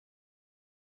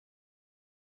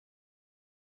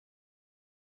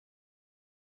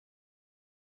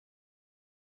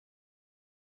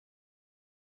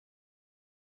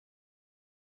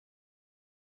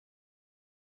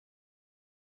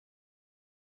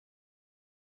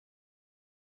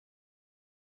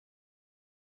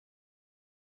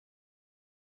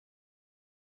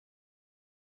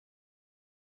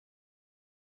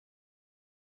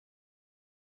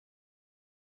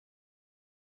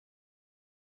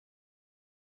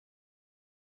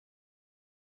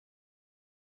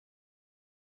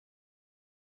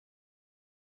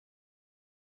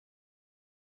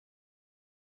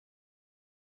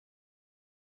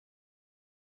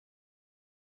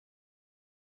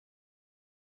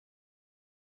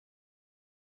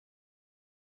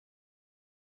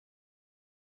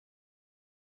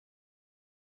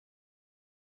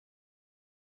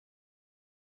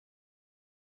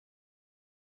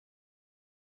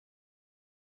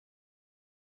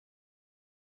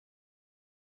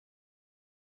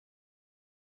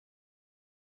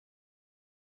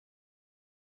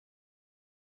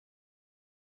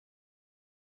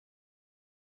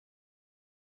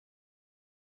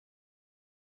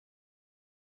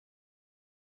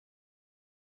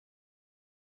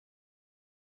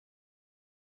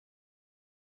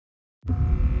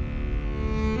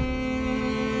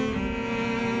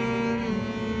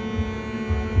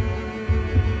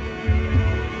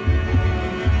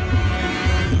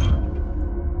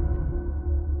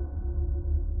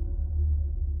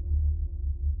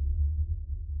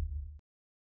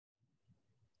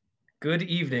Good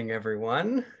evening,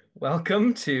 everyone.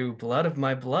 Welcome to Blood of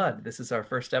My Blood. This is our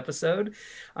first episode.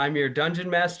 I'm your dungeon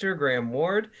master, Graham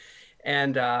Ward,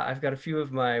 and I've got a few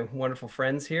of my wonderful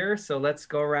friends here. So let's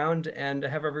go around and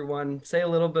have everyone say a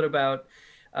little bit about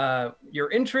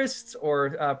your interests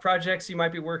or projects you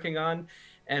might be working on.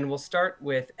 And we'll start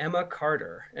with Emma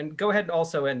Carter. And go ahead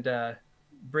also and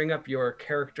bring up your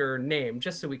character name,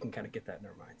 just so we can kind of get that in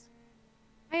our minds.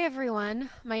 Hi everyone,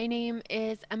 my name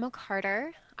is Emma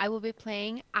Carter. I will be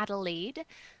playing Adelaide.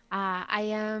 I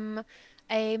am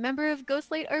a member of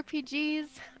Ghostlight RPGs.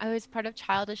 I was part of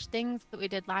Childish Things that we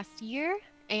did last year,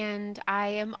 and I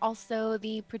am also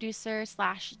the producer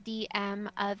slash DM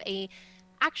of a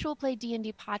actual play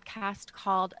D&D podcast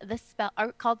called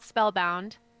called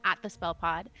Spellbound at the Spell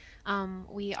Pod.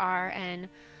 We are an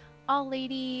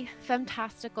all-lady,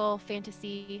 fantastical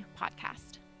fantasy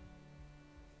podcast.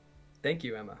 Thank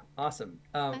you, Emma. Awesome.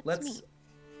 That's me.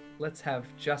 Let's have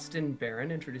Justin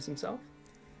Barron introduce himself.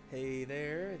 Hey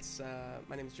there, it's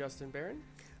my name is Justin Barron.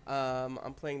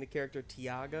 I'm playing the character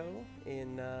Tiago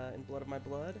in Blood of My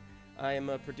Blood. I am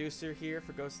a producer here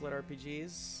for Ghostlight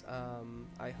RPGs.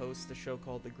 I host a show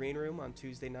called The Green Room on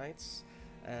Tuesday nights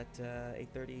at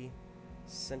 8:30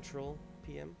 Central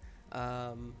PM.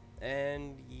 I'll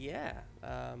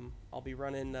be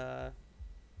running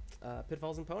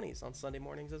Pitfalls and Ponies on Sunday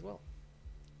mornings as well.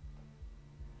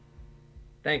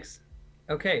 Thanks.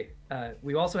 Okay,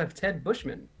 we also have Ted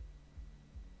Bushman.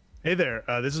 Hey there,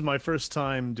 this is my first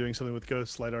time doing something with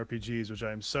Ghostlight RPGs, which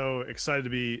I'm so excited to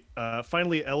be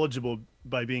finally eligible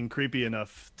by being creepy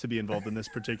enough to be involved in this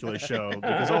particular show,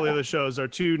 because all the other shows are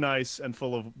too nice and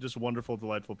full of just wonderful,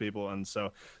 delightful people. And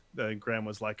so Graham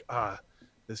was like,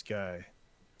 this guy,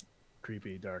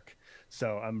 creepy, dark.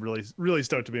 So I'm really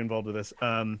stoked to be involved with this.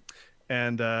 I'm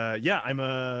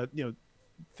a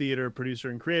theater producer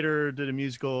and creator, did a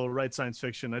musical, write science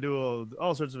fiction. I do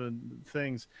all sorts of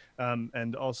things,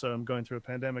 and also I'm going through a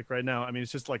pandemic right now. I mean,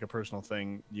 it's just like a personal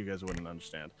thing you guys wouldn't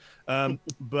understand.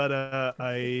 But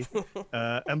I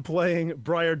am playing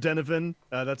Briar Donovan.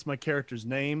 That's my character's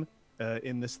name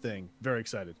in this thing. Very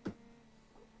excited.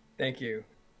 Thank you.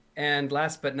 And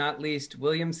last but not least,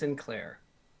 William Sinclair.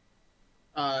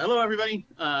 Hello, everybody.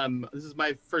 This is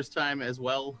my first time as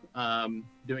well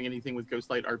doing anything with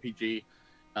Ghostlight RPG.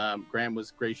 Graham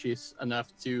was gracious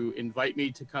enough to invite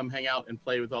me to come hang out and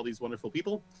play with all these wonderful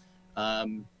people.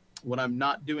 When I'm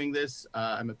not doing this,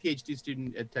 I'm a PhD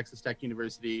student at Texas Tech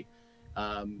University,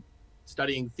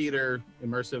 studying theater,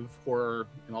 immersive horror,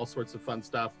 and all sorts of fun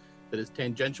stuff that is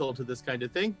tangential to this kind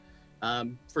of thing.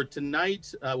 For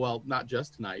tonight, well, not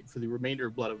just tonight, for the remainder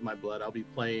of Blood of My Blood, I'll be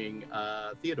playing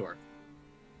Theodore.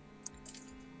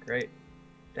 Great.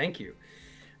 Thank you.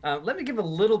 Let me give a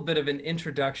little bit of an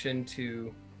introduction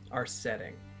to our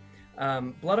setting.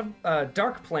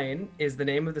 Darkplane is the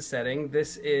name of the setting.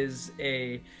 This is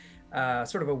a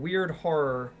sort of a weird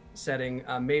horror setting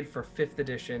made for 5th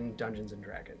edition Dungeons and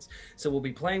Dragons. So we'll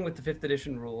be playing with the 5th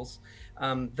edition rules.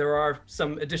 There are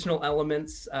some additional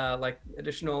elements like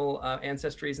additional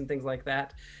ancestries and things like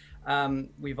that.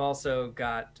 We've also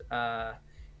got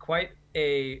quite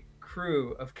a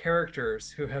crew of characters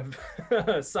who have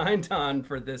signed on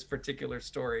for this particular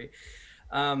story.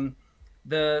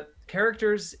 The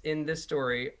characters in this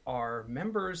story are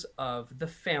members of the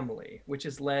family, which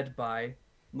is led by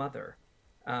Mother.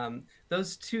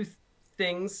 Those two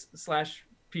things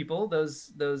 / people,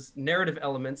 those narrative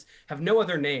elements, have no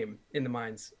other name in the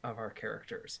minds of our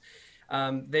characters.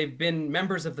 They've been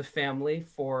members of the family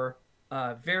for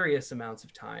various amounts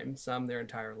of time, some their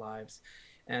entire lives,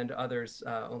 and others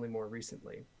only more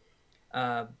recently.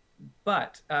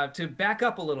 But to back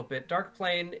up a little bit,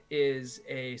 Darkplane is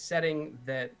a setting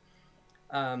that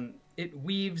it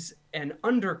weaves an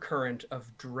undercurrent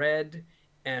of dread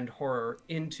and horror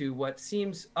into what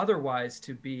seems otherwise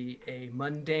to be a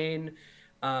mundane,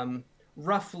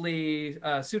 roughly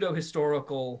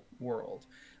pseudo-historical world.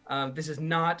 This is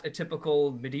not a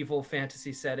typical medieval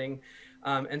fantasy setting.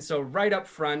 And so right up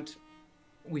front,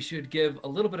 we should give a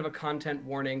little bit of a content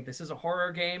warning. This is a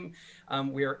horror game.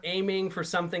 We are aiming for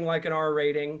something like an R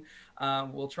rating.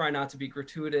 We'll try not to be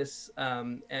gratuitous,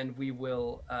 and we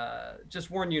will just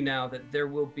warn you now that there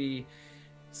will be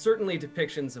certainly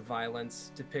depictions of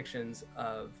violence, depictions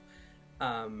of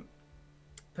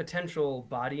potential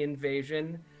body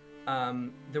invasion.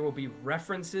 There will be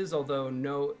references, although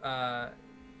no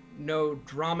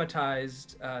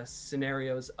dramatized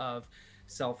scenarios of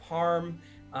self-harm.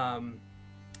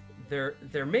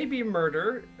 there may be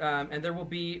murder, and there will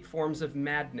be forms of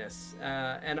madness.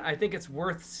 And I think it's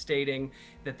worth stating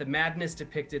that the madness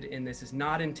depicted in this is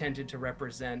not intended to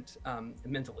represent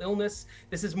mental illness.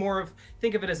 This is more of,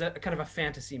 think of it as a kind of a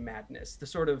fantasy madness, the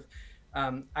sort of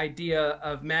idea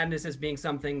of madness as being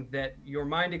something that your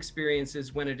mind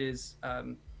experiences when it is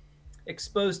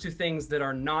exposed to things that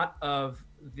are not of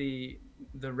the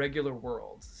regular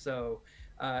world. So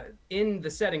in the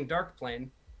setting Darkplane,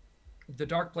 the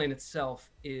Darkplane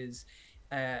itself is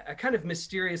a kind of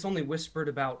mysterious, only whispered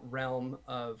about realm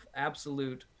of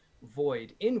absolute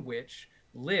void in which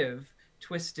live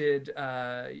twisted,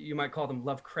 you might call them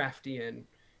Lovecraftian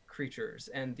creatures.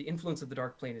 And the influence of the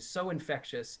Darkplane is so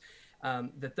infectious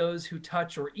that those who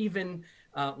touch or even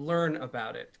learn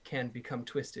about it can become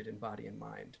twisted in body and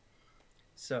mind.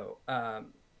 So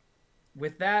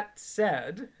with that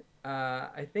said,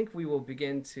 I think we will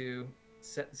begin to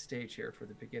set the stage here for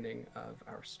the beginning of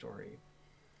our story.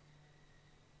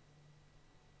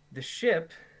 The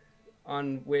ship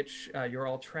on which you're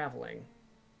all traveling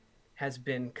has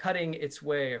been cutting its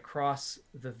way across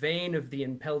the vein of the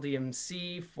Impeldium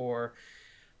Sea for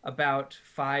about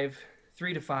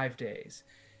 3 to 5 days.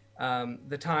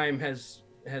 The time has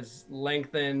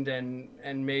lengthened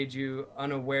and made you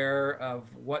unaware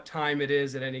of what time it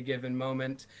is at any given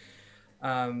moment.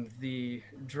 The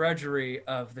drudgery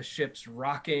of the ship's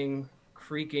rocking,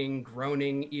 creaking,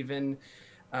 groaning even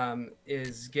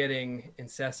is getting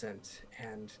incessant,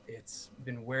 and it's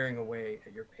been wearing away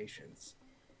at your patience.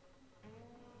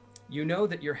 You know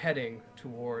that you're heading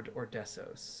toward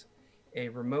Ordessos, a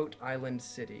remote island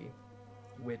city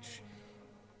which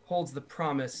holds the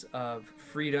promise of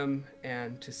freedom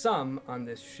and, to some on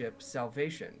this ship,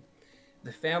 salvation.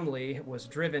 The family was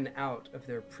driven out of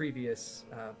their previous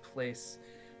place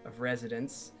of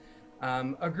residence.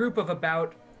 A group of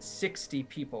about 60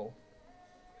 people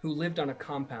who lived on a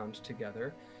compound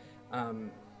together,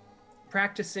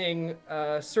 practicing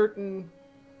certain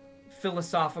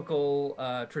philosophical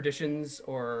traditions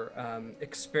or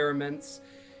experiments,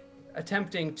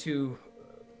 attempting to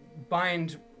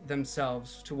bind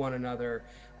themselves to one another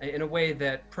in a way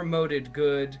that promoted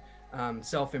good,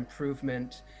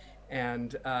 self-improvement,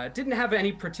 and didn't have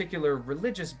any particular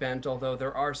religious bent, although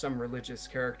there are some religious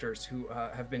characters who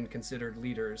have been considered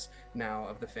leaders now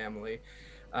of the family,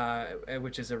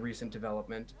 which is a recent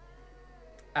development.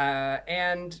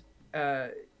 And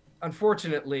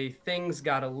unfortunately, things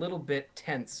got a little bit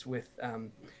tense with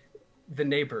the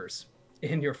neighbors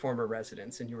in your former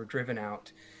residence, and you were driven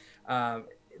out.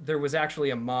 There was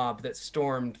actually a mob that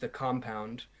stormed the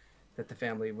compound that the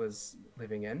family was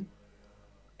living in.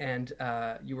 And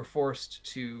you were forced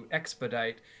to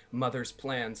expedite Mother's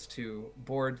plans to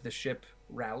board the ship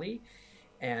Raleigh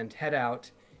and head out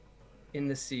in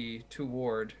the sea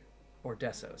toward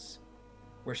Ordessos,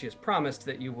 where she has promised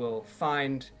that you will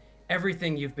find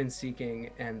everything you've been seeking,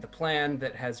 and the plan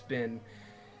that has been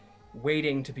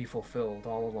waiting to be fulfilled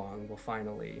all along will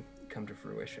finally come to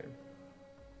fruition.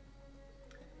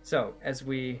 So, as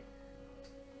we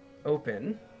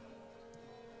open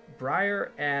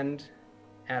Briar and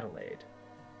Adelaide,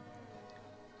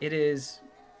 it is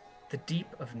the deep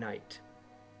of night.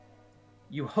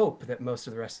 You hope that most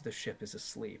of the rest of the ship is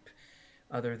asleep,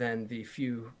 other than the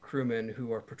few crewmen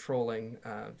who are patrolling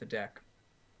the deck.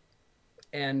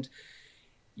 And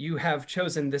you have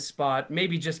chosen this spot,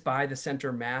 maybe just by the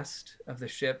center mast of the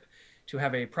ship, to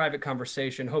have a private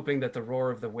conversation, hoping that the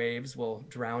roar of the waves will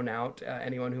drown out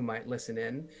anyone who might listen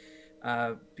in,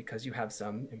 because you have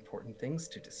some important things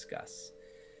to discuss.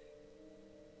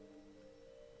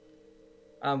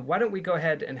 Why don't we go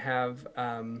ahead and have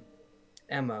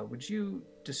Emma, would you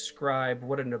describe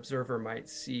what an observer might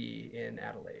see in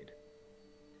Adelaide?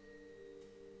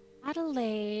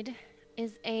 Adelaide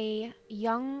is a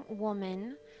young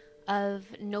woman of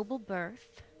noble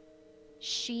birth.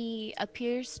 She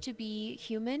appears to be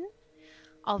human,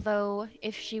 although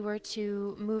if she were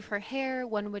to move her hair,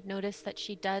 one would notice that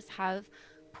she does have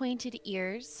pointed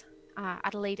ears.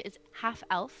 Adelaide is half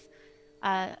elf.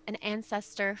 An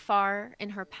ancestor far in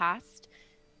her past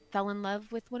fell in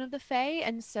love with one of the Fae,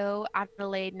 and so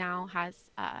Adelaide now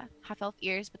has half-elf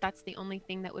ears, but that's the only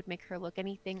thing that would make her look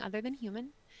anything other than human.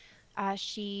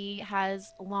 She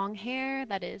has long hair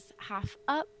that is half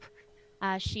up.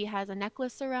 She has a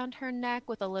necklace around her neck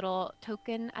with a little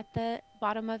token at the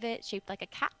bottom of it, shaped like a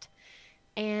cat,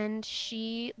 and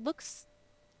she looks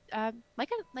like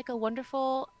a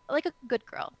wonderful, like a good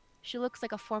girl. She looks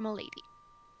like a formal lady.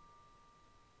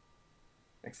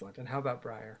 Excellent. And how about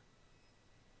Briar?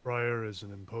 Briar is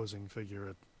an imposing figure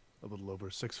at a little over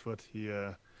 6 foot. He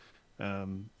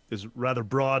is rather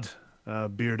broad,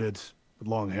 bearded, with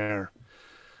long hair.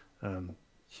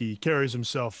 He carries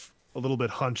himself a little bit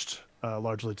hunched,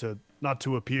 largely to not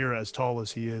to appear as tall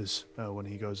as he is when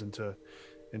he goes into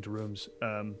rooms,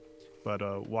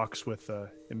 but walks with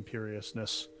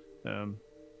imperiousness.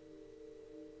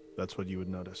 That's what you would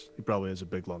notice. He probably has a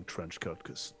big long trench coat,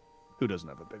 because who doesn't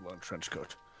have a big long trench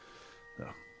coat? No.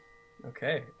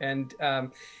 Okay, and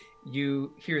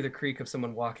you hear the creak of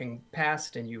someone walking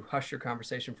past, and you hush your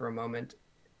conversation for a moment,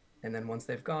 and then once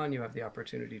they've gone, you have the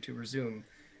opportunity to resume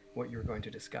what you're going to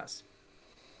discuss.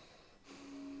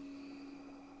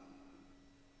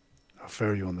 How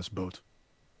fare you on this boat?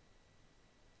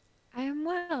 I am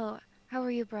well. How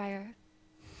are you, Briar?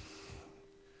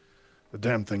 The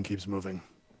damn thing keeps moving,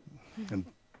 and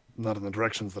not in the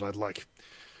directions that I'd like.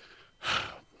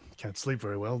 Can't sleep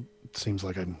very well. It seems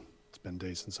like it's been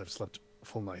days since I've slept a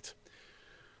full night.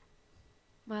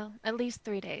 Well, at least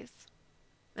 3 days.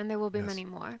 And there will be Yes. many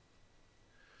more.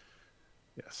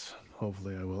 Yes,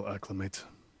 hopefully I will acclimate.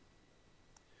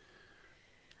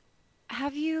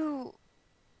 Has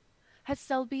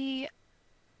Selbi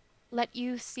let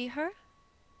you see her?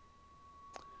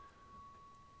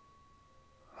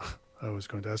 I was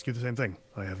going to ask you the same thing.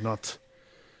 I have not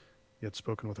yet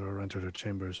spoken with her or entered her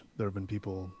chambers. There have been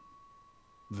people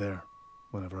there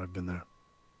whenever I've been there.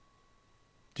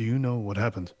 Do you know what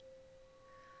happened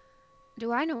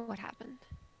Do I know what happened?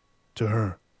 to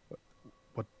her?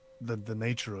 What the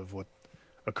nature of what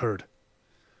occurred?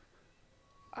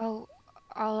 Oh,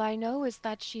 all I know is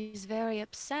that she's very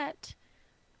upset.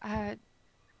 I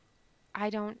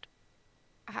don't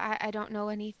know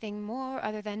anything more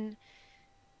other than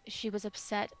she was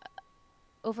upset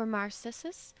over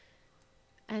Narcissus,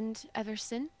 and ever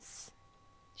since,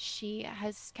 she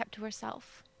has kept to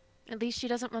herself. At least she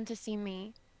doesn't want to see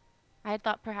me. I had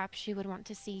thought perhaps she would want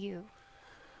to see you.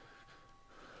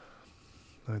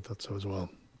 I thought so as well.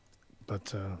 But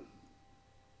to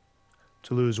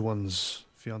lose one's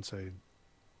fiancé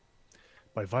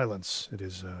by violence, it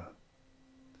is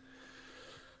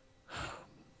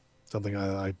something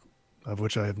of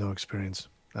which I have no experience.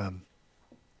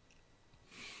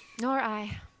 Nor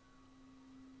I.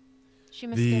 She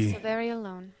must feel so very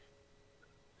alone.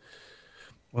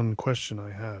 One question I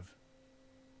have.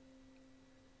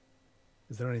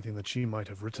 Is there anything that she might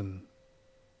have written?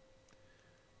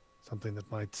 Something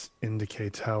that might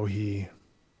indicate how he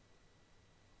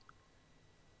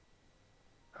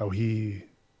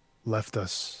left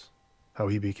us, how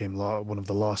he became one of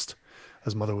the lost,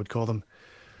 as Mother would call them.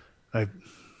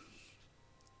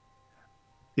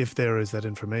 If there is that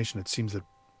information, it seems that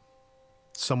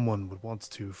someone would want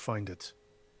to find it,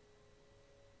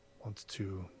 wants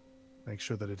to make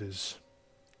sure that it is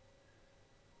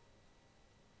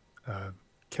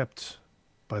kept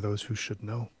by those who should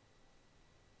know.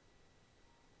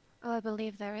 Oh, I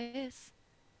believe there is.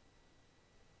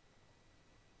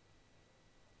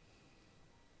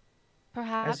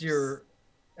 Perhaps.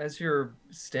 As you're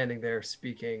standing there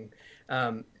speaking,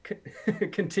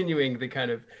 continuing the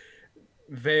kind of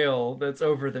veil that's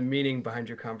over the meaning behind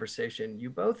your conversation, you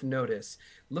both notice,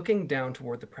 looking down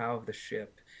toward the prow of the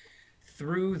ship,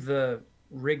 through the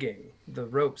rigging, the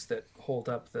ropes that hold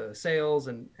up the sails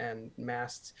and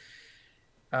masts,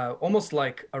 almost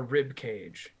like a rib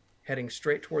cage heading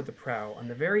straight toward the prow. On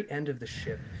the very end of the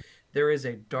ship, there is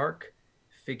a dark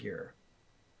figure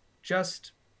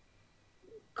just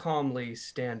calmly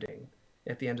standing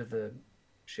at the end of the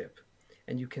ship.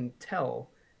 And you can tell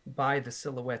by the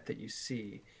silhouette that you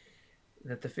see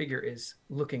that the figure is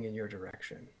looking in your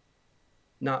direction,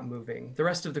 not moving. The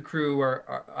rest of the crew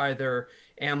are either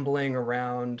ambling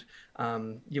around.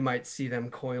 You might see them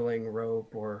coiling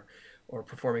rope or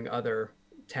performing other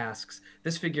tasks.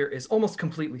 This figure is almost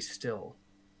completely still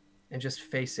and just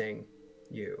facing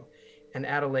you. And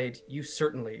Adelaide, you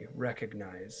certainly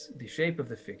recognize the shape of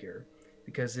the figure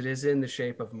because it is in the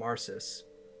shape of Marsus,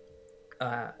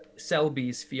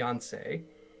 Selby's fiance,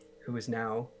 who is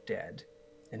now dead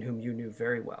and whom you knew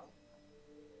very well.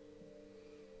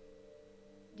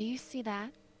 Do you see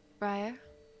that, Briar?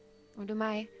 Or do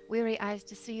my weary eyes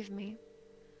deceive me?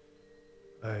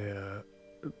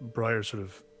 Briar sort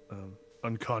of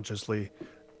unconsciously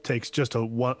takes just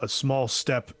a small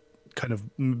step, kind of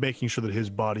making sure that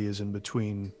his body is in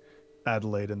between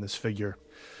Adelaide and this figure.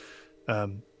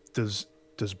 Does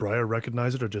Briar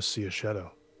recognize it or just see a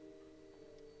shadow?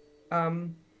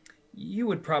 You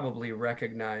would probably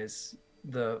recognize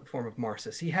the form of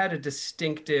Marsus. He had a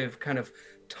distinctive kind of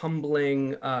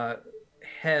tumbling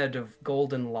head of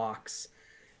golden locks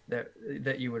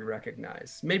that you would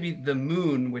recognize. Maybe the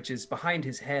moon, which is behind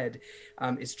his head,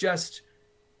 is just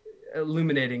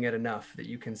illuminating it enough that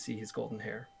you can see his golden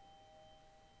hair.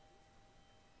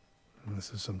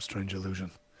 This is some strange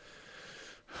illusion.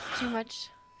 Too much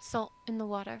salt in the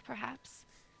water, perhaps.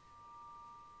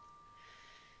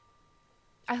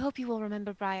 I hope you will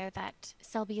remember, Briar, that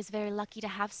Selby is very lucky to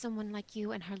have someone like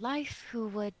you in her life who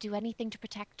would do anything to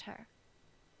protect her.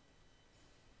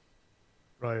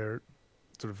 Briar,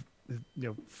 sort of,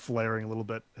 flaring a little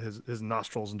bit, his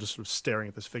nostrils, and just sort of staring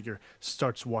at this figure,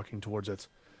 starts walking towards it.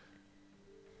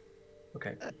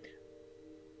 Okay.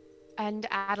 And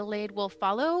Adelaide will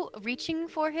follow, reaching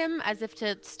for him as if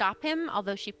to stop him,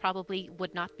 although she probably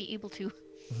would not be able to.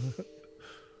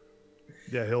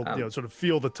 Yeah, he'll sort of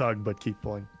feel the tug, but keep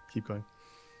pulling, keep going.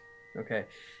 Okay.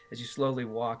 As you slowly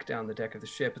walk down the deck of the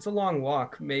ship, it's a long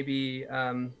walk, maybe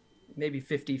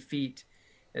 50 feet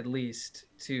at least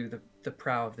to the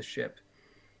prow of the ship.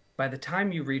 By the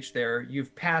time you reach there,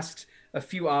 you've passed a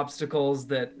few obstacles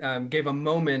that gave a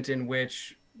moment in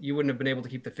which you wouldn't have been able to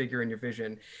keep the figure in your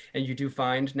vision. And you do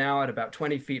find now at about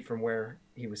 20 feet from where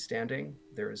he was standing,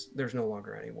 there's no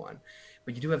longer anyone.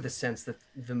 But you do have the sense that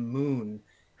the moon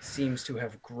seems to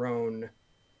have grown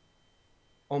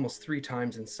almost 3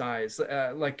 times in size.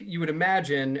 Like you would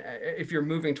imagine, if you're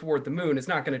moving toward the moon, it's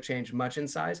not going to change much in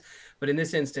size. But in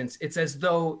this instance, it's as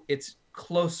though it's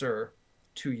closer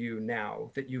to you now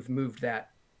that you've moved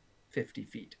that 50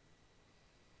 feet.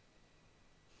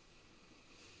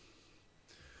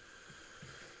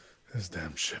 This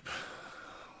damn ship.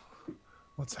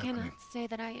 What's happening? I cannot say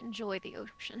that I enjoy the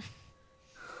ocean.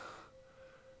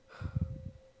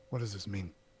 What does this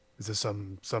mean? Is this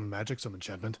some magic, some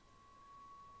enchantment?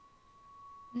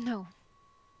 No.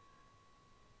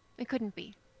 It couldn't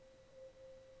be.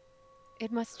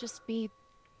 It must just be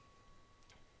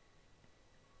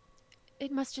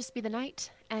the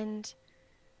night, and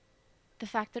the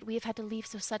fact that we have had to leave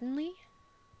so suddenly,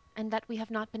 and that we have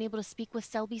not been able to speak with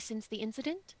Selby since the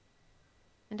incident.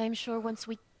 And I'm sure once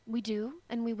we do,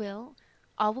 and we will,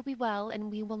 all will be well,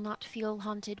 and we will not feel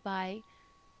haunted by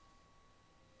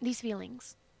these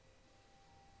feelings.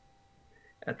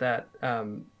 At that,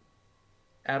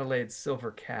 Adelaide's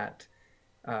silver cat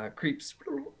creeps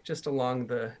just along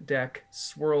the deck,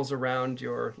 swirls around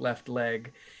your left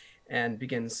leg, and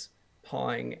begins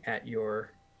pawing at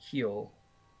your heel,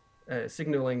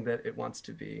 signaling that it wants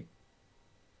to be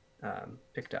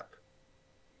picked up.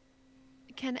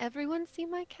 Can everyone see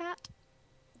my cat?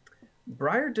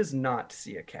 Briar does not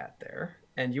see a cat there,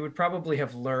 and you would probably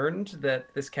have learned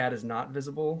that this cat is not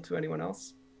visible to anyone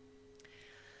else.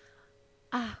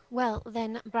 Well,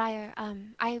 then, Briar,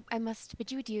 I must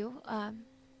bid you adieu.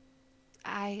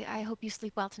 I hope you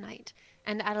sleep well tonight.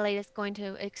 And Adelaide is going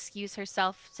to excuse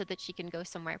herself so that she can go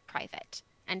somewhere private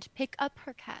and pick up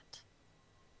her cat.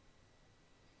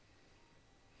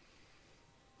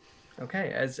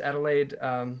 Okay, as Adelaide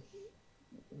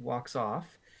walks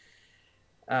off,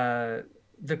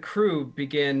 the crew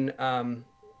begin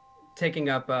taking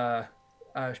up a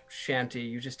shanty.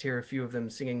 You just hear a few of them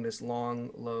singing this long,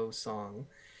 low song,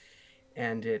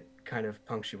 and it kind of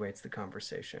punctuates the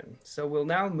conversation. So we'll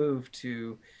now move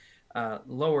to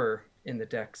lower in the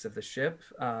decks of the ship,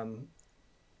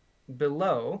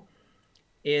 below,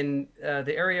 in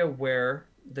the area where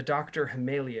the Dr.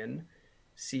 Himalayan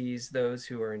sees those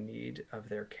who are in need of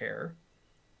their care.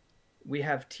 We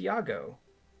have Tiago.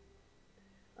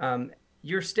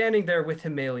 You're standing there with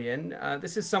Himalayan.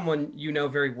 This is someone you know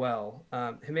very well.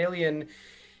 Himalayan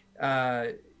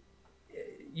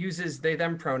uses they,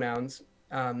 them pronouns,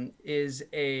 is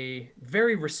a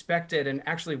very respected and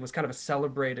actually was kind of a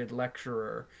celebrated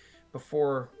lecturer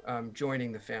before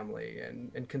joining the family,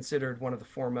 and considered one of the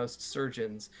foremost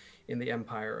surgeons in the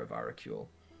empire of Arrochule.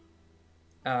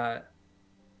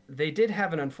 They did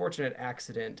have an unfortunate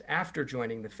accident after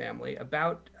joining the family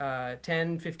about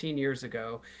 10, 15 years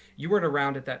ago. You weren't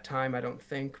around at that time, I don't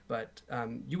think, but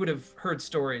you would have heard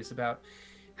stories about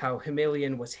how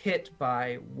Himalayan was hit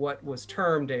by what was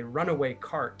termed a runaway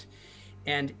cart.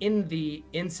 And in the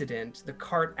incident, the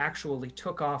cart actually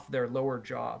took off their lower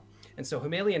jaw. And so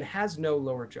Himalayan has no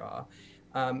lower jaw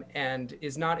and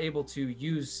is not able to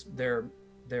use their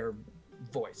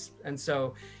voice. And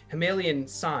so Himalayan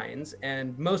signs,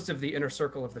 and most of the inner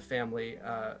circle of the family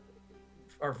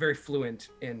are very fluent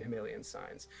in Himalayan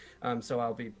signs. So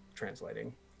I'll be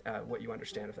translating what you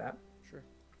understand of that. Sure.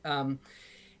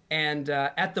 And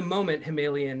at the moment,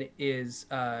 Himalayan is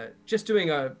just doing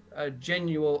a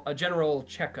general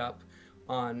checkup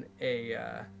on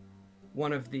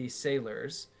one of the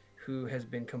sailors who has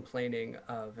been complaining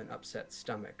of an upset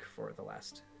stomach for the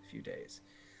last few days.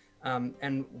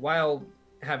 And while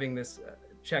having this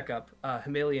checkup,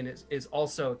 Himalayan is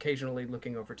also occasionally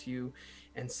looking over to you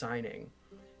and signing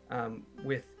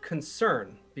with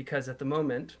concern, because at the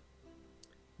moment,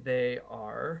 They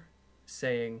are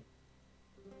saying,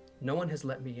 "No one has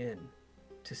let me in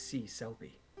to see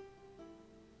Selbi.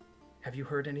 Have you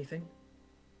heard anything?"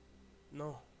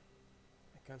 No,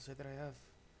 I can't say that I have.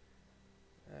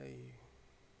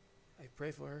 I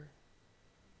pray for her,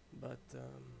 but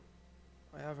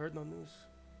I have heard no news.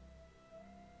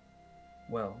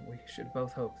 Well, we should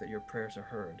both hope that your prayers are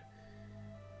heard.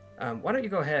 Why don't you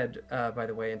go ahead, by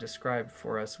the way, and describe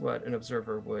for us what an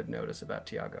observer would notice about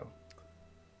Tiago?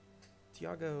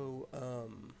 Tiago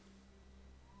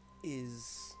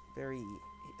is very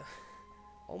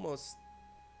almost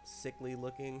sickly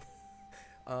looking.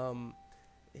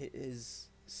 His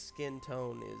skin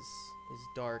tone is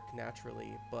dark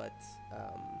naturally, but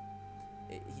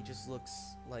he just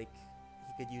looks like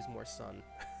he could use more sun.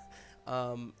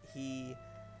 He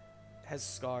has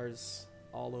scars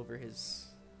all over his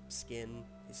skin,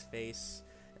 his face.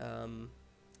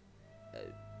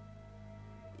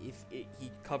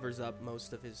 He covers up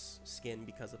most of his skin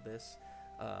because of this.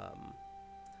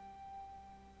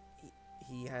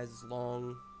 He has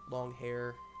long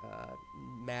hair,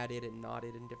 matted and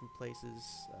knotted in different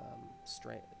places,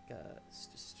 stringy,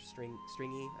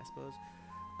 I suppose.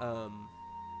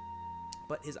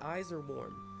 But his eyes are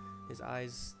warm. His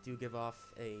eyes do give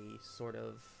off a sort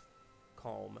of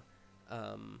calm,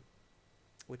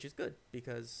 which is good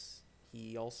because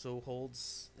he also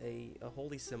holds a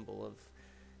holy symbol of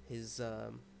his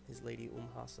lady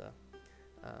Umhasa.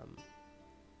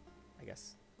 I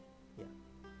guess, yeah.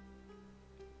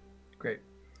 Great.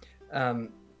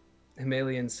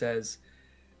 Himalayan says,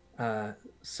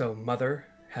 so Mother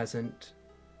hasn't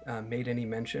made any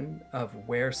mention of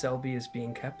where Selbi is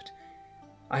being kept?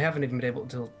 I haven't even been able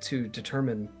to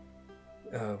determine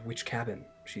which cabin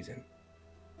she's in.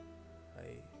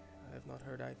 I have not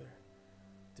heard either.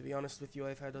 To be honest with you,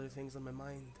 I've had other things on my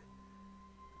mind.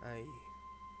 I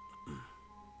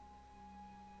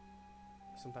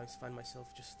sometimes find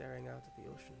myself just staring out at the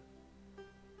ocean.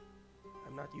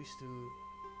 I'm not used to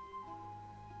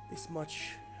this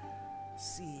much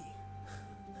sea.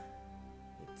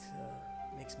 It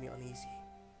makes me uneasy.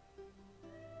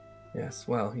 Yes,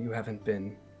 well, you haven't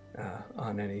been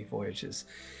on any voyages.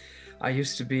 I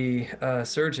used to be a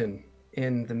surgeon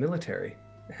in the military,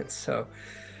 and so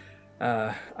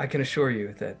I can assure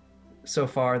you that so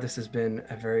far this has been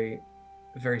a very,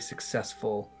 very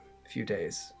successful few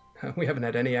days. We haven't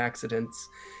had any accidents.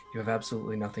 You have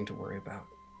absolutely nothing to worry about,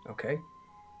 okay?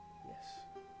 Yes.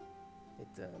 It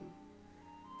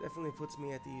definitely puts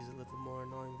me at ease a little more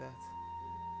knowing that.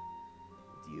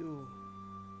 Do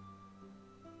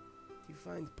you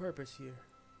find purpose here?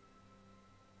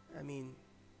 I mean,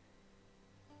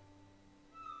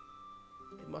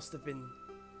 it must have been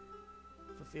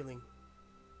fulfilling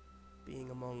being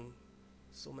among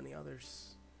so many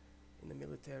others in the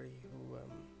military who,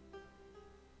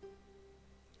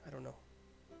 I don't know.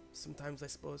 Sometimes I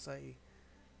suppose I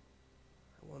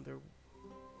wonder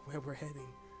where we're heading.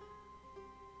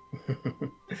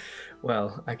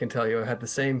 Well, I can tell you I had the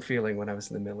same feeling when I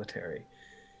was in the military.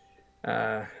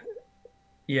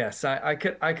 Yes, I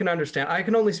can understand. I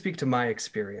can only speak to my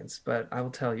experience, but I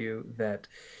will tell you that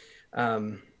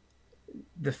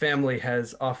the family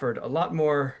has offered a lot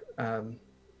more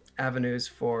avenues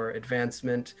for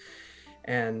advancement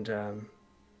and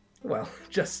well,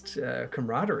 just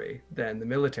camaraderie than the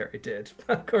military did.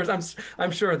 Of course,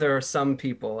 I'm sure there are some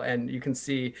people, and you can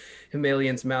see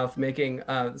Himalayan's mouth making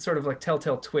sort of like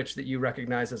telltale twitch that you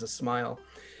recognize as a smile,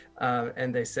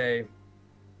 and they say,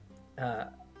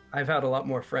 I've had a lot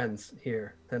more friends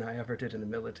here than I ever did in the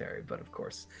military, but of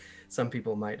course, some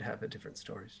people might have a different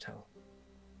story to tell.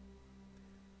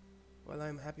 Well,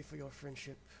 I'm happy for your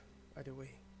friendship, either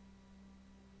way.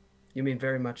 You mean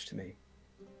very much to me.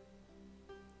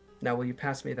 Now, will you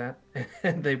pass me that?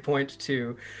 And they point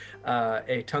to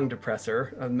a tongue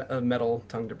depressor, a metal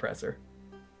tongue depressor.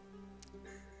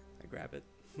 I grab it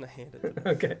and I hand it to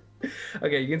them.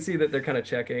 Okay, you can see that they're kind of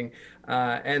checking.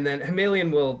 And then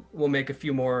Himalayan will make a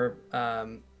few more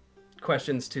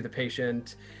questions to the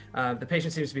patient. The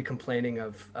patient seems to be complaining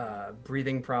of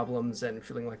breathing problems and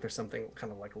feeling like there's something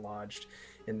kind of like lodged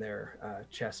in their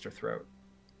chest or throat.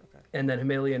 Okay. And then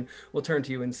Himalayan will turn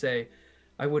to you and say,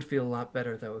 I would feel a lot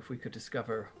better, though, if we could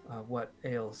discover what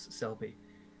ails Selbi.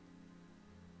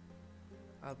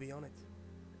 I'll be on it.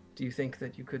 Do you think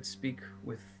that you could speak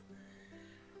with...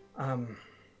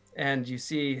 And you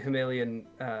see Himalayan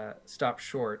stop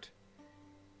short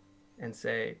and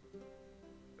say,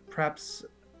 perhaps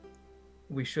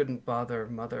we shouldn't bother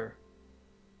Mother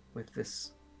with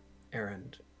this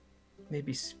errand.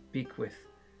 Maybe speak with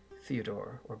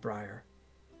Theodore or Briar.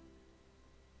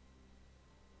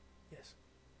 Yes.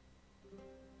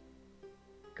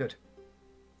 Good.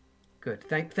 Good.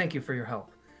 Thank you for your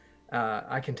help.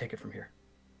 I can take it from here.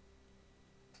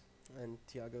 And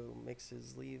Tiago makes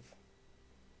his leave.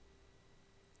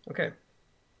 Okay.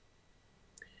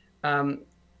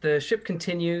 The ship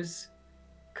continues,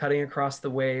 cutting across the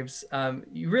waves.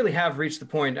 You really have reached the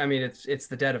point. I mean, it's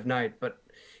the dead of night, but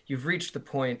you've reached the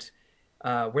point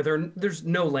where there's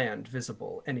no land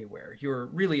visible anywhere. You're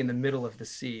really in the middle of the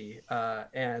sea,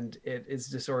 and it is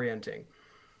disorienting.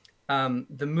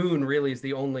 The moon really is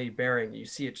the only bearing. You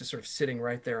see it just sort of sitting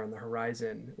right there on the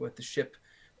horizon with the ship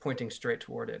pointing straight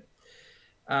toward it.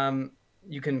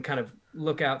 You can kind of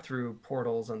look out through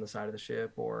portals on the side of the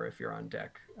ship, or if you're on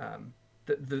deck,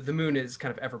 the moon is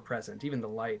kind of ever present. Even the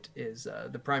light is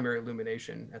the primary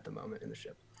illumination at the moment in the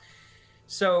ship.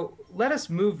 So let us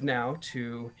move now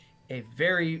to a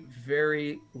very,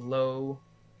 very low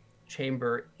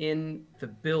chamber in the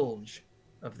bilge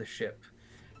of the ship.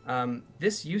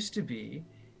 This used to be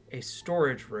a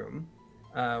storage room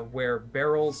where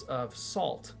barrels of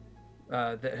salt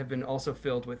that have been also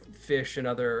filled with fish and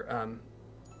other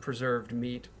preserved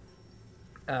meat.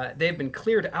 They have been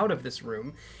cleared out of this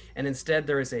room, and instead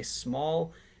there is a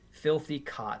small, filthy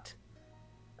cot.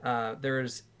 There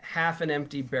is half an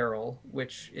empty barrel,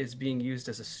 which is being used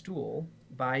as a stool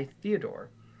by Theodore.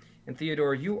 And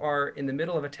Theodore, you are in the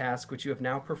middle of a task which you have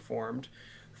now performed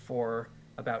for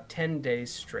about 10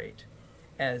 days straight,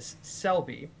 as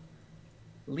Selbi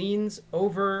leans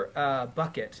over a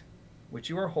bucket which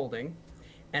you are holding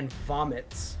and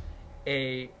vomits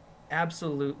a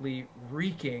absolutely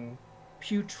reeking,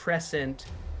 putrescent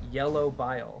yellow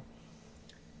bile.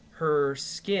 Her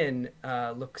skin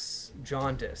looks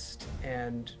jaundiced,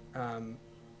 and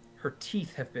her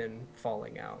teeth have been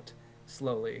falling out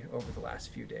slowly over the last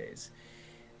few days.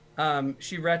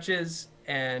 She retches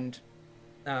and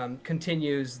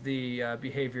continues the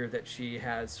behavior that she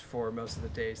has for most of the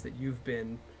days that you've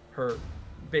been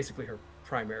basically her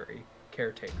primary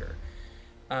caretaker,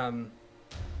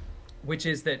 which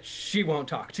is that she won't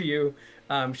talk to you.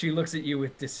 She looks at you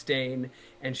with disdain,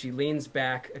 and she leans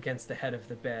back against the head of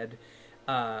the bed,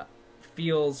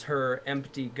 feels her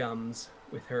empty gums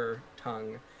with her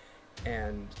tongue,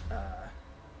 and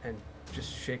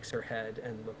just shakes her head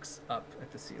and looks up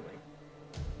at the ceiling.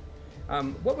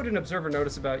 What would an observer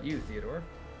notice about you, Theodore?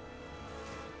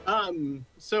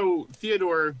 So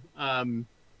Theodore,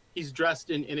 he's dressed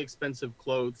in inexpensive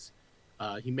clothes.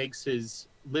 He makes his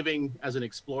living as an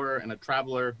explorer and a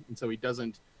traveler, and so he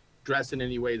doesn't dress in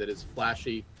any way that is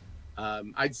flashy.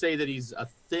 I'd say that he's a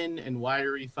thin and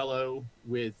wiry fellow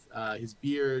with his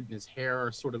beard and his hair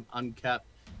are sort of unkept.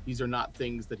 These are not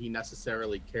things that he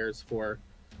necessarily cares for.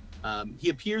 He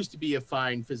appears to be a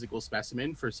fine physical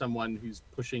specimen for someone who's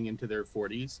pushing into their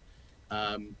 40s.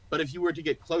 But if you were to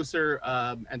get closer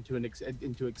and to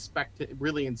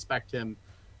really inspect him,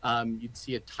 you'd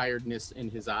see a tiredness in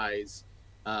his eyes,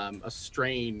 a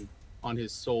strain on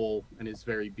his soul and his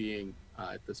very being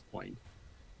at this point.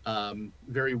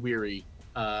 Very weary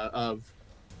of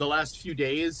the last few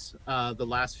days, the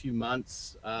last few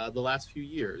months, the last few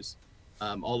years,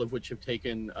 all of which have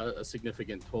taken a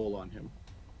significant toll on him.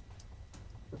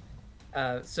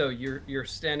 So you're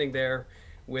standing there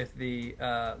with the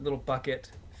little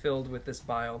bucket filled with this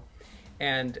bile,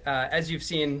 and as you've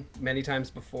seen many times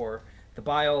before, the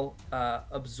bile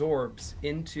absorbs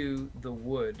into the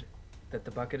wood that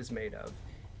the bucket is made of,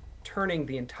 turning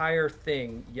the entire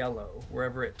thing yellow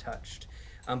wherever it touched,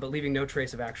 but leaving no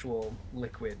trace of actual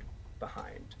liquid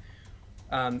behind.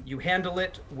 You handle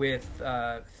it with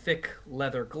thick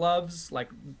leather gloves, like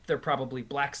they're probably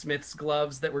blacksmith's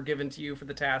gloves that were given to you for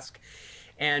the task.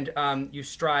 And you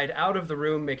stride out of the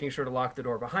room, making sure to lock the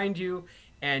door behind you,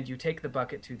 and you take the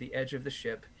bucket to the edge of the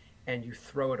ship and you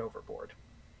throw it overboard.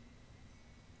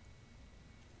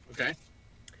 Okay.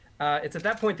 It's at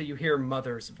that point that you hear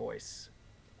Mother's voice.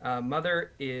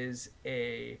 Mother is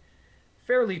a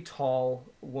fairly tall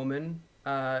woman,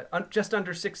 just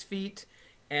under 6 feet,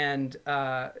 and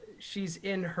she's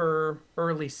in her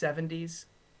early 70s,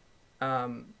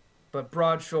 but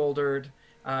broad-shouldered.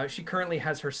 She currently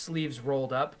has her sleeves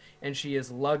rolled up, and she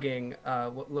is lugging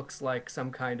what looks like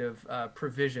some kind of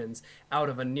provisions out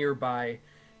of a nearby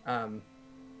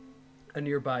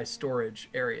storage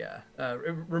area,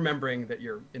 remembering that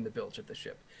you're in the bilge of the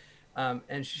ship.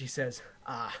 And she says,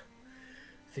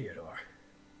 Theodore,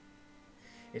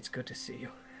 it's good to see you.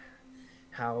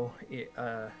 How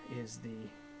is the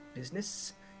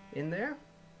business in there?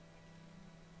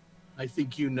 I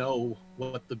think you know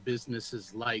what the business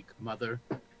is like, Mother.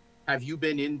 Have you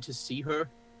been in to see her?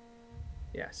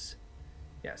 Yes.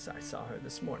 Yes, I saw her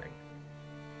this morning.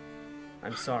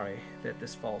 I'm sorry that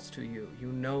this falls to you.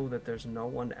 You know that there's no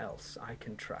one else I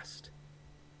can trust.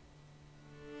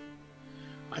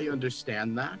 I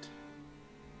understand that.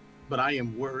 But I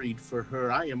am worried for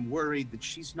her. I am worried that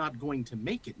she's not going to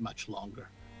make it much longer.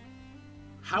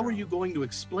 How are you going to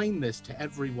explain this to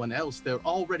everyone else? They're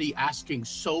already asking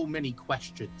so many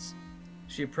questions.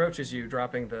 She approaches you,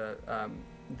 dropping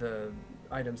the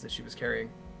items that she was carrying,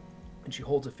 and she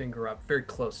holds a finger up very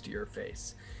close to your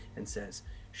face and says,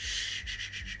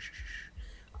 "Shh.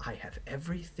 I have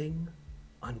everything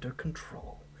under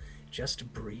control.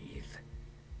 Just breathe.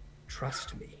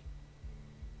 Trust me.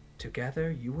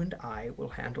 Together, you and I will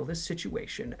handle this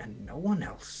situation, and no one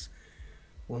else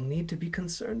will need to be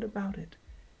concerned about it.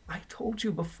 I told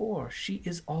you before, she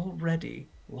is already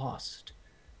lost.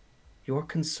 Your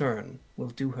concern will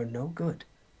do her no good.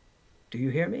 Do you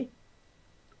hear me?"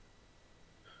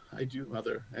 I do,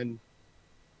 Mother, and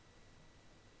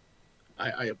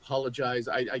I apologize.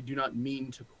 I do not mean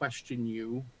to question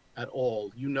you at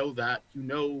all. You know that. You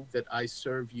know that I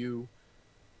serve you.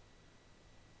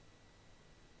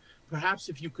 Perhaps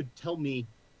if you could tell me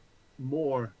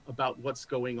more about what's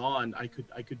going on, I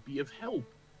could be of help.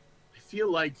 I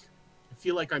feel like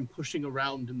I'm pushing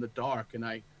around in the dark, and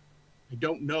I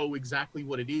don't know exactly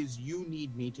what it is you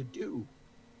need me to do.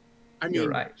 I mean, You're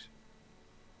right.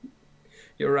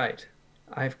 You're right.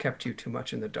 I've kept you too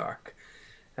much in the dark,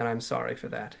 and I'm sorry for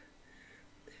that.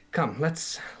 Come,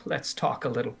 let's talk a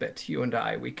little bit. You and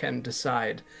I, we can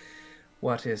decide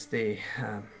what is the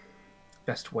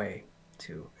best way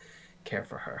to care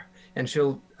for her. And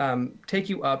she'll take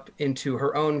you up into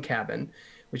her own cabin,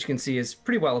 which you can see is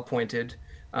pretty well appointed.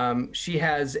 She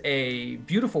has a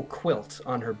beautiful quilt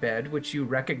on her bed, which you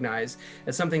recognize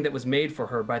as something that was made for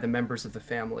her by the members of the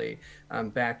family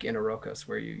back in Arrochule,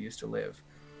 where you used to live.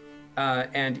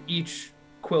 And each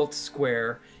quilt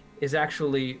square is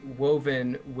actually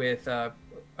woven with a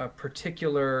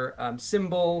particular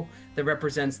symbol that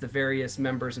represents the various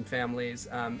members and families,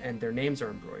 and their names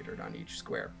are embroidered on each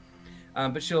square.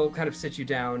 But she'll kind of sit you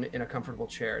down in a comfortable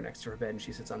chair next to her bed, and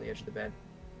she sits on the edge of the bed.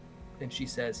 And she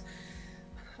says,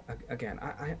 again,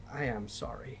 I am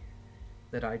sorry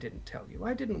that I didn't tell you.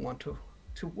 I didn't want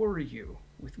to worry you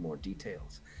with more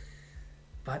details.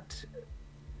 But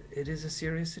it is a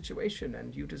serious situation,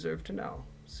 and you deserve to know.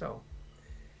 So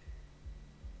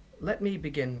let me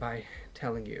begin by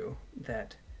telling you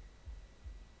that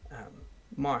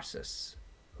Marsus,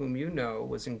 whom you know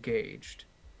was engaged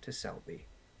to Selbi,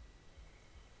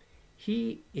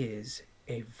 he is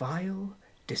a vile,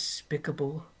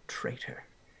 despicable traitor.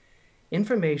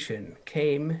 Information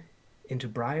came into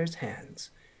Briar's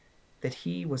hands that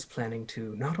he was planning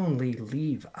to not only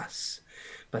leave us,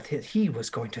 but that he was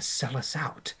going to sell us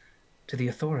out to the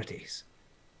authorities.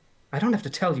 I don't have to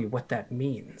tell you what that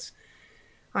means.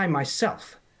 I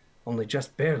myself only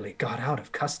just barely got out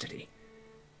of custody.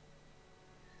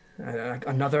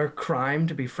 Another crime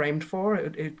to be framed for?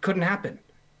 It couldn't happen.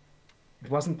 It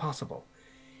wasn't possible.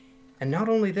 And not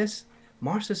only this,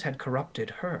 Marsus had corrupted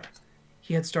her.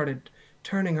 He had started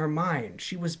turning her mind.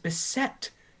 She was beset.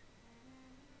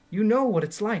 You know what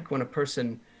it's like when a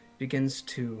person begins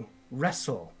to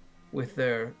wrestle with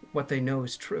what they know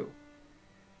is true.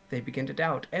 They begin to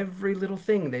doubt every little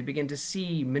thing. They begin to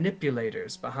see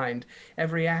manipulators behind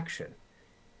every action.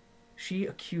 She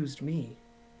accused me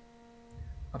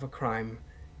of a crime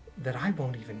that I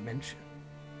won't even mention.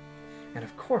 And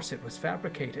of course it was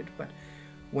fabricated, but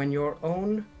when your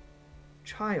own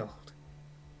child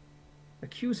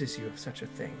accuses you of such a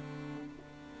thing,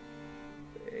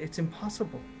 it's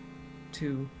impossible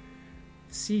to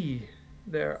see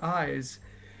their eyes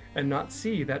and not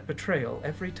see that betrayal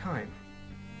every time.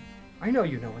 I know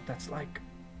you know what that's like.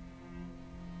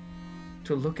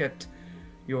 To look at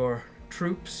your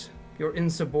troops, your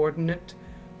insubordinate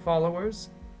followers,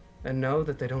 and know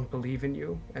that they don't believe in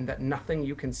you and that nothing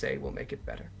you can say will make it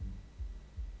better.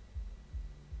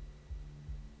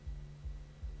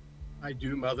 I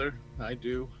do, Mother. I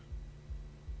do.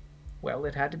 Well,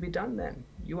 it had to be done then.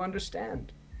 You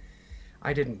understand.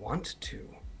 I didn't want to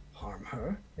harm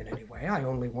her in any way. I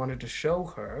only wanted to show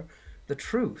her the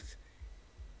truth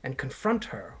and confront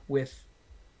her with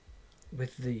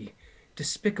the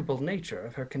despicable nature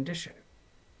of her condition.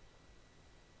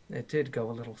 It did go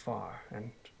a little far,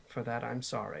 and for that I'm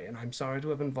sorry, and I'm sorry to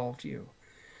have involved you.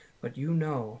 But you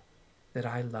know that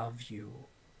I love you.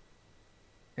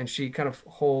 And she kind of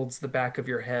holds the back of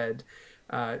your head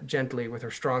gently with her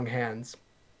strong hands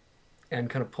and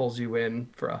kind of pulls you in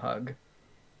for a hug.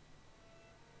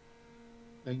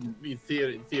 And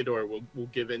Theodore will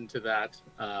give in to that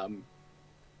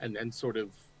and sort of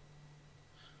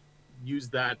use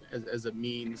that as a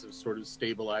means of sort of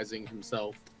stabilizing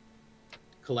himself,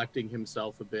 collecting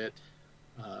himself a bit.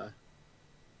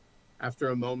 After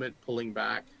a moment, pulling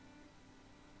back.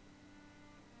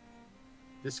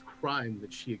 This crime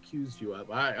that she accused you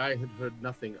of, I had heard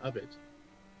nothing of it.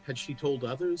 Had she told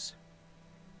others?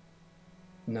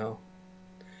 No.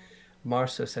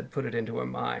 Marsus had put it into her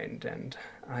mind, and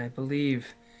I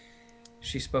believe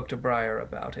she spoke to Briar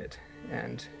about it,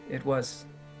 and it was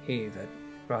he that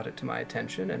brought it to my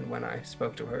attention, and when I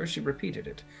spoke to her, she repeated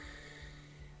it.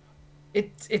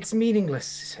 It's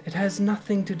meaningless. It has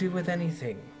nothing to do with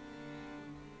anything.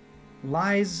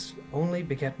 Lies only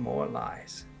beget more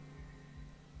lies.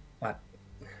 But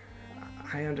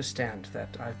I understand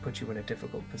that I've put you in a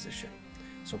difficult position.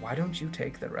 So why don't you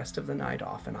take the rest of the night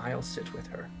off and I'll sit with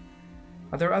her?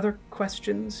 Are there other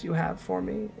questions you have for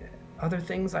me? Other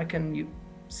things I can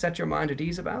set your mind at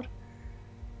ease about?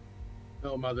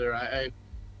 No, Mother,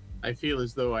 I feel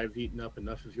as though I've eaten up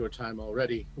enough of your time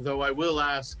already. Though I will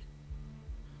ask,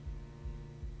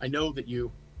 I know that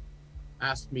you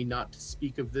asked me not to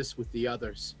speak of this with the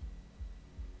others.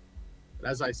 But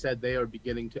as I said, they are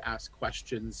beginning to ask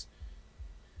questions.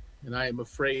 And I am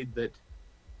afraid that,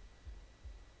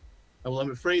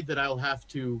 I'm afraid that I'll have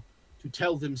to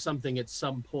tell them something at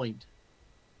some point.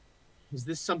 Is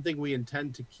this something we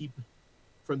intend to keep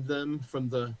from them, from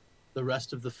the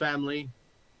rest of the family,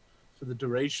 for the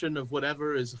duration of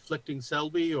whatever is afflicting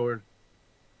Selbi, or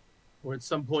at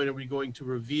some point are we going to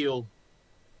reveal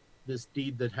this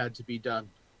deed that had to be done?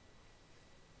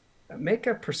 Make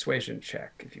a persuasion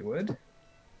check, if you would.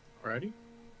 Alrighty.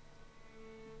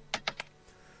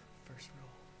 First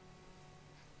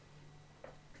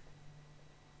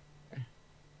roll.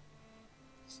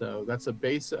 So that's a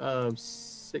base of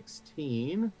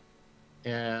 16,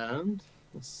 and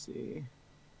let's see.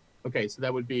 Okay, so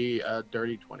that would be a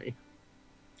dirty 20.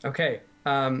 Okay.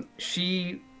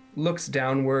 She looks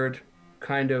downward,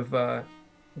 kind of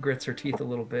grits her teeth a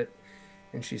little bit,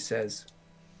 and she says,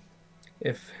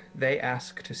 if they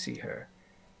ask to see her,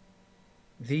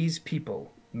 these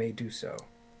people may do so.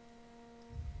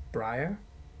 Briar,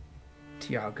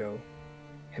 Tiago,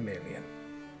 Himalayan.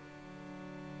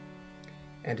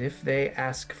 And if they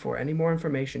ask for any more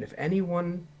information, if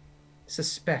anyone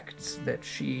suspects that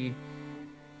she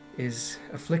is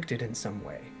afflicted in some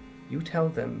way, you tell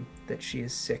them that she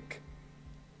is sick,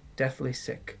 deathly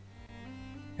sick,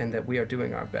 and that we are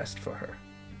doing our best for her.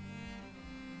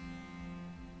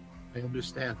 I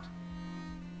understand.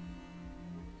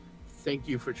 Thank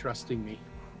you for trusting me.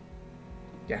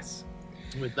 Yes.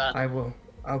 With that,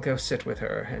 I'll go sit with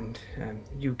her, and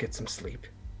you get some sleep.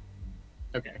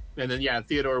 okay. And then, yeah,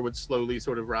 Theodore would slowly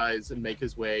sort of rise and make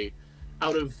his way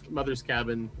out of Mother's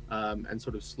cabin, and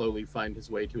sort of slowly find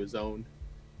his way to his own.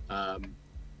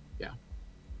 Yeah.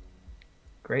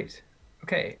 Great.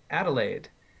 Okay, Adelaide.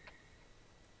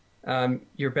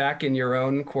 You're back in your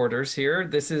own quarters here.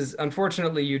 This is,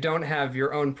 unfortunately, you don't have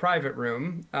your own private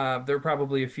room. There are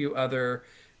probably a few other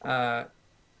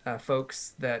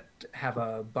folks that have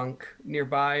a bunk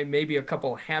nearby, maybe a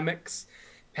couple hammocks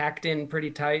packed in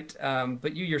pretty tight,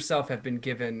 but you yourself have been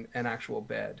given an actual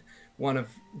bed, one of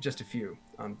just a few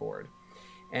on board.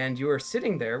 And you are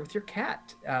sitting there with your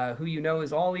cat, who you know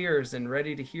is all ears and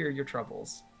ready to hear your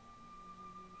troubles.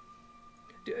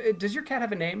 Does your cat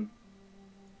have a name?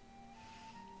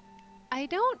 I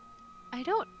don't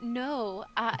know.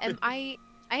 I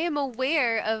am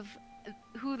aware of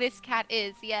who this cat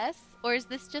is, yes? Or is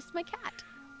this just my cat?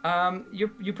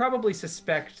 You probably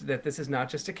suspect that this is not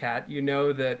just a cat. You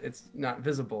know that it's not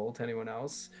visible to anyone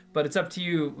else, but it's up to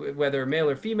you whether male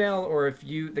or female, or if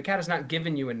the cat has not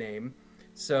given you a name.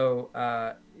 So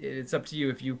it's up to you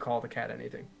if you call the cat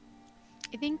anything.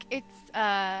 I think it's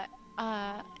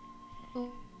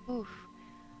oof.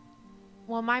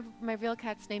 Well, my real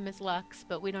cat's name is Lux,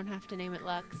 but we don't have to name it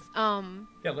Lux.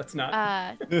 Yeah, let's not.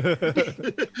 Yeah,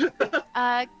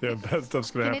 bad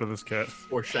stuff's gonna happen to this cat.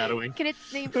 Foreshadowing. Can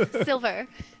its name Silver?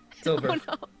 Silver. Oh,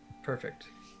 no. Perfect.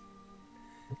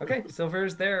 Okay,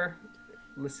 Silver's there,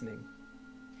 listening.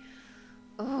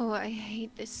 Oh, I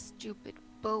hate this stupid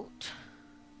boat.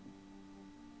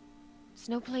 It's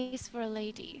no place for a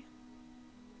lady.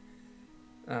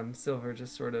 Silver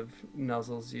just sort of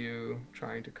nuzzles you,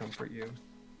 trying to comfort you.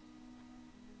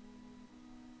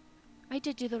 I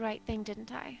did do the right thing,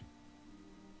 didn't I?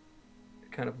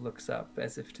 It kind of looks up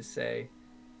as if to say,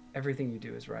 everything you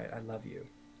do is right. I love you.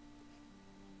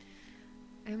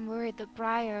 I'm worried that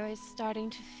Briar is starting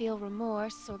to feel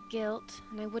remorse or guilt,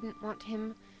 and I wouldn't want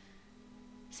him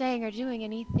saying or doing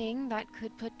anything that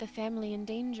could put the family in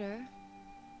danger.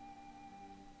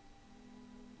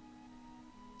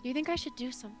 Do you think I should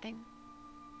do something?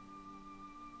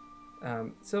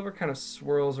 Silver kind of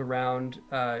swirls around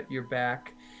your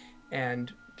back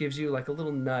and gives you like a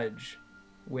little nudge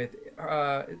with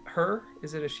her.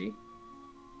 Is it a she?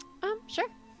 Sure.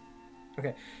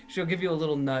 Okay. She'll give you a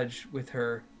little nudge with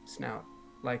her snout.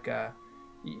 Like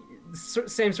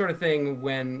same sort of thing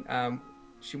when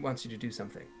she wants you to do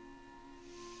something.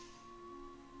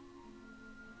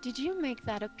 Did you make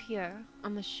that appear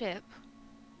on the ship?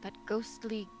 That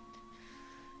ghostly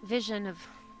vision of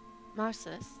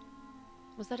Marsus?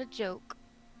 Was that a joke?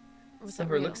 Or was that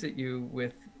Silver real? looks at you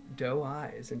with doe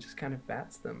eyes and just kind of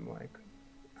bats them like,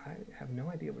 I have no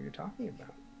idea what you're talking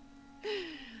about.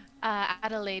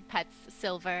 Adelaide pets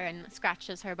Silver and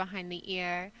scratches her behind the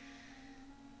ear.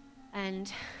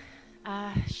 And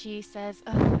she says,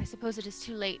 "Oh, I suppose it is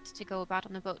too late to go about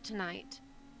on the boat tonight.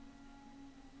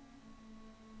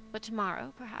 But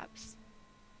tomorrow, perhaps.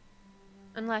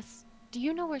 Unless, do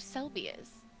you know where Selbi is?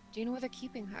 Do you know where they're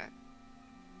keeping her?"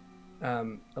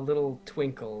 A little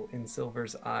twinkle in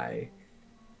Silver's eye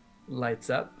lights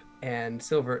up, and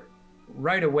Silver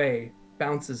right away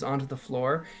bounces onto the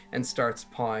floor and starts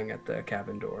pawing at the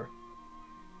cabin door.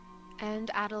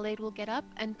 And Adelaide will get up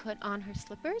and put on her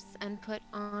slippers and put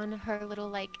on her little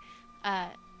like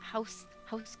house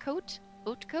coat,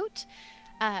 boat coat,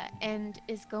 and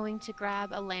is going to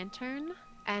grab a lantern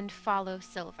and follow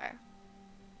Silver.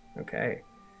 Okay.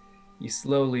 You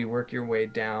slowly work your way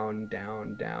down,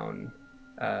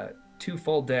 2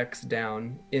 full decks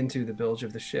down into the bilge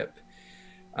of the ship,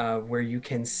 where you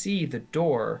can see the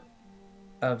door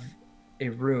of a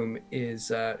room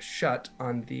is shut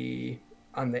on the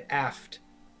aft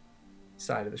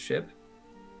side of the ship.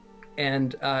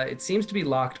 And it seems to be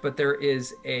locked, but there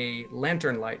is a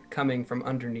lantern light coming from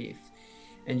underneath.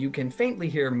 And you can faintly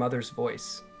hear Mother's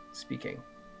voice speaking.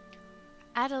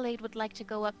 Adelaide would like to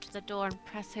go up to the door and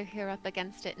press her ear up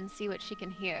against it and see what she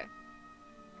can hear.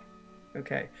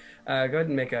 Okay. Go ahead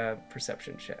and make a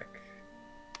perception check.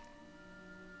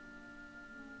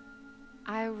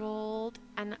 I rolled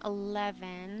an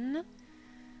 11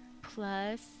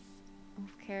 plus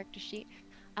character sheet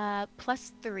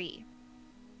plus 3.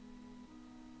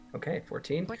 Okay,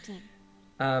 14.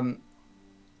 14.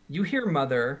 You hear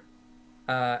Mother.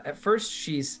 At first,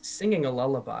 she's singing a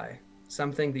lullaby,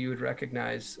 something that you would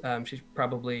recognize. She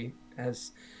probably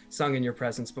has sung in your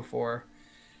presence before.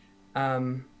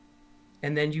 And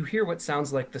then you hear what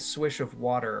sounds like the swish of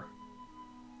water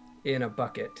in a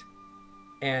bucket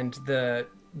and the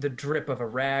drip of a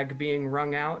rag being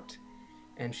wrung out.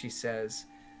 And she says,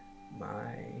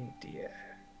 "My dear,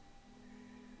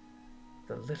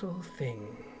 the little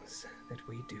things that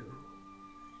we do,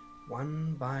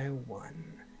 one by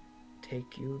one,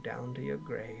 take you down to your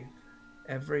grave.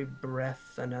 Every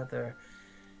breath another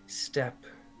step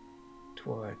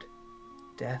toward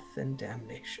death and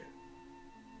damnation.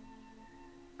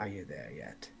 Are you there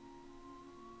yet?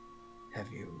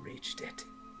 Have you reached it?"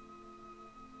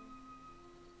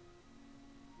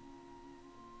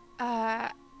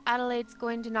 Adelaide's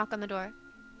going to knock on the door.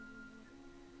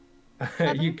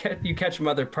 You catch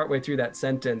Mother partway through that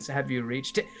sentence. "Have you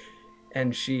reached it?"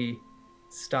 And she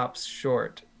stops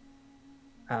short.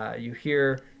 You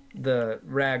hear the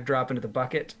rag drop into the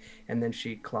bucket, and then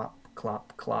she clop,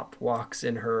 clop, clop walks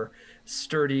in her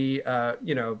sturdy,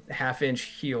 half-inch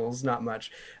heels, not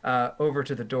much, over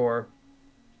to the door,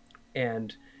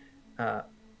 and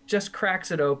just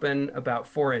cracks it open about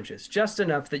 4 inches, just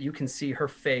enough that you can see her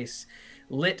face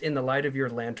lit in the light of your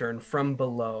lantern from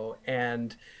below.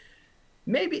 And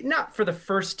maybe not for the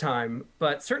first time,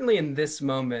 but certainly in this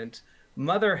moment,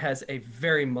 Mother has a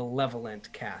very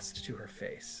malevolent cast to her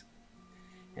face.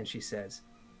 And she says,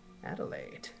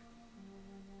 "Adelaide."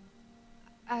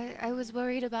 I was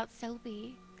worried about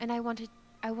Selbi, and I wanted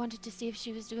to see if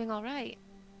she was doing all right.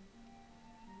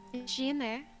 Is she in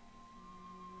there?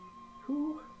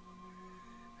 Who?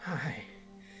 Hi.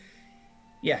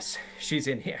 Yes, she's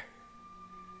in here.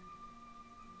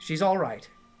 She's all right.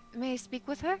 May I speak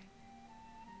with her?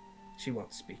 She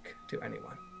won't speak to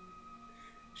anyone.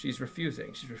 She's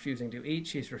refusing. She's refusing to eat.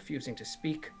 She's refusing to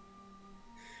speak.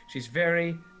 She's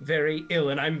very, very ill,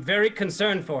 and I'm very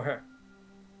concerned for her.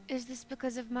 Is this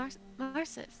because of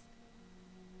Marsus?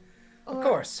 Of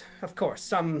course.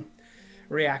 Some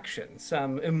reaction,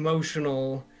 some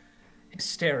emotional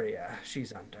hysteria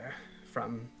she's under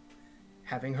from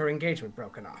having her engagement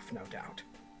broken off, no doubt.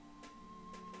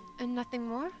 And nothing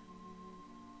more?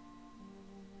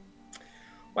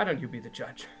 Why don't you be the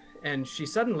judge? And she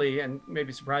suddenly, and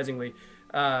maybe surprisingly,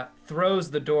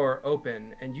 throws the door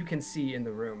open, and you can see in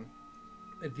the room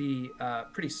the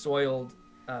pretty soiled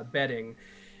bedding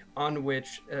on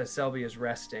which Selbi is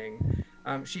resting.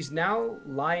 She's now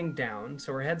lying down,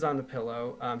 so her head's on the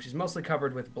pillow. She's mostly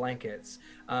covered with blankets.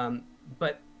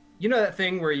 But you know that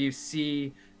thing where you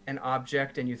see an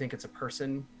object and you think it's a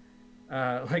person,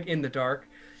 like in the dark?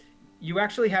 You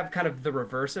actually have kind of the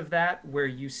reverse of that, where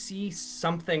you see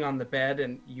something on the bed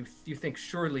and you think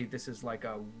surely this is like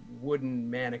a wooden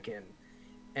mannequin,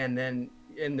 and then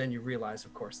you realize,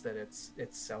 of course, that it's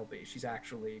Selbi. She's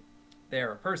actually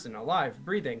there, a person, alive,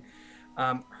 breathing.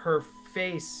 Her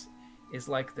face is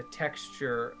like the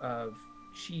texture of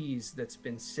cheese that's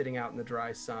been sitting out in the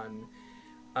dry sun,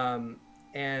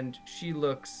 and she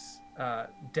looks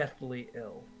deathly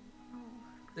ill.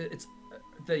 It's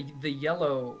the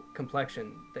yellow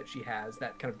complexion that she has,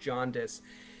 that kind of jaundice.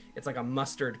 It's like a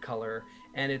mustard color,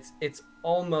 and it's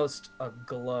almost a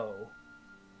glow.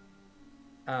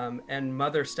 And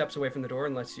Mother steps away from the door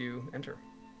and lets you enter.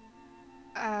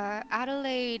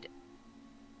 Adelaide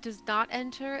does not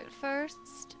enter at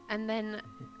first, and then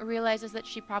realizes that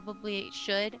she probably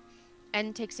should,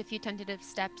 and takes a few tentative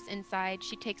steps inside.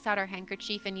 She takes out her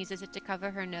handkerchief and uses it to cover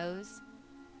her nose,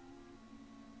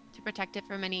 to protect it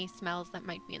from any smells that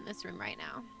might be in this room right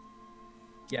now.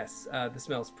 Yes, the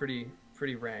smell's pretty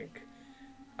rank.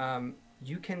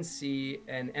 You can see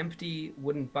an empty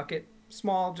wooden bucket,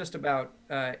 small, just about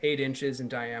 8 inches in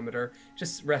diameter,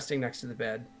 just resting next to the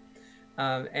bed.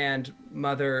 And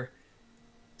Mother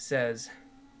says,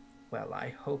 "Well, I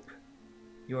hope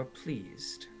you're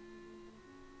pleased."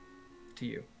 To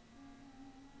you.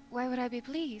 Why would I be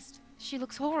pleased? She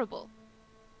looks horrible.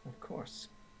 Of course.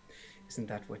 Isn't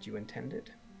that what you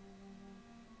intended?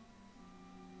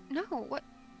 No,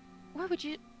 why would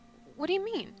you... What do you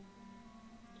mean?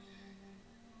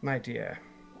 My dear,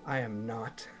 I am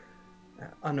not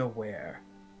unaware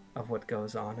of what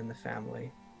goes on in the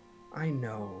family. I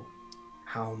know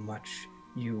how much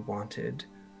you wanted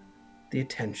the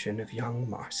attention of young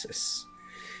Marsus,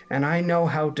 and I know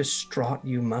how distraught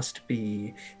you must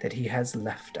be that he has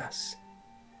left us.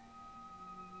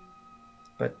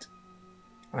 But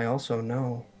I also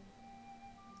know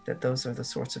that those are the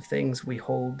sorts of things we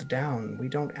hold down. We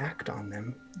don't act on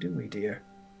them, do we, dear?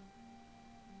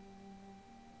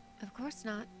 Of course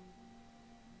not.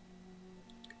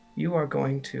 You are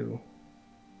going to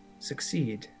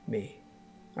succeed me.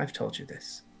 I've told you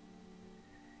this.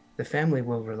 The family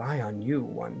will rely on you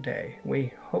one day.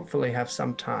 We hopefully have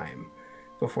some time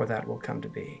before that will come to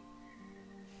be.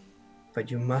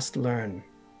 But you must learn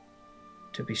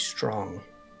to be strong.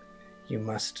 You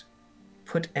must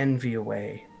put envy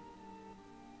away.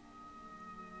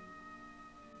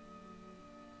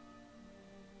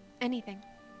 Anything.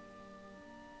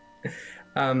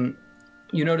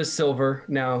 You notice Silver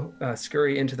now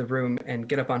scurry into the room and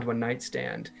get up onto a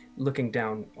nightstand, looking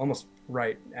down almost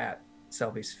right at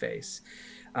Selby's face.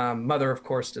 Mother, of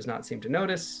course, does not seem to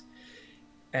notice,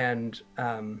 and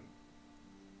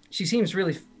she seems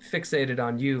really fixated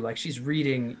on you, like she's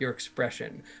reading your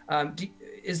expression.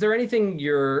 Is there anything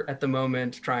you're at the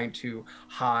moment trying to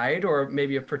hide, or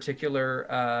maybe a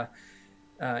particular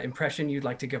impression you'd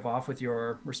like to give off with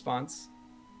your response?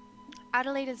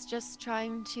 Adelaide is just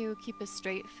trying to keep a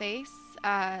straight face,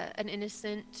 an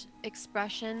innocent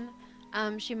expression.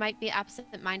 She might be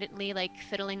absent-mindedly, like,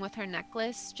 fiddling with her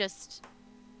necklace, just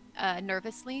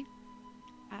nervously.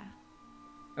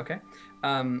 Okay.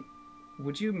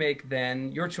 Would you make,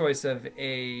 then, your choice of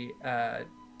a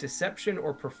deception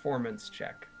or performance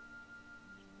check?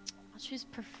 I'll choose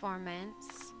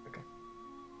performance. Okay.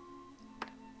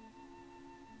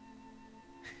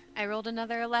 I rolled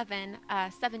another 11,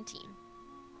 17.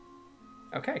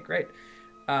 Okay, great.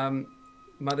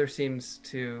 Mother seems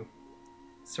to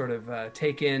sort of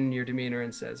take in your demeanor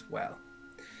and says, "Well,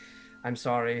 I'm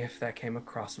sorry if that came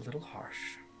across a little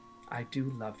harsh. I do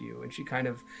love you." And she kind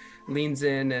of leans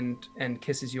in and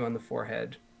kisses you on the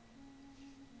forehead.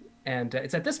 And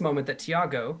it's at this moment that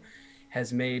Tiago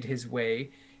has made his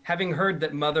way. Having heard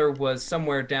that Mother was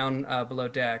somewhere down below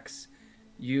decks,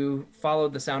 you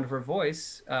followed the sound of her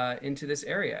voice into this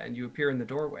area, and you appear in the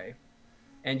doorway.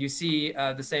 And you see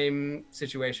the same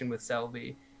situation with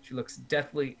Selby. She looks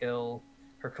deathly ill.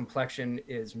 Her complexion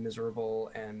is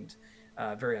miserable and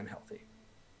very unhealthy.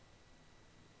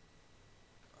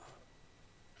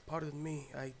 Pardon me,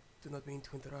 I do not mean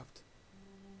to interrupt.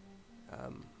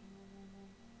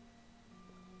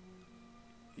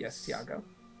 Yes, Tiago.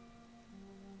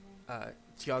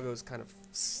 Tiago's kind of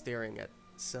staring at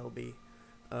Selby.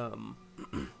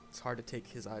 It's hard to take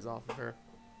his eyes off of her.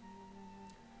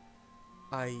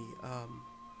 I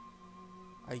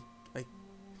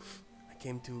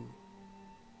came to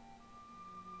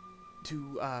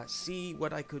see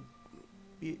what I could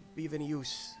be of any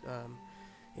use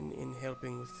in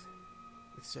helping with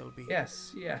with Selbi.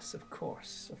 Yes, yes, of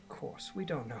course, of course. We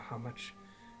don't know how much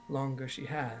longer she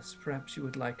has. Perhaps you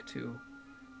would like to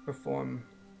perform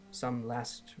some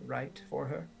last rite for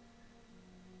her?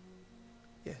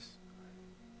 Yes,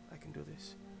 I can do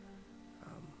this.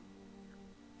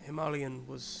 Himalayan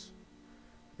was...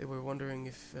 They were wondering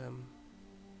if...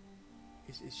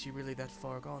 Is she really that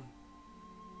far gone?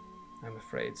 I'm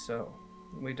afraid so.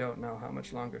 We don't know how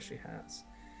much longer she has.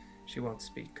 She won't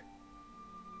speak.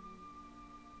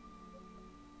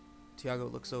 Tiago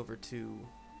looks over to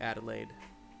Adelaide,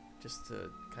 just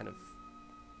to kind of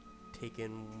take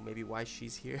in maybe why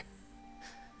she's here.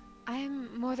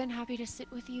 I'm more than happy to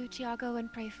sit with you, Tiago,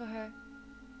 and pray for her.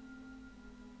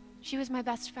 She was my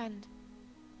best friend.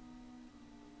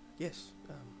 Yes,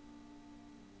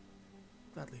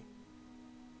 gladly.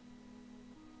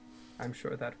 I'm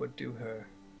sure that would do her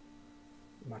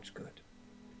much good.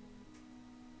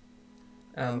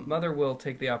 Mother will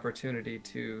take the opportunity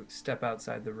to step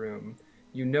outside the room.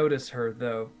 You notice her,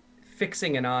 though,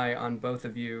 fixing an eye on both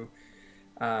of you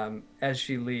as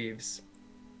she leaves,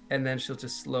 and then she'll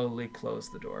just slowly close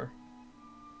the door.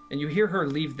 And you hear her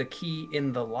leave the key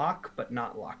in the lock, but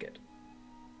not lock it.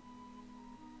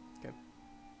 Okay.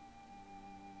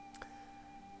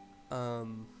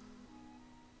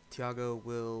 Tiago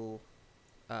will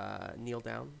kneel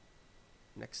down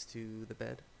next to the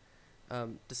bed.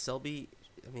 Does Selbi,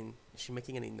 I mean, is she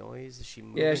making any noise? Is she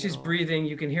moving? Yeah, she's at all? breathing.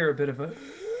 You can hear a bit of a...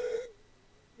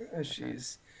 as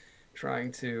she's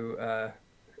trying to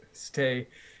stay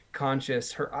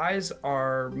conscious. Her eyes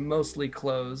are mostly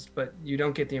closed, but you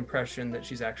don't get the impression that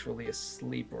she's actually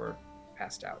asleep or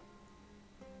passed out.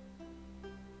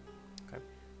 Okay.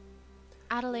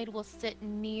 Adelaide will sit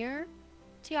near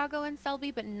Tiago and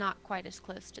Selby, but not quite as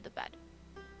close to the bed.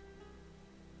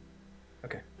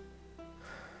 Okay.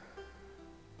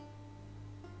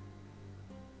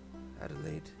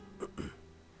 Adelaide,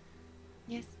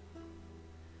 Yes.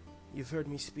 you've heard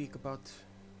me speak about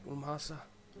Umhasa.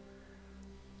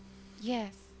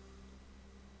 Yes.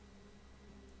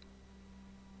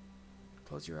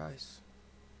 Close your eyes.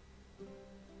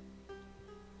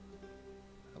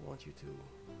 I want you to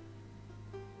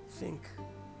think.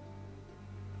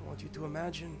 I want you to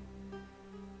imagine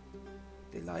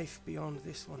the life beyond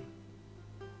this one.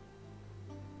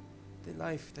 The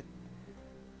life that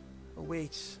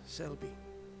awaits Selby.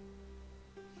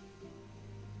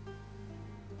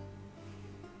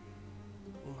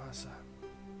 Umhasa,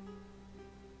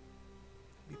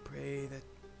 we pray that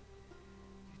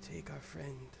you take our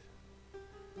friend,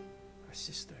 our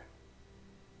sister,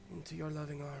 into your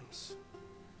loving arms,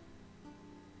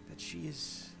 that she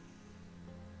is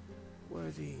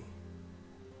worthy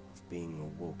of being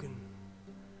awoken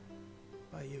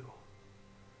by you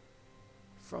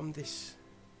from this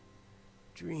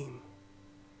dream.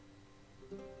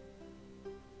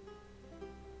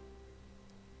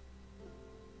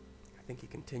 I think he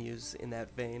continues in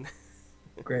that vein.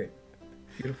 Great.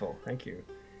 Beautiful. Thank you.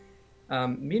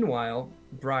 Meanwhile,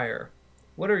 Briar,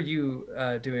 what are you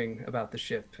doing about the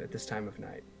ship at this time of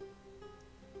night?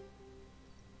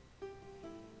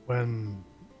 When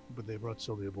they brought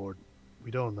Sylvia aboard,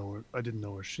 we don't know where. I didn't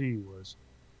know where she was.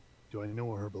 Do I know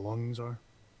where her belongings are?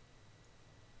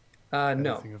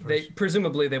 No. Anything of They hers?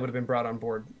 presumably they would have been brought on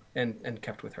board and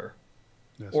kept with her,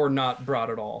 Yes. or not brought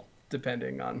at all,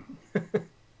 depending on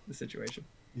the situation.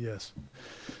 Yes.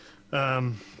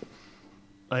 I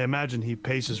imagine he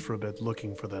paces for a bit,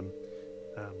 looking for them.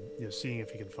 Seeing if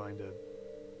he can find a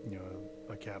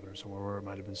cabin or somewhere where it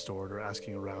might have been stored, or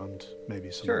asking around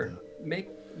maybe some. Sure. Of the...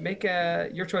 Make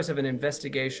your choice of an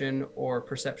investigation or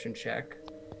perception check.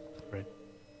 Right.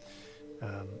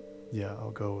 Yeah,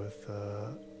 I'll go with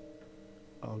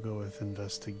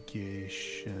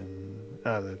investigation.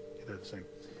 They're the same.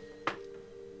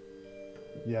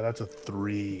 Yeah, that's a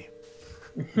 3.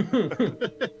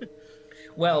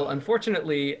 Well,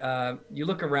 unfortunately, you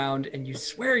look around and you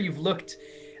swear you've looked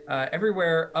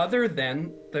everywhere other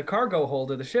than the cargo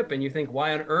hold of the ship, and you think,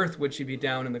 why on earth would she be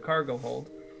down in the cargo hold?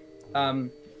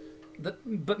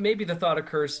 But maybe the thought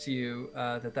occurs to you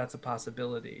that that's a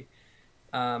possibility,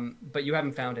 but you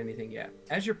haven't found anything yet.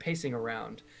 As you're pacing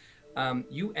around,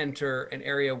 you enter an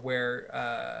area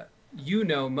where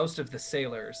most of the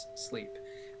sailors sleep,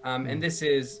 and this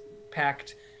is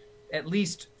packed at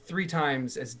least 3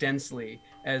 times as densely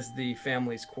as the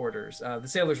family's quarters. The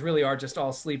sailors really are just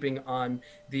all sleeping on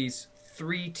these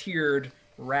 3-tiered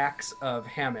racks of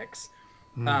hammocks.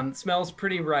 Smells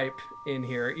pretty ripe in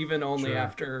here, even only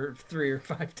after 3 or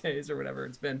 5 days or whatever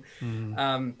it's been.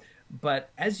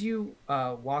 But as you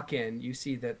walk in, you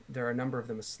see that there are a number of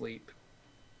them asleep,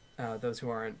 those who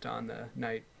aren't on the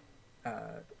night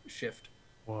shift.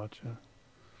 watch.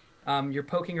 You're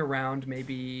poking around,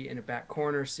 maybe in a back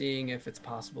corner, seeing if it's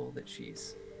possible that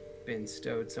she's been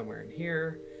stowed somewhere in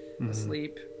here,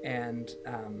 asleep. And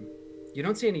you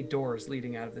don't see any doors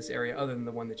leading out of this area other than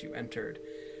the one that you entered.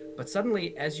 But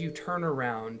suddenly, as you turn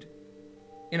around,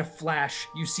 in a flash,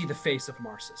 you see the face of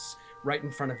Marsus right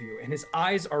in front of you, and his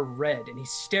eyes are red, and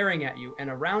he's staring at you, and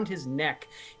around his neck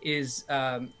is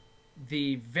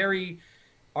the very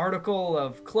article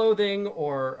of clothing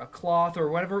or a cloth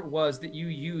or whatever it was that you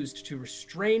used to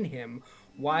restrain him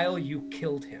while you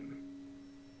killed him.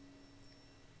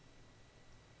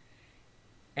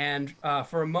 And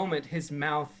for a moment, his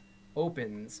mouth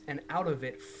opens, and out of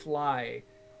it fly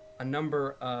a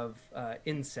number of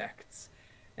insects,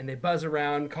 and they buzz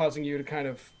around, causing you to kind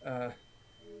of,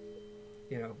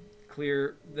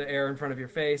 clear the air in front of your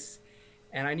face.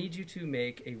 And I need you to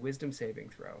make a wisdom saving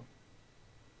throw.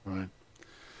 All right.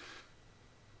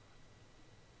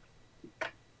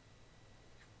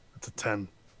 That's a 10.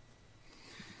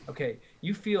 Okay,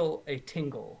 you feel a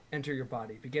tingle enter your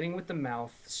body, beginning with the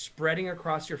mouth, spreading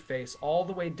across your face, all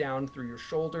the way down through your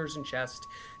shoulders and chest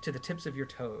to the tips of your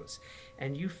toes.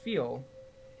 And you feel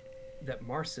that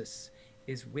Marsus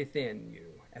is within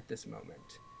you at this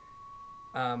moment.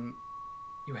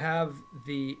 You have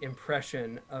the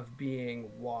impression of being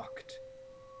walked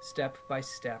step by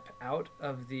step out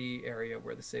of the area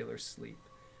where the sailors sleep,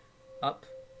 up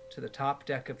to the top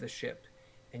deck of the ship,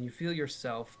 and you feel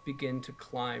yourself begin to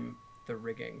climb the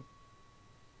rigging.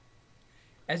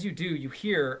 As you do, you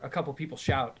hear a couple people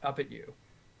shout up at you,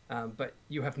 but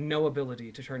you have no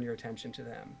ability to turn your attention to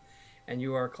them. And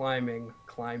you are climbing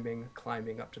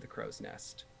up to the crow's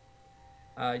nest.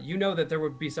 You know that there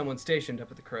would be someone stationed up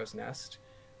at the crow's nest.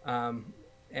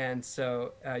 And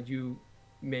so you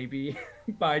maybe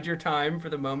bide your time for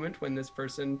the moment when this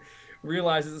person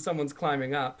realizes that someone's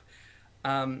climbing up.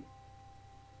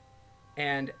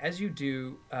 And as you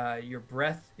do, your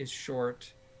breath is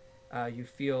short. You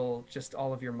feel just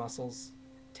all of your muscles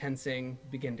tensing,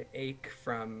 begin to ache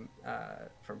from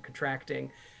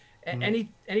contracting. Any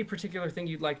particular thing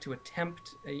you'd like to attempt?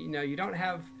 You don't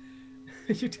have.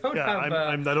 You don't have.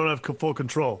 I don't have full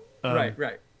control.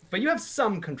 Right. But you have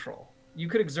some control. You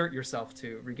could exert yourself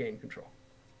to regain control.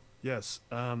 Yes.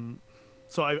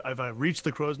 So have I reached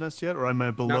the crow's nest yet, or am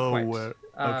I below? Not quite. Where?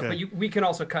 Okay. But we can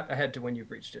also cut ahead to when you've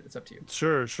reached it. It's up to you.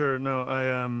 Sure.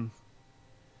 No,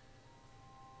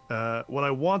 what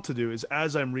I want to do is,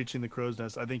 as I'm reaching the crow's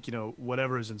nest, I think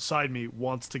whatever is inside me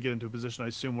wants to get into a position, I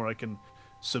assume, where I can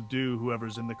subdue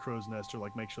whoever's in the crow's nest, or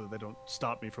like make sure that they don't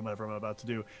stop me from whatever I'm about to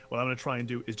do. What I'm going to try and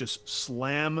do is just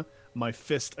slam my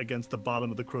fist against the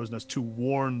bottom of the crow's nest to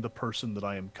warn the person that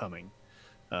I am coming.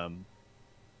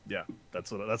 Yeah,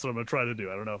 that's what I'm going to try to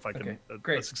do. I don't know if I can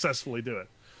successfully do it.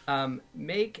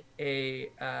 Make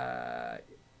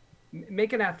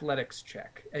an athletics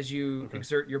check as you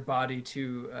exert your body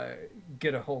to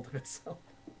get a hold of itself.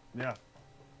 Yeah.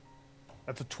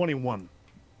 That's a 21.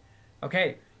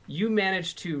 Okay. You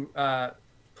manage to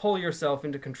pull yourself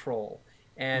into control,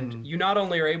 and you not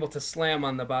only are able to slam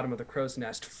on the bottom of the crow's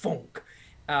nest, funk,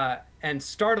 and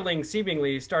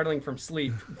seemingly startling from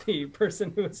sleep, the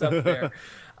person who is up there,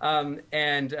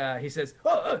 and he says,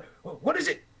 what is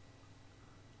it?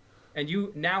 And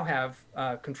you now have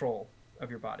control of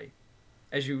your body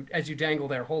as you dangle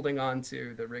there, holding on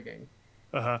to the rigging.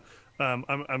 I'm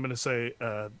going to say,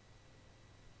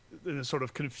 in a sort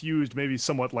of confused, maybe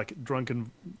somewhat like drunken,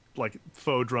 like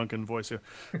faux drunken voice here.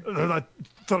 I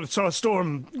thought I saw a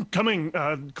storm coming,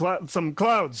 some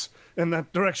clouds in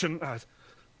that direction. I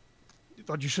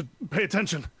thought you should pay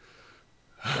attention.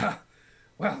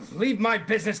 Well, leave my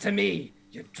business to me,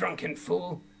 you drunken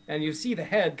fool. And you see the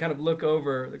head kind of look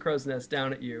over the crow's nest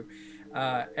down at you,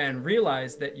 and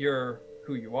realize that you're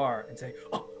who you are, and say,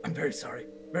 "Oh, I'm very sorry,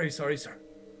 sir.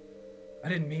 I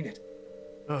didn't mean it."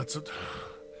 Oh, it's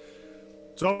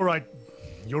all right.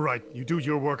 You're right. You do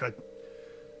your work.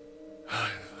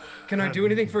 Can I do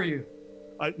anything for you?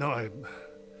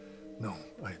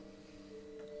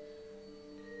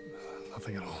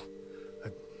 Nothing at all.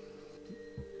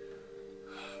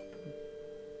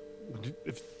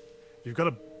 If you've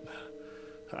got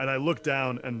and I look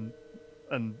down and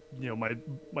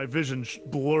my vision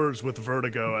blurs with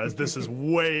vertigo as this is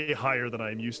way higher than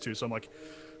I'm used to. So I'm like,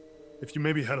 if you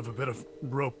maybe had a bit of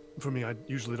rope for me, I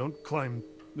usually don't climb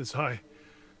this high.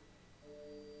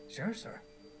 Sure, sir.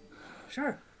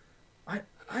 Sure.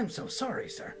 I'm so sorry,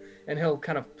 sir. And he'll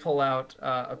kind of pull out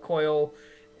a coil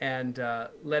and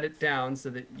let it down so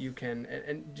that you can.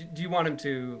 And do you want him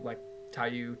to like tie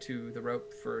you to the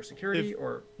rope for security,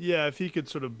 or? Yeah, if he could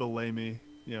sort of belay me,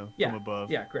 from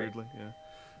above. Yeah, great. Weirdly, yeah.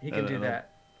 He can do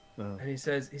that. And he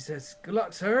says, "Good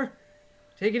luck, sir.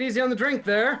 Take it easy on the drink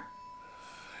there."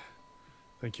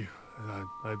 Thank you.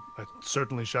 I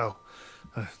certainly shall.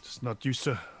 Just not used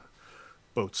to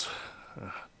boats.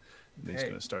 He's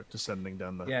going to start descending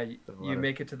down the Yeah, the you ladder.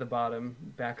 make it to the bottom,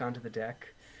 back onto the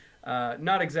deck.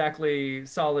 Not exactly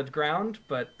solid ground,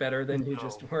 but better than you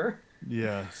just were.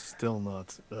 Yeah, still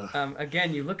not.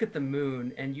 Again, you look at the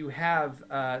moon, and you have,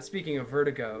 speaking of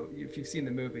vertigo, if you've seen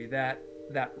the movie, that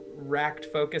racked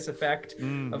focus effect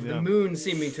of the moon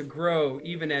seeming to grow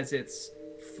even as it's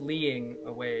fleeing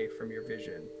away from your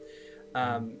vision.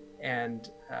 And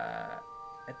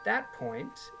at that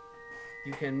point,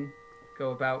 you can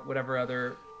go about whatever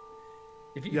other...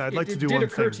 I'd like to do one one thing.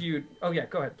 Did occur thing. to you... Oh, yeah,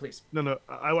 go ahead, please. No,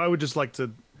 I would just like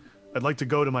to... I'd like to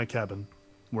go to my cabin,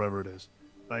 wherever it is.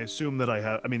 I assume that I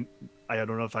have... I mean, I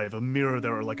don't know if I have a mirror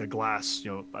there or like a glass.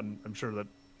 You know, I'm sure that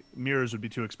mirrors would be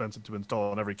too expensive to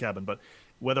install in every cabin. But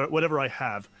whatever I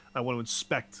have, I want to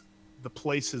inspect the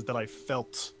places that I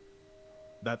felt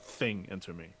that thing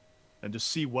enter me. And just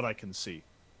see what I can see,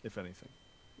 if anything.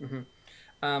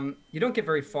 Mm-hmm. You don't get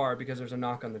very far because there's a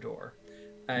knock on the door.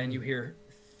 And you hear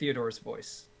Theodore's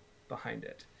voice behind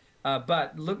it.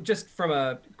 But look, just from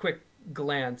a quick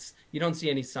glance, you don't see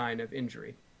any sign of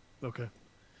injury. Okay.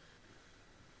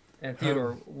 And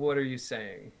Theodore, what are you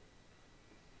saying?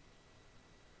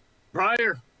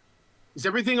 Briar, is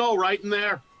everything all right in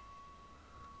there?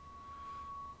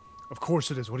 Of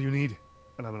course it is. What do you need?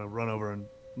 And I'm going to run over and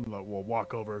we'll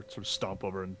walk over, sort of stomp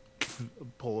over and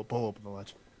pull open the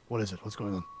latch. What is it? What's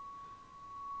going on?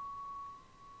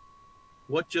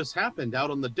 What just happened out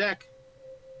on the deck?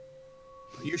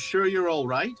 Are you sure you're all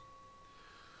right?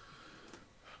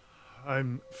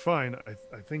 I'm fine.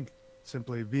 I think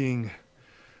simply being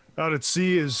out at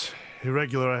sea is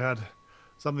irregular. I had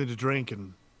something to drink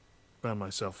and found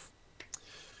myself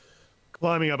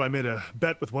climbing up. I made a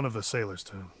bet with one of the sailors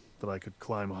that I could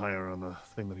climb higher on the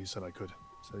thing that he said I could.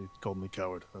 So he called me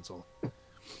coward, that's all.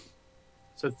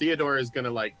 So Theodore is going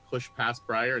to like push past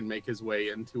Briar and make his way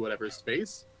into whatever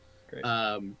space. Great.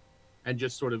 And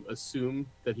just sort of assume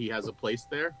that he has a place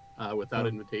there without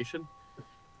invitation.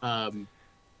 And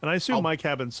I assume my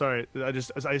cabin, sorry, I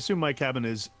assume my cabin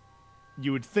is,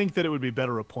 you would think that it would be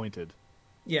better appointed.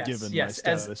 Yes, given my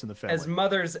status in the family. As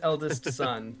mother's eldest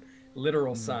son,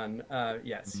 literal son,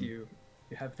 yes, you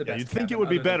have the best. You'd think cabin it would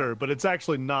be other than- better, but it's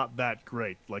actually not that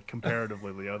great, like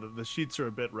comparatively. The sheets are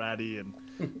a bit ratty, and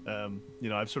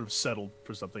I've sort of settled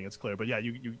for something that's clear. But yeah,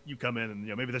 you come in and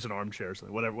maybe there's an armchair or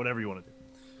something, whatever you want to do.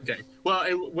 Okay. Well,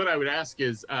 and what I would ask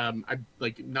is, I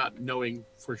like not knowing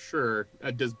for sure.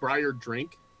 Does Briar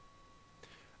drink?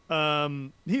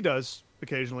 He does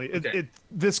occasionally. Okay.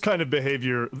 This kind of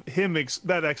behavior,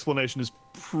 that explanation is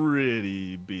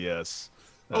pretty BS.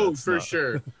 Oh, It's for not-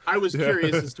 sure. I was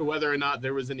curious as to whether or not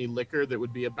there was any liquor that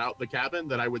would be about the cabin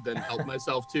that I would then help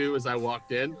myself to as I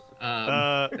walked in,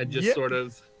 and just sort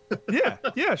of.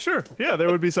 yeah, sure. Yeah, there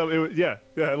would be some. Yeah,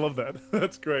 I love that.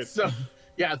 That's great. So,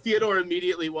 yeah, Theodore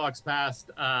immediately walks past,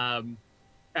 and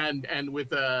with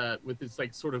this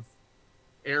like sort of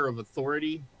air of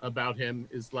authority about him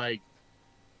is like,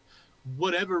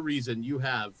 whatever reason you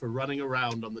have for running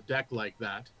around on the deck like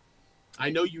that,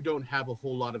 I know you don't have a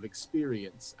whole lot of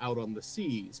experience out on the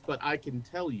seas, but I can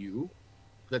tell you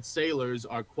that sailors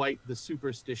are quite the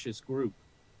superstitious group,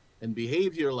 and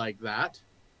behavior like that,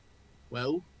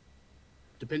 well,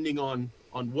 depending on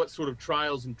what sort of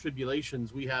trials and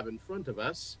tribulations we have in front of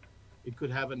us, it could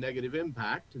have a negative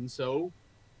impact, and so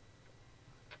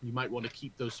you might want to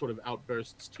keep those sort of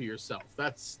outbursts to yourself.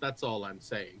 That's all I'm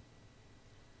saying.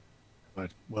 Right.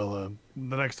 Well,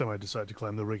 the next time I decide to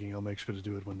climb the rigging, I'll make sure to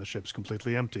do it when the ship's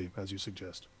completely empty, as you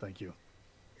suggest. Thank you.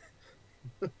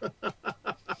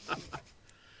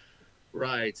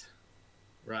 Right.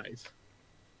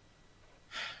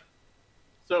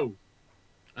 So,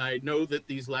 I know that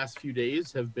these last few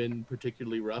days have been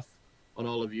particularly rough on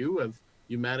all of you. Have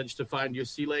you managed to find your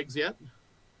sea legs yet?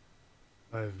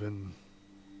 I've been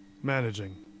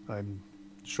managing. I'm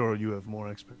sure you have more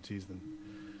expertise than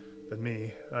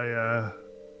me.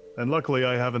 And luckily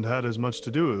I haven't had as much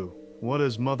to do. What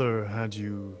has Mother had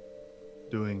you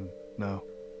doing now?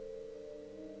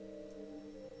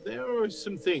 There were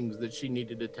some things that she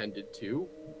needed attended to.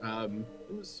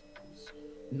 It was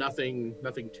nothing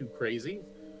too crazy.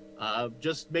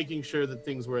 Just making sure that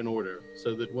things were in order,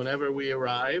 so that whenever we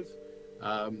arrive,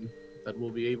 that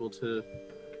we'll be able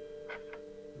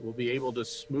to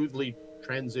smoothly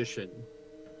transition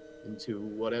into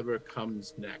whatever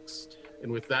comes next.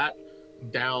 And with that,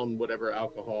 down whatever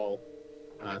alcohol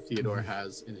Theodore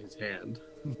has in his hand.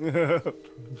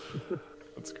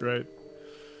 That's great.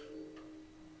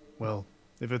 Well,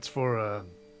 If it's for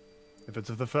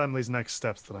the family's next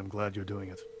steps, then I'm glad you're doing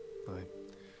it.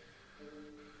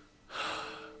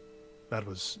 That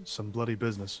was some bloody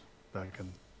business back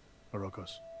in Arrochule.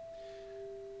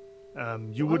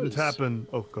 You wouldn't happen...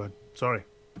 Oh, go ahead. Sorry.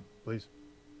 Please.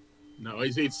 No,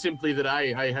 it's simply that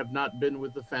I have not been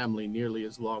with the family nearly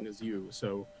as long as you,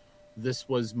 so this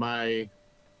was my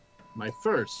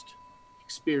first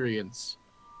experience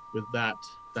with that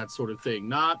sort of thing.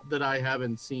 Not that I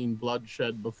haven't seen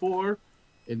bloodshed before,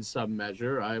 in some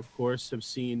measure. I, of course, have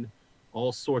seen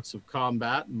all sorts of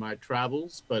combat in my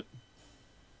travels, but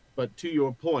to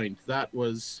your point, that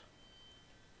was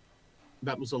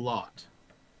a lot.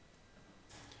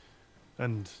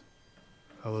 And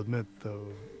I'll admit, though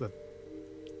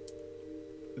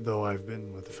I've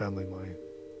been with the family,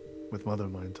 with Mother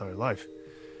my entire life,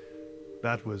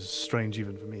 that was strange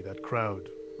even for me, that crowd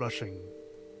rushing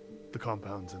the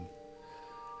compounds. And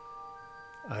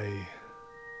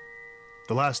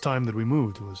the last time that we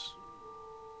moved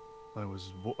I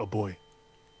was a boy.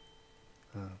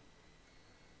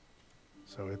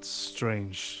 So it's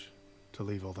strange to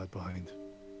leave all that behind.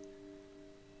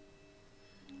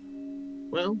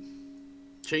 Well,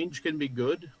 change can be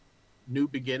good, new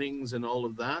beginnings and all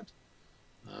of that.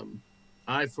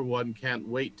 I, for one, can't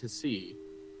wait to see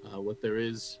what there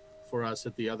is for us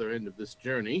at the other end of this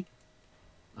journey.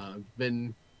 I've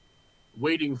been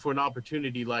waiting for an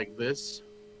opportunity like this.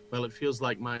 Well, it feels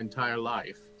like my entire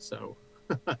life, so...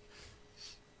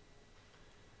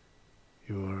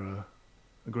 You're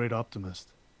a great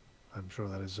optimist. I'm sure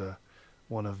that is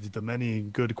one of the many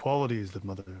good qualities that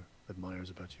Mother admires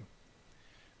about you.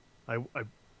 If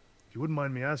you wouldn't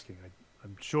mind me asking,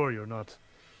 I'm sure you're not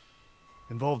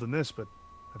involved in this, but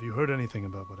have you heard anything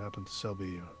about what happened to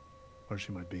Selbi or where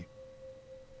she might be?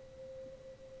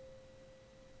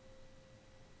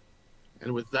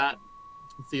 And with that,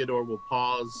 Theodore will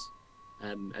pause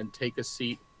and take a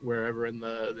seat wherever in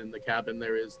the cabin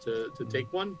there is to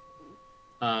take one,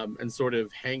 and sort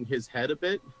of hang his head a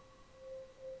bit.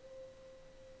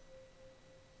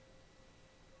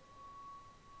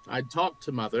 I talked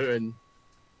to Mother, and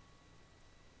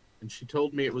she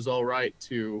told me it was all right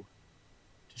to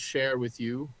share with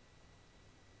you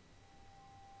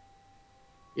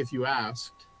if you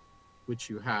asked, which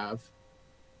you have.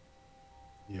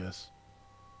 Yes,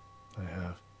 I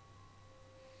have.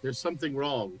 There's something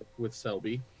wrong with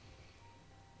Selbi.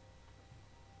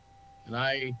 And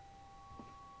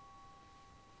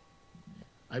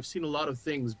I've seen a lot of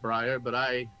things, Briar, but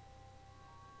I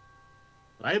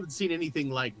haven't seen anything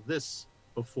like this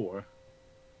before.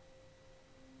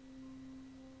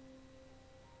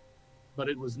 But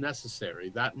it was necessary.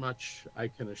 That much I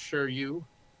can assure you.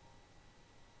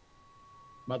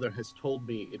 Mother has told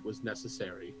me it was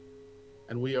necessary.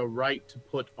 And we are right to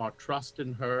put our trust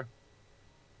in her.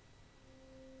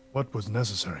 What was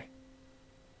necessary?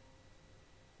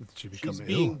 Did she become She's ill?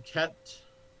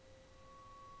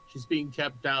 being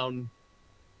kept down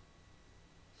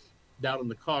in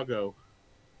the cargo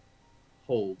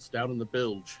holds, down in the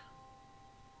bilge.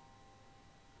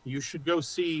 You should go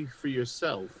see for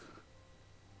yourself.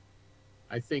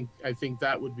 I think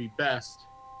that would be best.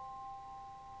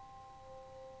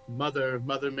 Mother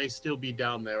may still be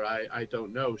down there. I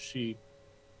don't know. She's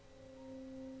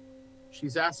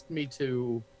asked me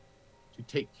to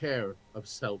take care of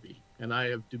Selbi, and I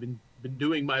have been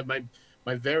doing my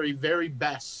very, very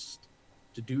best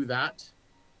to do that.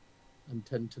 And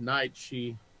tonight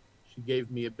she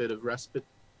gave me a bit of respite,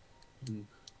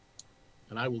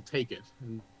 and I will take it,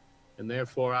 and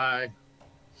therefore I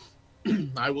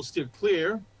will steer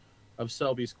clear of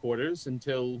Selby's quarters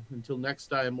until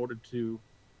next I am ordered to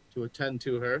attend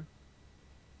to her.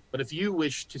 But if you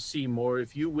wish to see more,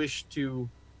 if you wish to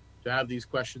have these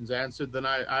questions answered, then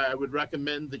I would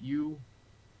recommend that you,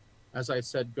 as I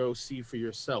said, go see for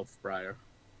yourself, Briar.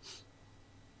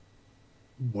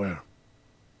 Where?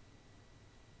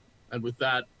 And with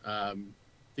that,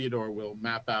 Theodore will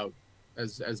map out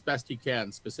as best he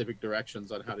can specific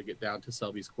directions on how to get down to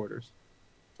Selby's quarters,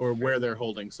 or where they're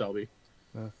holding Selby.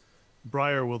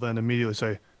 Briar will then immediately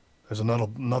say, "There's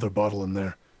another bottle in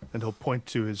there," and he'll point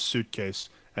to his suitcase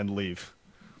and leave.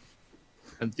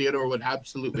 And Theodore would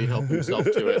absolutely help himself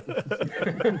to it.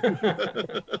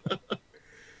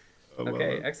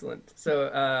 Okay, excellent.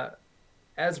 So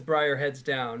as Briar heads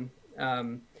down,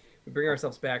 we bring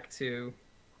ourselves back to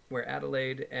where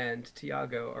Adelaide and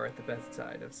Tiago are at the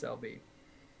bedside of Selbi.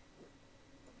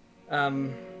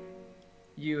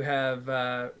 You have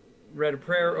read a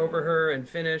prayer over her and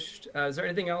finished. Is there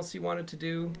anything else you wanted to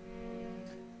do?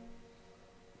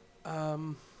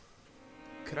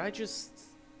 Could I just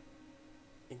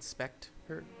inspect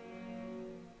her?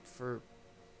 for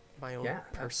my own Yeah,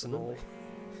 personal. absolutely.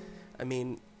 I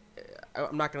mean,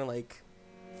 I'm not gonna like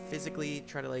physically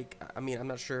try to like. I mean, I'm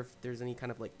not sure if there's any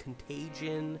kind of like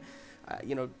contagion.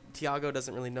 You know, Tiago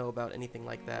doesn't really know about anything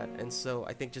like that, and so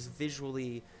I think just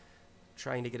visually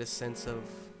trying to get a sense of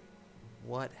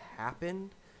what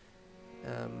happened.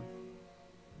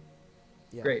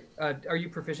 Yeah. Great. Are you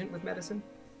proficient with medicine?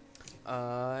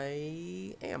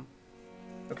 I am.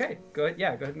 Okay, go ahead.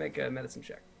 Yeah, go ahead and make a medicine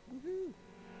check.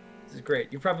 This is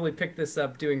great. You probably picked this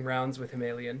up doing rounds with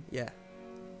Himalayan. Yeah.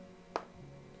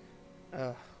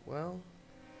 Well,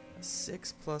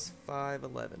 6 plus 5,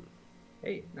 11.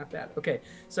 Hey, not bad. Okay,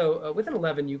 so with an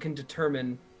 11, you can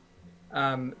determine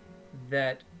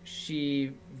that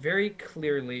she very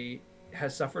clearly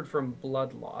has suffered from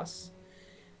blood loss.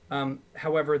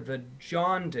 However, the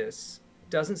jaundice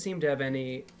doesn't seem to have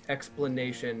any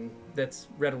explanation that's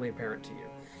readily apparent to you.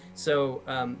 So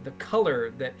the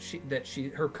color that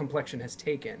her complexion has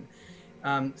taken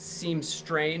seems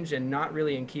strange and not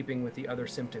really in keeping with the other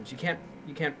symptoms. You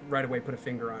can't right away put a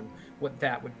finger on what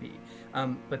that would be.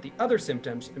 But the other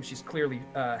symptoms, she's clearly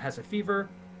has a fever.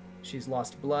 She's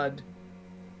lost blood.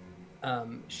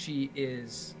 She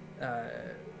is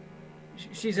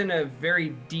she's in a very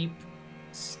deep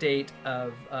state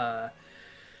of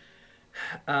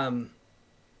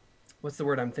what's the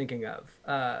word I'm thinking of?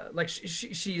 Like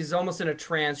she's almost in a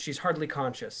trance. She's hardly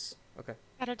conscious. Okay.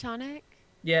 Catatonic?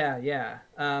 Yeah.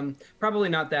 Probably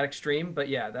not that extreme, but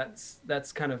yeah,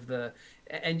 that's kind of the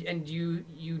and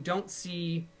you don't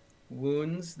see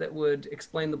wounds that would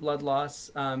explain the blood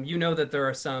loss. You know that there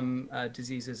are some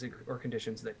diseases or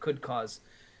conditions that could cause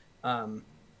the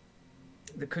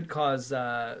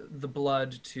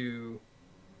blood to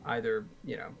either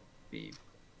be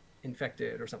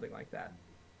infected or something like that.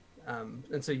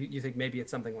 And so you think maybe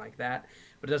it's something like that,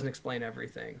 but it doesn't explain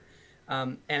everything.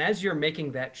 And as you're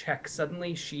making that check,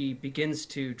 suddenly she begins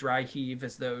to dry heave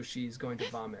as though she's going to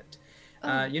vomit.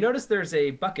 You notice there's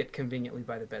a bucket conveniently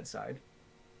by the bedside.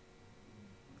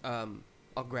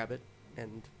 I'll grab it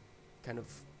and kind of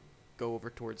go over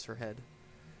towards her head.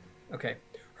 Okay.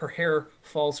 Her hair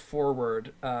falls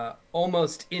forward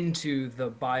almost into the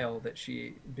bile that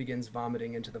she begins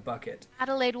vomiting into the bucket.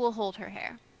 Adelaide will hold her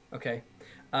hair. Okay.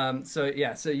 So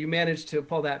you manage to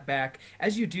pull that back.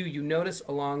 As you do, you notice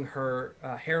along her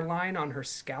hairline on her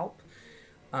scalp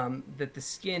that the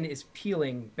skin is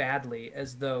peeling badly,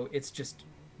 as though it's just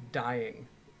dying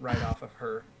right off of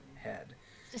her head.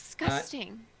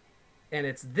 Disgusting. And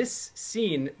it's this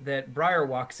scene that Briar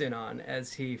walks in on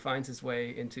as he finds his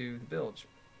way into the bilge.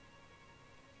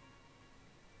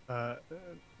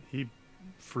 He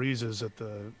freezes at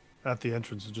the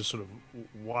entrance and just sort of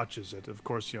watches it. Of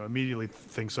course, immediately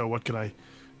thinks, "Oh, what can I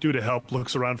do to help?"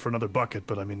 Looks around for another bucket,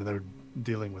 but I mean, they're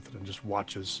dealing with it, and just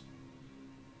watches.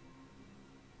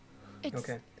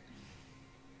 Okay.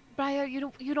 Briar, you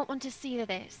don't want to see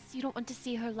this. You don't want to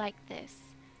see her like this.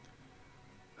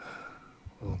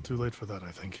 Well, too late for that,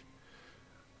 I think.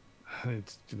 I need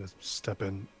to step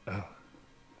in.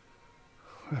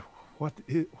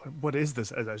 What is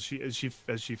this? As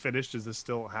she finished, is this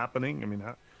still happening? I mean,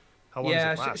 how long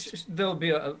does it last? There'll be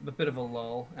a bit of a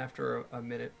lull after a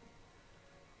minute.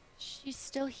 She's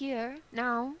still here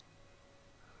now.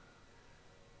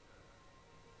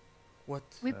 What?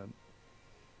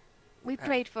 We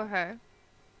prayed for her.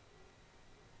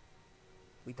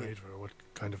 We Prayed did for her? What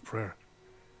kind of prayer?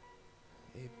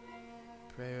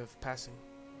 a prayer of passing.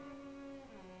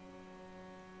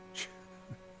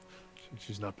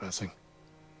 She's not passing.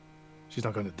 She's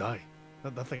not going to die.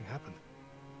 Nothing happened.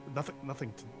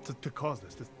 Nothing to cause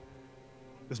this.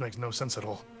 This makes no sense at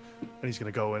all. And he's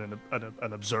going to go in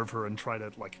and observe her and try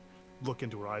to look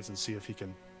into her eyes and see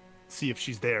if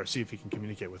she's there. See if he can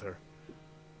communicate with her.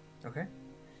 Okay.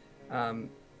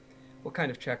 What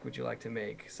kind of check would you like to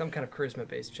make? Some kind of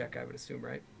charisma-based check, I would assume,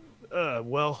 right?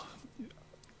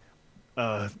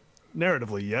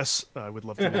 Narratively, yes. I would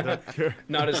love to do that here.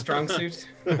 Not a strong suit?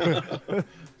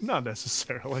 Not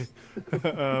necessarily.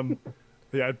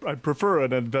 Yeah, I'd prefer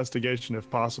an investigation if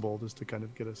possible, just to kind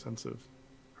of get a sense of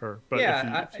her. But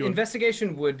yeah,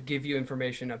 investigation would give you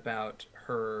information about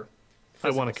her. I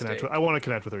want to connect. I want to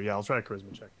connect with her. Yeah, I'll try a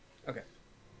charisma check. Okay.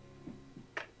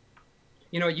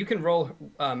 You can roll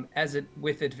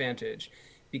with advantage,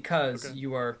 because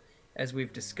you are, as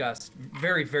we've discussed,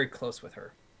 very, very close with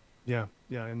her. Yeah,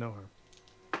 I know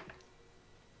her.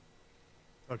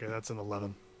 Okay, that's an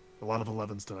 11. A lot of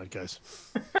 11s tonight, guys.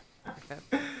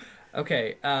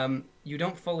 Okay, you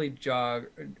don't fully jar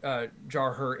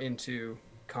her into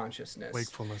consciousness.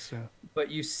 Wakefulness, yeah.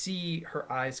 But you see her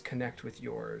eyes connect with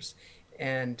yours,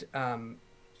 and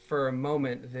for a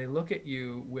moment, they look at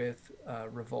you with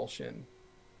revulsion.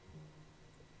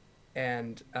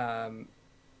 And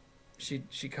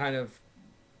she kind of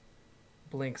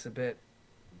blinks a bit.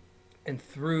 And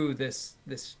through this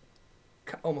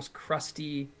almost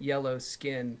crusty yellow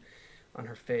skin on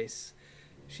her face,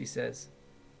 she says,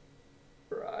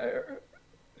 Briar.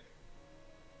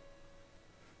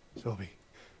 Selbi,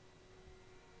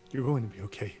 you're going to be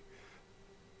okay.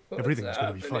 What's Everything's going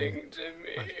to be fine. happening to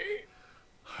me?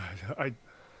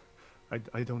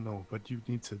 I don't know, but you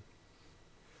need to.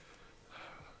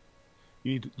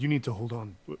 You need to hold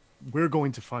on. We're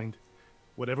going to find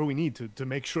whatever we need to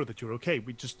make sure that you're okay.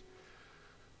 We just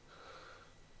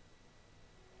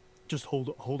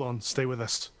hold on. Stay with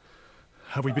us.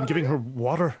 Have we been giving her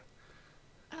water?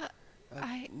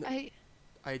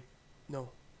 No.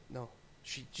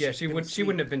 She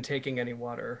wouldn't have been taking any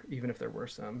water, even if there were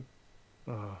some.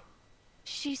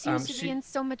 She seems to be in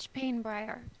so much pain,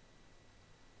 Briar.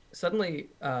 Suddenly,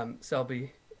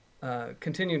 Selby,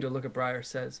 continuing to look at Briar,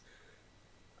 says,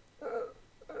 I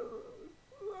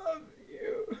love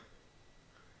you,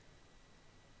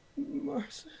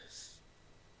 Marcus.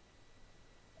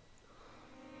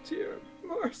 Dear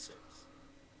Marcus.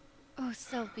 Oh,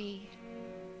 Selby.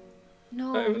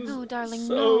 No, I'm no, darling,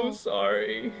 so no.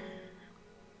 sorry.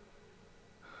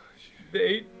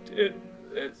 They did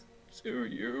this to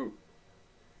you.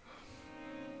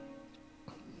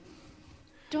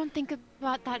 Don't think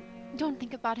about that. Don't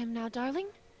think about him now, darling.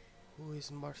 Who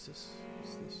is Marcus?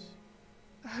 Who's this?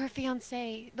 Her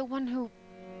fiancé, the one who...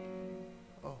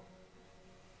 Oh.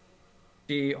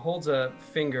 She holds a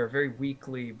finger very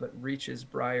weakly, but reaches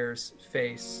Briar's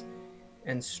face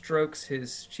and strokes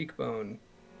his cheekbone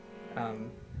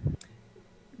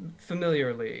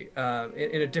familiarly,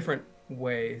 in a different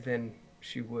way than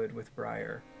she would with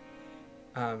Briar.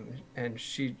 And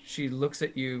she looks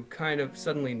at you kind of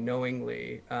suddenly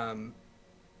knowingly.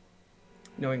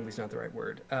 Knowingly is not the right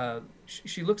word.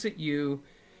 She looks at you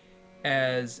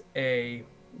as a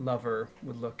lover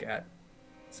would look at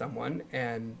someone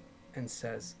and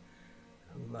says,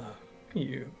 I love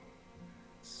you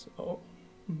so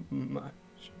much.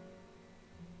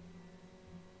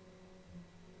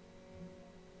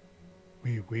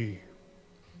 We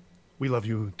love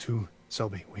you too,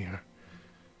 Selby.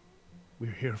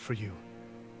 We're here for you.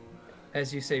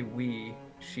 As you say we,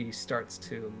 she starts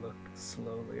to look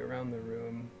slowly around the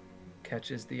room,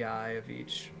 catches the eye of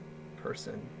each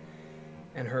person,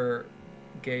 and her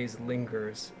gaze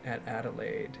lingers at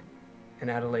Adelaide. And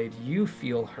Adelaide, you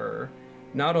feel her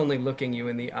not only looking you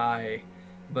in the eye,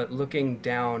 but looking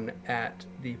down at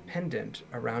the pendant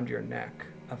around your neck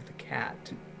of the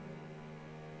cat.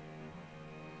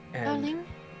 And Darling?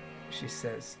 she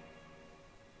says,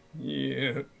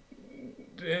 You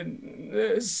did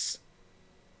this.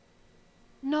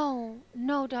 No,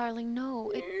 darling,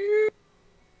 no.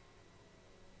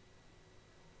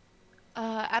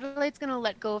 Adelaide's gonna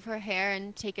let go of her hair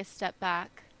and take a step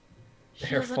back. The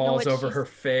hair falls over her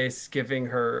face, giving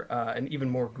her an even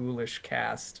more ghoulish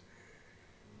cast.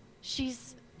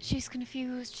 She's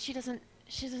confused. She doesn't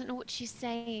know what she's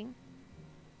saying.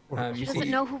 She You doesn't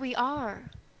know who we are.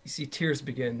 You see tears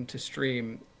begin to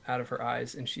stream out of her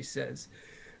eyes, and she says,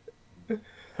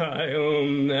 I'll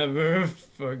never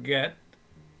forget.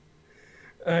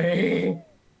 I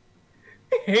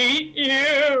hate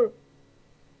you.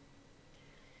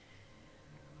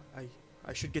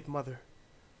 I should get Mother.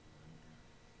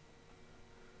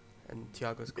 And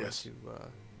Tiago's going to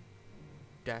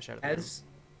dash out of the room.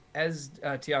 As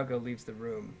Tiago leaves the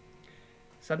room,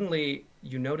 suddenly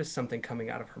you notice something coming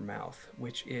out of her mouth,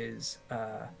 which is,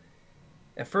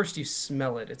 at first you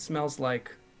smell it. It smells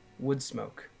like wood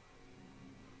smoke.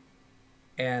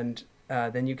 And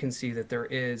then you can see that there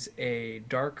is a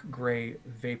dark gray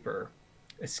vapor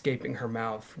escaping her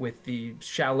mouth with the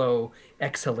shallow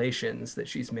exhalations that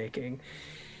she's making.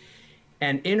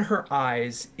 And in her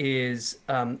eyes is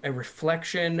a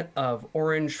reflection of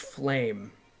orange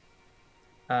flame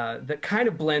that kind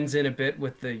of blends in a bit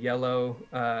with the yellow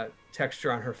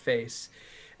texture on her face.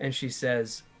 And she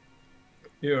says,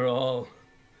 You're all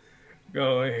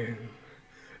going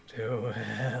to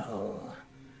hell.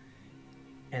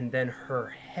 And then her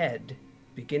head,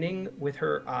 beginning with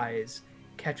her eyes,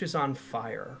 catches on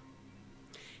fire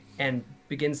and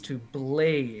begins to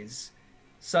blaze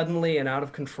suddenly and out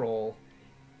of control,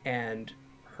 and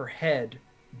her head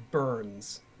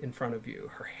burns in front of you.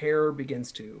 Her hair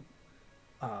begins to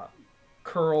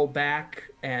curl back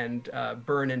and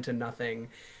burn into nothing.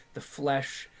 The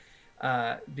flesh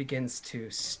begins to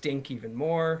stink even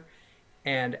more,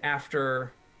 and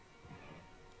after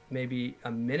maybe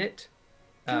a minute...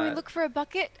 Can we look for a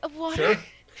bucket of water? Sure.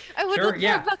 I would Sure, look for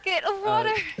yeah. a bucket of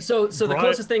water. So the Briar-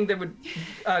 closest thing that would,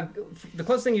 the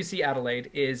closest thing you see, Adelaide,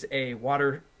 is a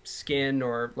water skin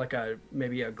or like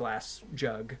maybe a glass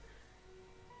jug.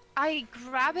 I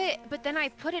grab it, but then I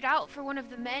put it out for one of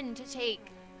the men to take.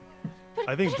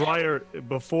 I think Briar,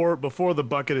 before the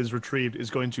bucket is retrieved, is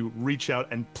going to reach out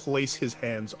and place his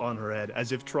hands on her head,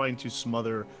 as if trying to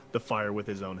smother the fire with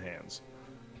his own hands.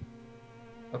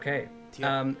 Okay.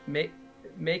 Yep.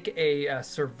 Make a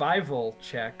survival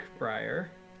check,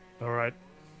 Briar. All right.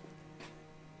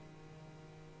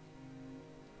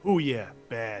 Oh yeah,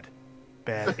 bad.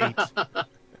 8.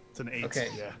 It's an 8. Okay.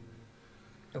 Yeah.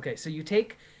 Okay, so you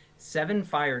take 7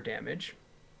 fire damage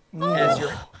as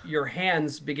your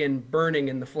hands begin burning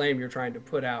in the flame you're trying to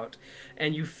put out,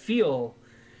 and you feel,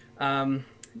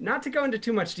 not to go into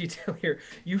too much detail here,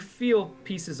 you feel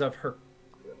pieces of her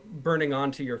burning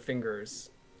onto your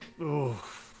fingers. Oh.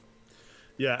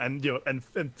 Yeah, and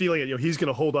and feeling it, he's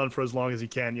gonna hold on for as long as he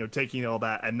can, taking all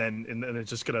that, and then it's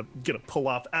just gonna pull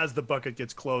off as the bucket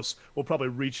gets close. We'll probably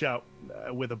reach out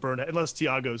with a burn, unless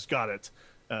Tiago's got it.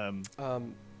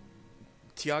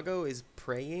 Tiago is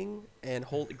praying and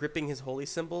gripping his holy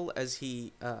symbol as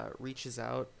he reaches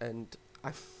out, and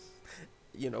I'm,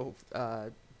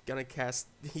 gonna cast.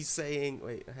 He's saying,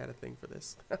 "Wait, I had a thing for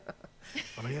this."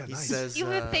 Oh yeah, He nice. says, You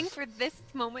have a thing for this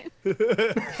moment.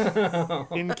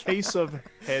 In case of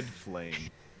head flame.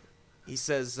 He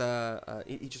says,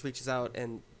 he just reaches out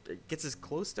and gets as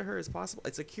close to her as possible.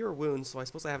 It's a cure wound, so I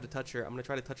suppose I have to touch her. I'm gonna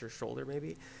try to touch her shoulder,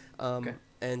 maybe, Okay.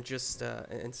 and just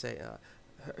and say,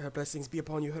 her blessings be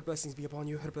upon you. Her blessings be upon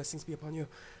you. Her blessings be upon you.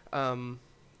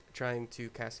 Trying to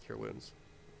cast cure wounds.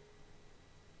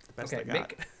 The best I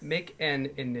got. Make an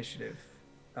initiative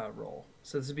roll.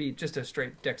 So this would be just a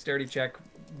straight dexterity check,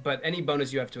 but any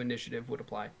bonus you have to initiative would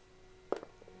apply.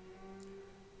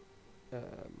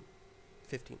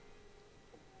 15.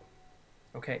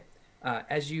 Okay.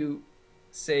 As you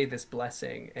say this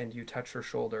blessing and you touch her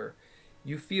shoulder,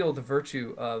 you feel the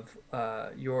virtue of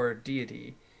your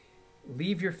deity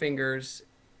leave your fingers,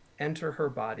 enter her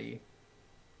body,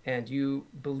 and you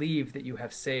believe that you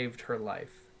have saved her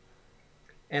life.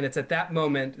 And it's at that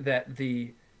moment that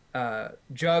the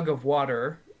jug of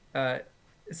water.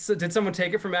 So did someone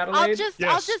take it from Adelaide?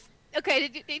 Yes. Okay,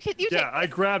 did you take Yeah, I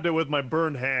grabbed it with my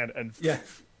burned hand and Yeah.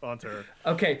 onto her.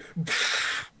 Okay.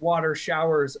 Water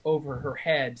showers over her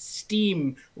head,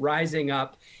 steam rising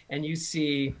up, and you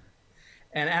see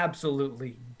an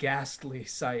absolutely ghastly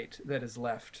sight that is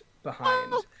left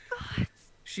behind. Oh, God.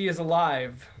 She is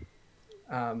alive,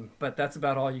 but that's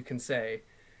about all you can say.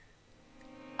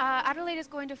 Adelaide is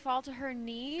going to fall to her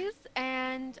knees,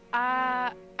 and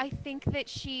I think that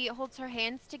she holds her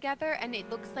hands together, and it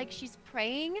looks like she's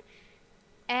praying.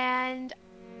 And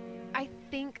I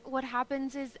think what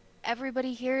happens is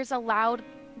everybody hears a loud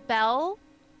bell,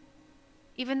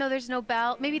 even though there's no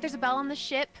bell. Maybe there's a bell on the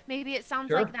ship. Maybe it sounds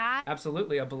Sure. like that.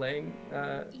 Absolutely, a belaying,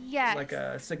 Yes. like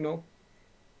a signal.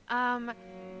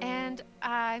 And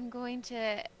I'm going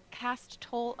to cast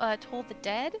Toll the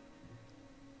Dead.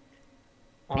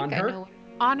 On her?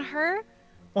 On her.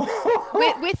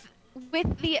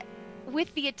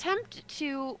 with the attempt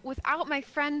to, without my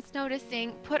friends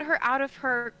noticing, put her out of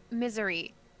her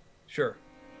misery. Sure.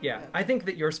 Yeah, I think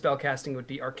that your spell casting would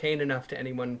be arcane enough to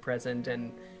anyone present,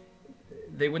 and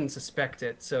they wouldn't suspect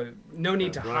it. So no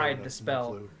need to Briar, hide the that's no spell.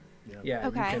 clue. Yeah. Yeah,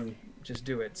 Okay. you can just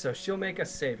do it. So she'll make a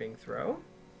saving throw.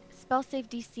 Spell save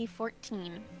DC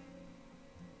 14.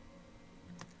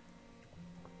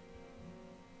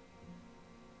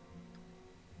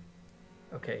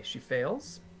 Okay, she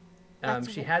fails.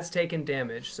 That's She wh- has taken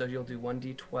damage, so you'll do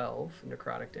 1d12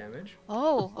 necrotic damage.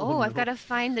 Oh, I've got to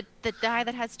find the die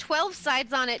that has 12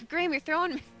 sides on it. Graham, you're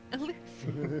throwing me loose.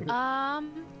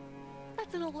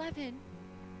 That's an 11.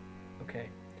 Okay.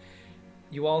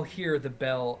 You all hear the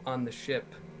bell on the ship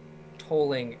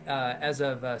tolling as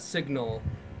of a signal,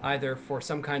 either for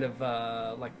some kind of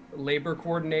like labor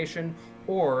coordination,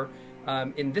 or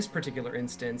in this particular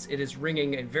instance, it is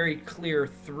ringing a very clear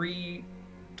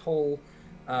 3-toll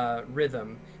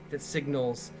rhythm that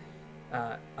signals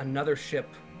another ship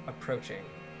approaching.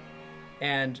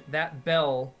 And that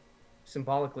bell,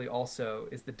 symbolically also,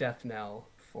 is the death knell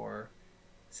for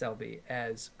Selbi,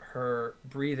 as her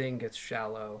breathing gets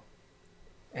shallow,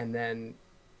 and then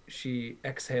she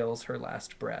exhales her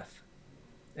last breath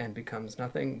and becomes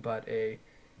nothing but a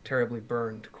terribly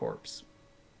burned corpse.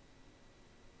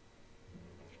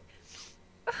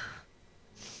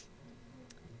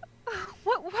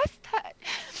 What was that?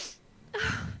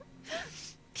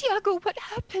 Tiago, what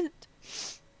happened?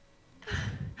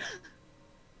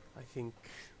 I think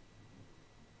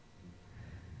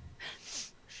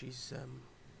she's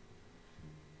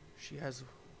She has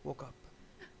woke up.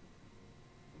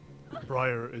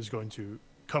 Briar is going to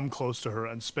come close to her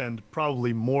and spend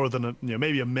probably more than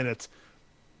maybe a minute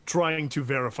trying to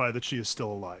verify that she is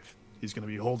still alive. He's going to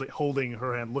be holding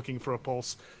her hand, looking for a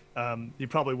pulse. He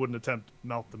probably wouldn't attempt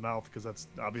mouth to mouth because that's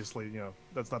obviously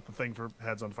that's not the thing for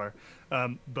heads on fire.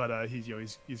 But he's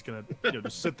going to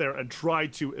just sit there and try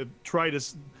to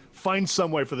find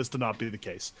some way for this to not be the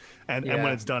case. And when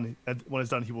it's done,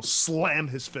 he will slam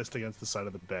his fist against the side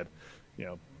of the bed.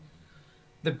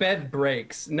 The bed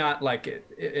breaks, not like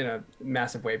in a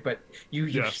massive way, but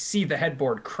you see the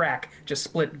headboard crack, just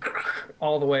split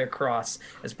all the way across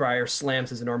as Briar slams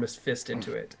his enormous fist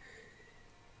into it.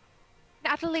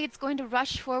 Adelaide's going to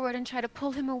rush forward and try to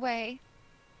pull him away.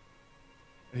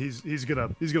 He's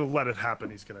gonna let it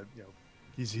happen. He's gonna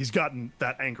he's gotten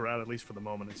that anger out at least for the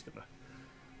moment. He's gonna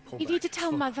pull We back. need to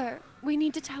tell Mother. We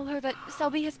need to tell her that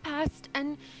Selby has passed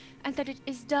and that it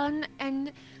is done,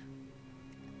 and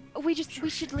we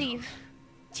should leave.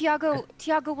 Tiago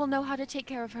will know how to take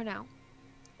care of her now.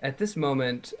 At this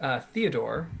moment,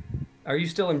 Theodore, are you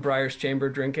still in Briar's chamber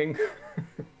drinking?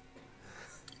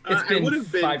 It's been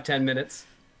 5-10 minutes.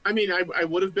 I mean, I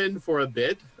would have been for a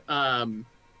bit, and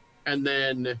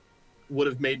then would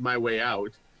have made my way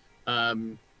out.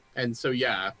 And so,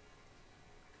 yeah.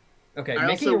 Okay,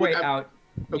 making your way out,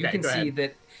 you can see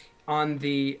that on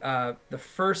the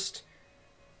first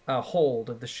hold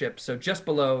of the ship, so just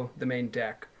below the main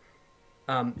deck,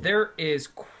 there is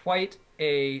quite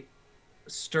a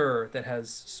stir that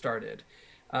has started.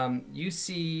 You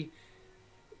see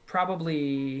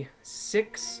probably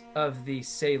 6 of the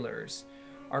sailors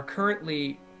are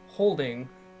currently holding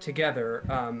together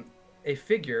a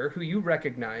figure who you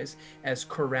recognize as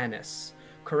Koranis.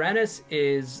 Koranis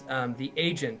is the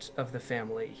agent of the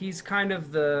family. He's kind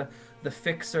of the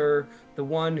fixer, the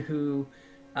one who,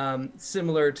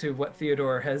 similar to what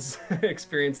Theodore has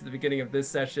experienced at the beginning of this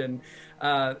session,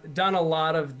 done a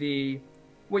lot of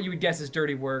what you would guess is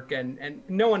dirty work, and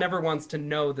no one ever wants to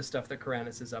know the stuff that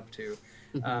Koranis is up to.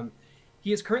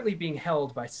 He is currently being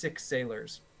held by 6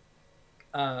 sailors,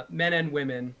 men and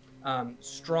women,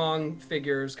 strong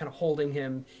figures kind of holding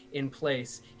him in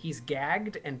place. He's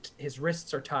gagged and his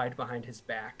wrists are tied behind his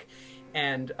back.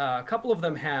 And a couple of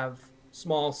them have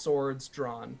small swords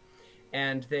drawn,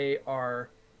 and they are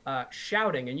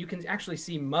shouting. And you can actually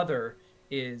see Mother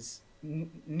is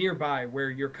nearby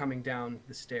where you're coming down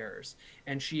the stairs.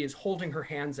 And she is holding her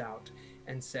hands out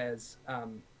and says,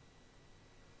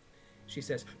 she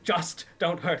says, "Just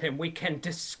don't hurt him. We can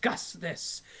discuss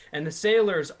this." And the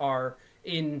sailors are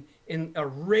in a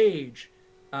rage,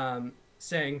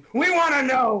 saying, "We want to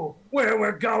know where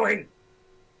we're going."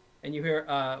 And you hear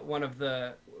one of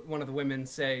the women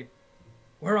say,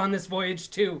 "We're on this voyage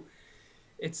too.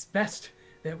 It's best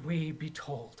that we be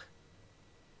told."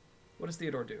 What does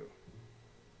Theodore do?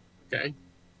 Okay.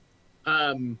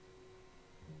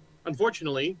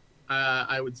 Unfortunately,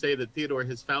 I would say that Theodore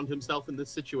has found himself in this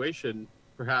situation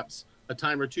perhaps a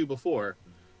time or two before.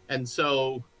 And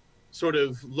so sort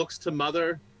of looks to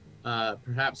Mother,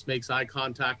 perhaps makes eye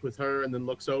contact with her, and then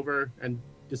looks over and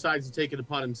decides to take it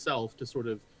upon himself to sort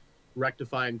of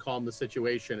rectify and calm the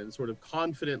situation, and sort of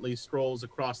confidently strolls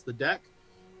across the deck,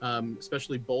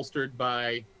 especially bolstered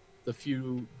by the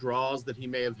few draws that he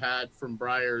may have had from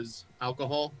Briar's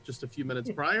alcohol just a few minutes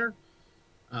prior.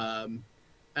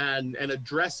 And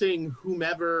addressing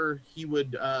whomever he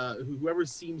would, whoever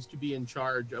seems to be in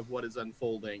charge of what is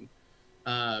unfolding,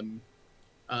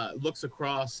 looks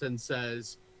across and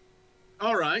says,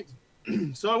 "All right,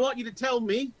 so I want you to tell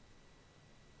me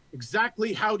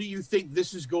exactly how do you think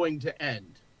this is going to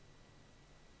end?"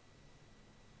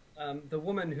 The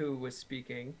woman who was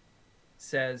speaking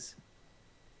says,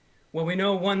 "Well, we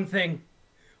know one thing.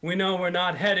 We know we're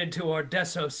not headed to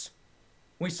Ordessos.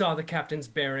 We saw the captain's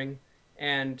bearing."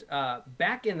 And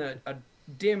back in a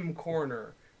dim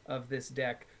corner of this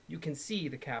deck, you can see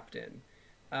the captain.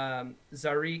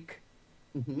 Zarik.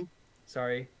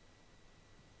 Sorry.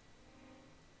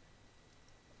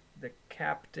 The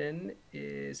captain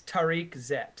is Tariq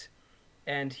Zet.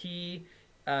 And he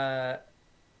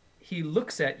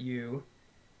looks at you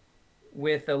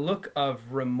with a look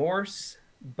of remorse,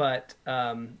 but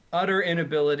utter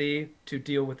inability to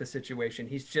deal with the situation.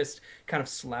 He's just kind of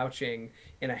slouching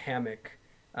in a hammock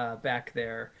back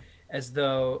there, as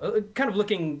though kind of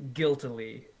looking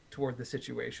guiltily toward the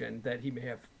situation that he may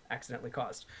have accidentally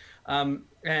caused.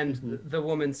 The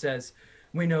woman says,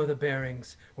 "We know the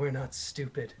bearings. We're not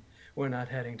stupid. We're not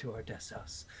heading to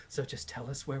Ordessos. So just tell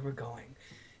us where we're going,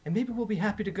 and maybe we'll be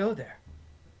happy to go there.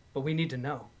 But we need to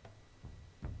know."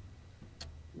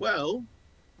 Well,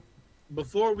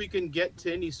 before we can get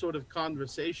to any sort of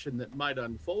conversation that might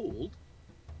unfold,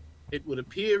 it would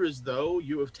appear as though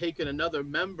you have taken another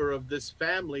member of this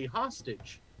family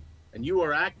hostage, and you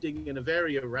are acting in a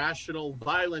very irrational,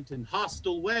 violent, and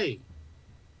hostile way.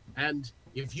 And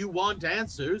if you want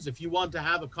answers, if you want to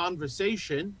have a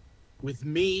conversation with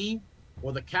me,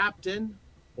 or the captain,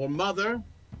 or Mother,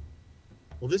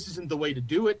 well, this isn't the way to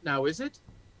do it now, is it?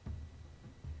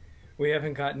 We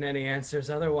haven't gotten any answers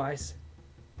otherwise.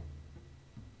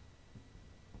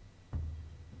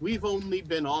 We've only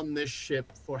been on this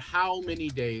ship for how many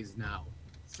days now?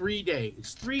 3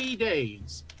 days. 3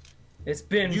 days. It's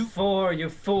been 4, you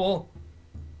fool.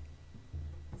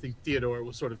 I think Theodore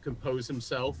will sort of compose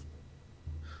himself.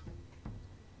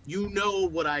 You know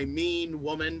what I mean,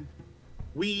 woman.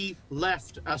 We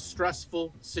left a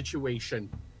stressful situation.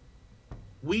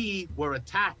 We were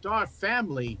attacked. Our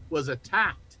family was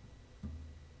attacked.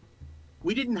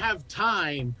 We didn't have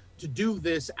time to do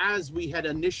this as we had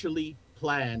initially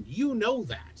planned. You know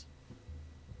that.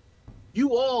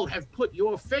 You all have put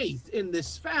your faith in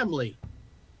this family.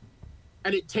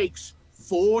 And it takes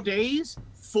 4 days?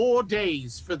 4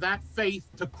 days for that faith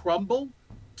to crumble,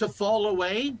 to fall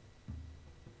away?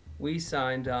 We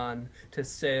signed on to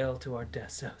sail to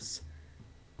Ardessos.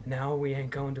 Now we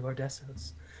ain't going to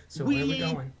Ardessos. So where are we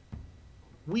going?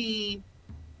 We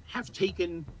have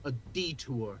taken a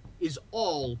detour, is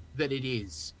all that it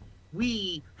is.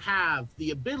 We have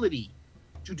the ability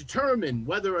to determine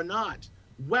whether or not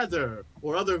weather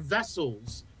or other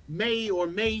vessels may or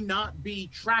may not be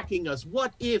tracking us.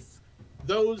 What if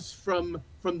those from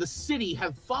the city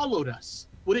have followed us?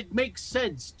 Would it make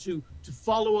sense to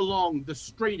follow along the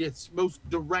straightest, most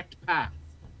direct path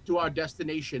to our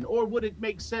destination? Or would it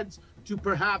make sense to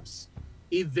perhaps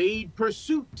evade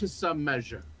pursuit to some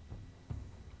measure?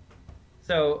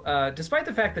 So, despite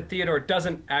the fact that Theodore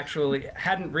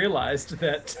hadn't realized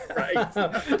that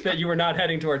that you were not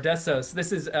heading to Ardessos,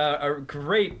 this is a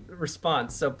great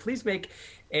response. So please make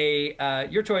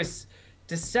your choice,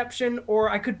 deception, or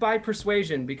I could buy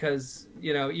persuasion, because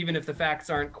even if the facts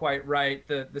aren't quite right,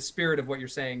 the spirit of what you're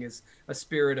saying is a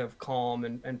spirit of calm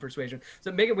and persuasion.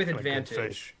 So make it with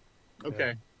advantage.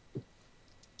 Okay.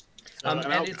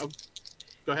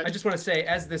 Go ahead. I just want to say,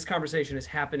 as this conversation is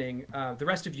happening, the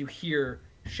rest of you hear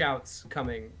shouts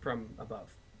coming from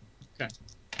above. Okay.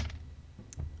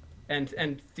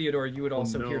 And Theodore, you would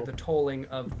also hear the tolling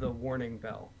of the warning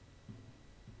bell.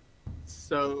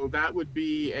 So that would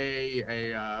be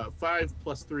a 5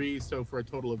 plus 3, so for a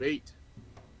total of 8.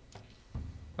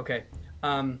 Okay.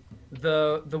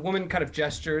 The woman kind of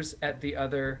gestures at the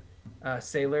other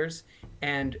sailors,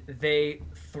 and they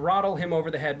throttle him over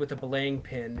the head with a belaying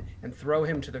pin and throw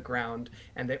him to the ground,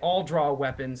 and they all draw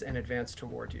weapons and advance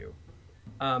toward you.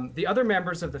 The other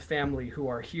members of the family who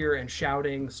are here and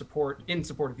shouting in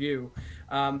support of you,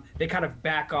 they kind of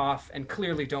back off and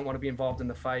clearly don't want to be involved in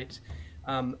the fight.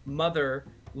 Mother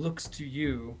looks to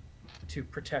you to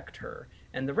protect her,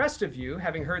 and the rest of you,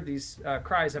 having heard these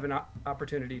cries, have an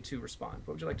opportunity to respond.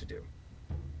 What would you like to do?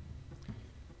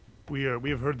 We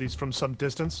have heard these from some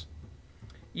distance.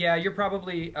 Yeah, you're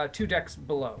probably 2 decks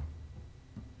below.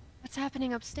 What's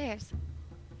happening upstairs?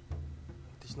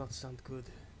 It does not sound good.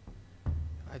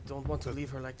 I don't want to leave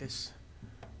her like this.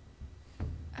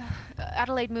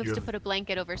 Adelaide moves to put a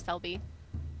blanket over Selbi.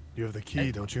 You have the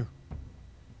key, don't you?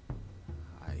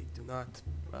 I do not.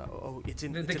 It's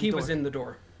in the key was in the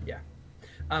door. Yeah.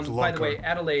 By the way,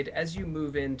 Adelaide, as you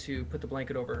move in to put the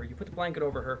blanket over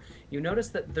her, you notice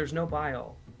that there's no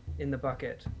bile in the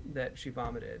bucket that she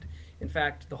vomited. In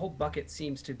fact, the whole bucket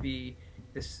seems to be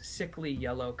this sickly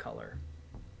yellow color.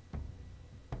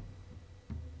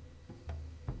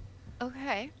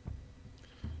 Okay.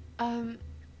 I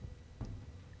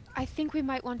think we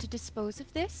might want to dispose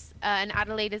of this. And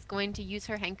Adelaide is going to use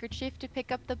her handkerchief to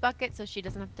pick up the bucket so she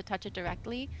doesn't have to touch it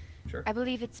directly. Sure. I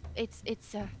believe it's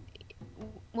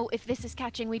well, if this is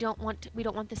catching, we don't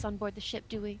want this on board the ship,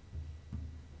 do we?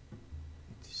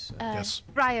 Yes.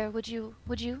 Briar, would you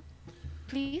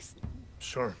please?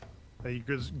 Sure. You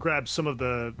could grab some of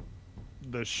the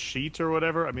sheet or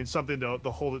whatever. I mean, something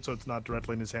to hold it so it's not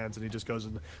directly in his hands, and he just goes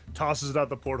and tosses it out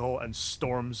the porthole and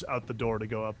storms out the door to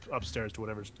go upstairs to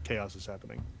whatever chaos is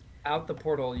happening. Out the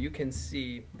portal, you can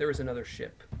see there is another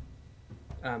ship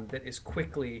that is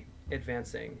quickly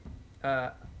advancing.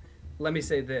 Let me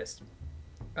say this.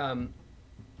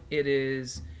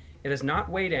 It has not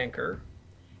weighed anchor.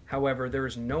 However, there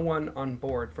is no one on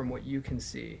board from what you can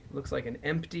see. It looks like an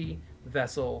empty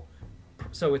vessel,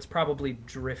 so it's probably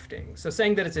drifting. So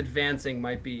saying that it's advancing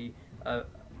might be a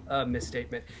a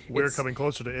misstatement. We're coming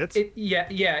closer to it?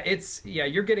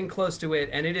 You're getting close to it,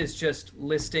 and it is just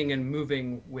listing and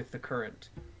moving with the current.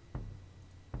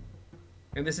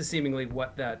 And this is seemingly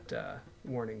what that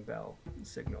warning bell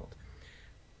signaled.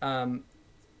 And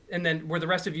then were the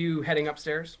rest of you heading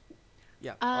upstairs?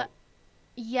 Yeah.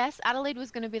 Yes, Adelaide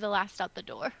was going to be the last out the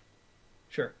door.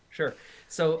 Sure.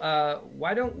 So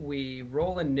why don't we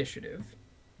roll initiative,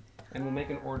 and we'll make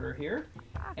an order here,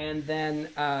 and then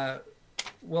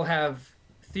we'll have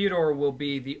Theodore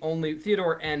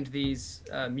and these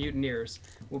mutineers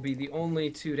will be the only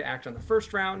two to act on the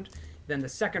first round. Then the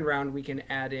second round we can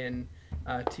add in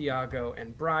Tiago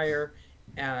and Briar,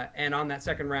 and on that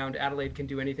second round Adelaide can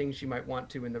do anything she might want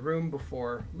to in the room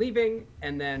before leaving,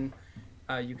 and then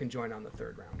you can join on the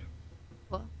third round.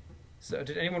 Cool. So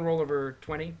did anyone roll over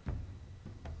 20?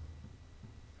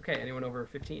 Okay, anyone over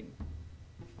 15?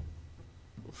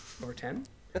 Over 10?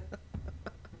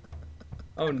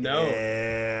 Oh no.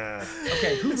 Yeah.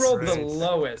 Okay, who rolled the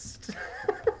lowest?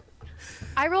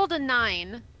 I rolled a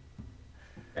 9.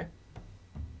 Okay.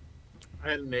 I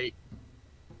had an 8.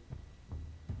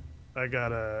 I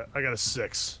got a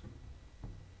 6.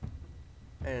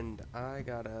 And I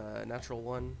got a natural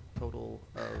 1, total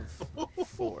of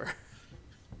 4.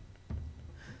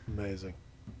 Amazing.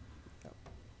 Yep.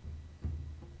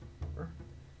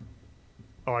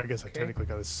 Oh, I guess I Okay. technically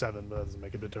got a 7, but that doesn't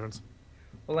make a big difference.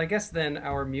 Well, I guess then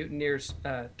our mutineers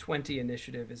 20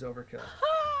 initiative is overkill.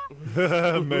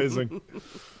 Amazing.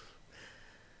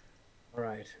 All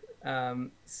right.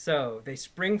 So they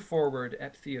spring forward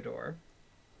at Theodore,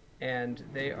 and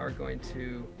they are going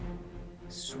to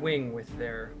swing with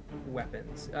their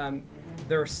weapons.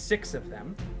 There are 6 of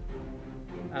them,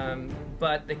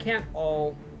 but they can't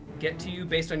all get to you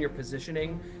based on your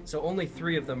positioning, so only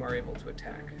 3 of them are able to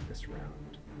attack this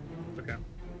round. Okay.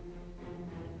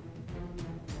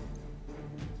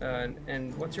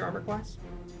 And what's your armor class?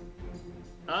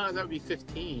 That would be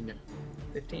 15.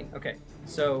 15. Okay.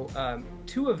 So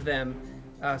 2 of them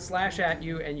slash at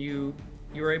you, and you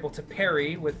were able to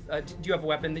parry with. Do you have a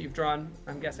weapon that you've drawn?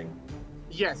 I'm guessing.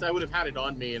 Yes, I would have had it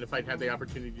on me, and if I'd had the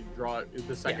opportunity to draw it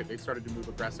the second Yeah. they started to move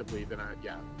aggressively, then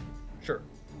Sure.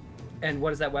 And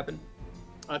what is that weapon?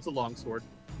 It's a longsword.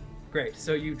 Great.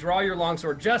 So you draw your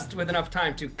longsword just with enough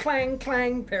time to clang,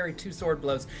 clang, parry 2 sword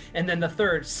blows, and then the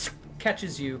third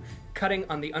catches you, cutting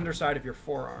on the underside of your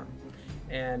forearm,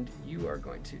 and you are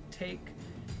going to take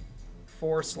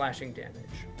 4 slashing damage.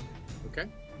 Okay.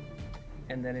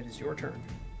 And then it is your turn.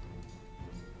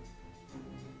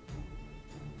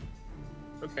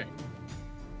 Okay.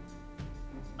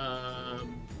 Let's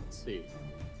see.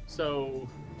 So,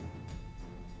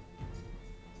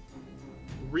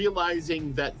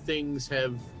 realizing that things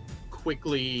have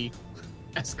quickly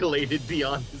escalated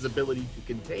beyond his ability to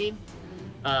contain,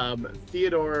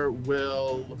 Theodore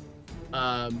will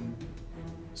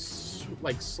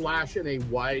slash in a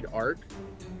wide arc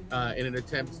in an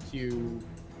attempt to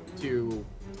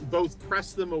both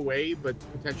press them away, but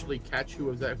potentially catch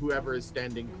whoever is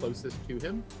standing closest to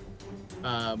him,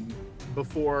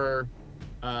 before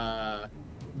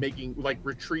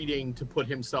retreating to put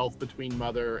himself between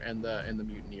Mother and the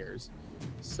mutineers.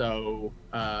 So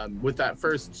with that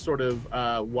first sort of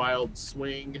wild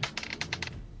swing,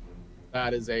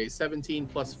 that is a 17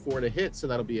 plus 4 to hit, so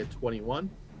that'll be a 21.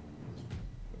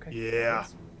 Okay. Yeah.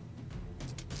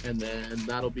 And then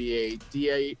that'll be a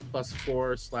D8 plus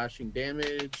 4 slashing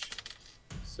damage.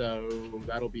 So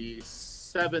that'll be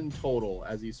 7 total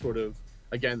as he sort of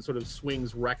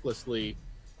swings recklessly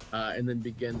and then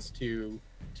begins to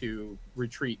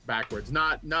retreat backwards.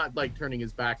 Not like turning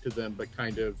his back to them, but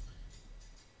kind of,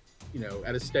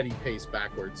 at a steady pace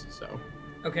backwards. So.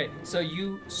 Okay, so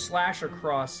you slash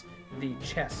across the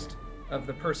chest of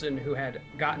the person who had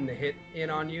gotten the hit in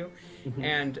on you, Mm-hmm.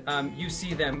 and you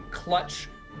see them clutch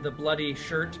the bloody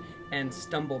shirt and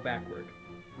stumble backward,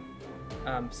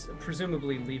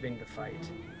 presumably leaving the fight.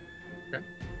 Okay.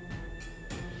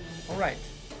 All right,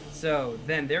 so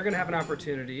then they're going to have an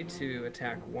opportunity to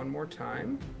attack one more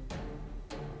time.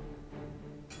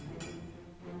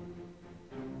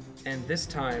 And this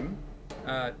time,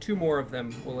 2 more of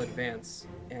them will advance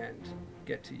and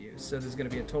get to you. So there's going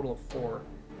to be a total of 4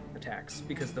 attacks,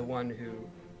 because the one who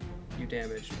you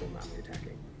damaged will not be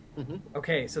attacking. Mm-hmm.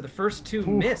 Okay, so the first 2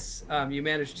 miss. You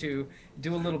managed to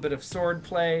do a little bit of sword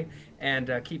play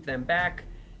and keep them back.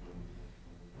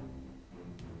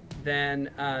 Then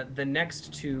the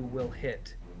next 2 will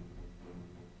hit.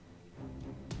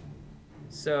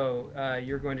 So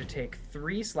you're going to take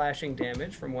 3 slashing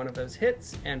damage from one of those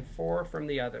hits and 4 from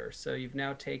the other. So you've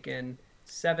now taken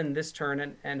 7 this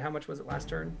turn, and how much was it last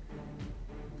turn?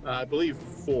 I believe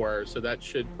 4, so that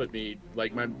should put me,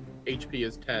 like, my HP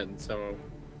is 10, so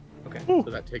Okay. so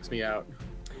that takes me out.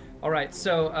 All right,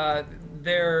 so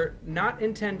they're not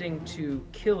intending to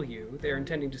kill you. They're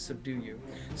intending to subdue you.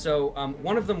 So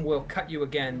one of them will cut you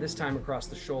again, this time across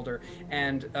the shoulder,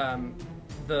 and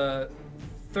the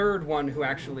third one who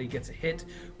actually gets a hit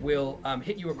will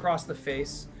hit you across the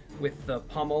face with the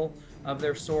pommel of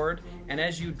their sword, and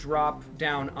as you drop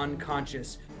down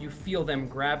unconscious, you feel them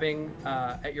grabbing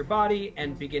at your body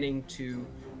and beginning to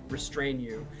restrain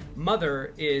you.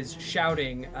 Mother is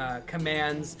shouting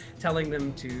commands, telling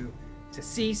them to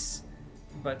cease,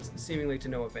 but seemingly to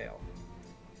no avail.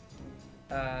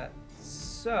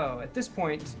 So at this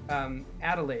point,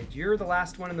 Adelaide, you're the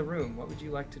last one in the room. What would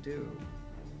you like to do?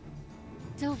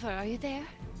 Silver, are you there?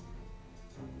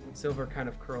 Silver kind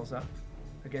of curls up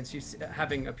against you,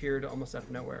 having appeared almost out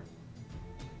of nowhere.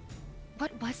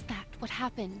 What was that? What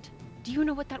happened? Do you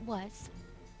know what that was?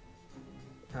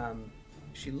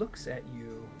 She looks at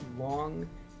you long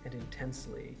and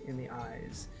intensely in the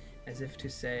eyes, as if to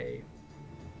say,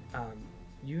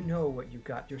 you know what you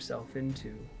got yourself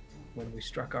into when we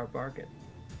struck our bargain.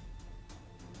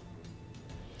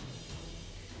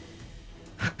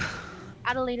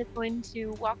 Adelaide is going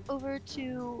to walk over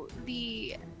to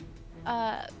the,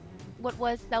 what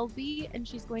was Selbi, and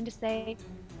she's going to say,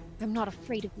 I'm not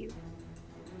afraid of you.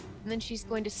 And then she's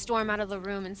going to storm out of the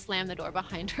room and slam the door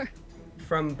behind her.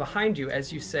 From behind you,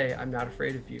 as you say, I'm not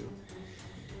afraid of you,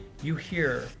 you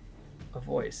hear a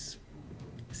voice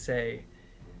say,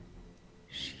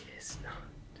 she is not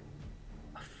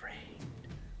afraid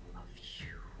of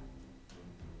you.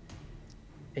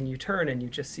 And you turn and you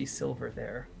just see Silver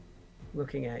there,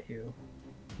 looking at you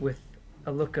with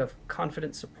a look of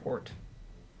confident support.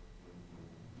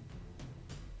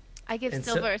 I give And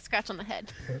Silver a scratch on the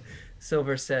head.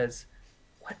 Silver says,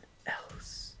 what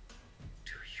else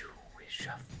do you wish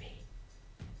of me?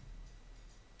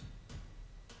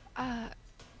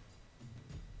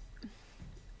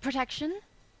 Protection?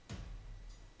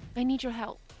 I need your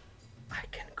help. I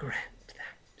can grant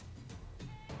that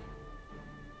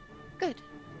Good.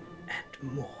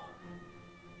 and more.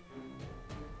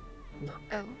 Look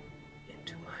Oh.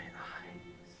 into my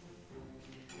eyes.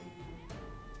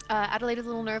 Adelaide is a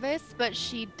little nervous, but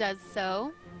she does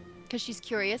so because she's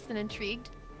curious and intrigued.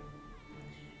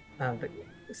 But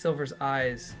Silver's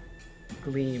eyes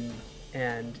gleam,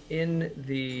 and in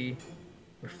the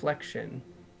reflection,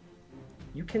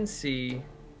 you can see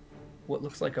what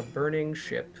looks like a burning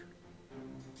ship.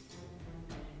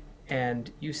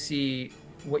 And you see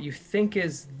what you think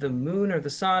is the moon or the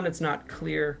sun. It's not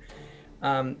clear.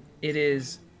 It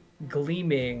is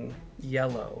gleaming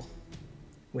yellow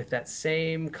with that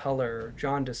same color,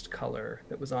 jaundiced color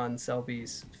that was on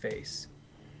Selby's face.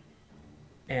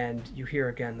 And you hear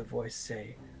again the voice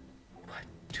say, what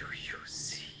do you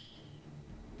see?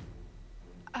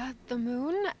 The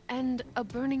moon and a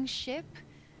burning ship.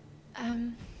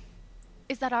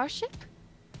 Is that our ship?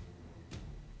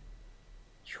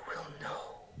 You will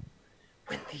know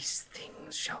when these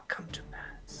things shall come to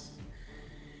pass.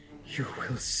 You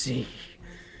will see.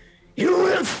 You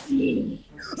will see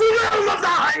the realm of the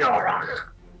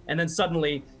Hierarch. And then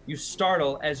suddenly you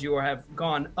startle as you have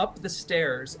gone up the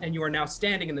stairs and you are now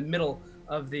standing in the middle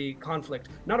of the conflict,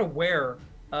 not aware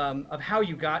of how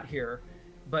you got here,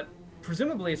 but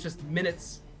presumably it's just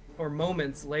minutes or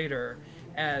moments later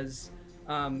as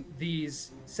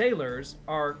these sailors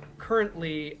are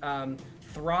currently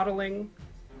throttling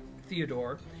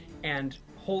Theodore and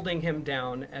holding him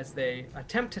down as they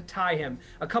attempt to tie him.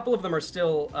 A couple of them are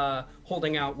still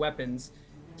holding out weapons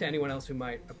to anyone else who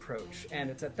might approach. And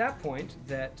it's at that point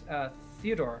that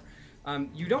Theodore,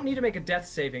 you don't need to make a death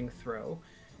saving throw,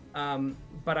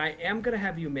 but I am going to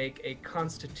have you make a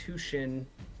Constitution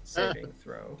saving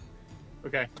throw.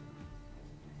 Okay.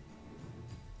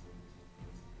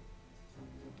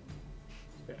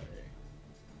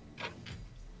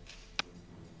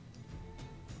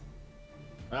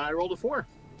 I rolled a 4.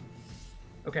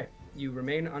 Okay, you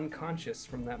remain unconscious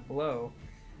from that blow.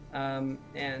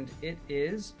 And it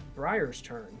is Briar's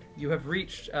turn. You have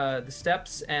reached the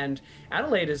steps, and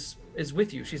Adelaide is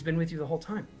with you. She's been with you the whole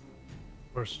time.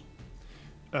 Of course.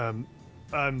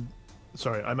 I'm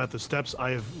sorry. I'm at the steps.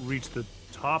 I have reached the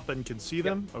top and can see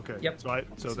them. Okay. Yep.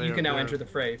 So you can now enter the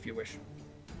fray if you wish.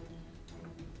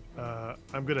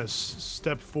 I'm gonna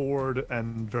step forward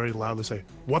and very loudly say,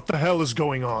 "What the hell is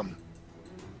going on?"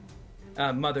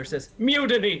 Mother says,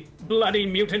 "Mutiny! Bloody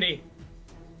mutiny!"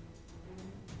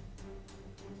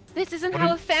 This isn't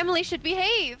how a family should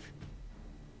behave.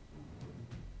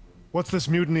 What's this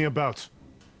mutiny about?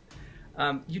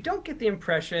 You don't get the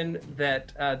impression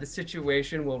that the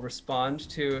situation will respond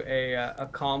to a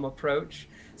calm approach.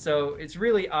 So it's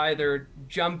really either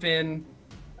jump in,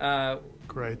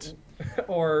 Great.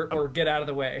 or get out of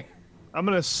the way. I'm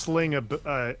gonna sling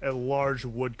a large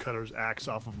woodcutter's axe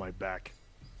off of my back.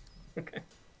 Okay.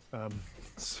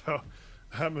 So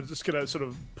I'm just gonna sort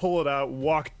of pull it out,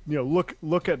 walk,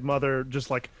 look at Mother, just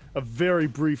like a very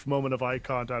brief moment of eye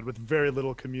contact with very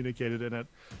little communicated in it.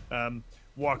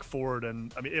 Walk forward,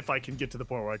 and I mean, if I can get to the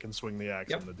point where I can swing the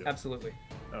axe, I'm gonna do it. Absolutely.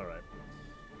 All right.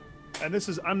 And this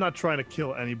is, I'm not trying to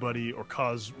kill anybody or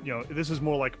cause, this is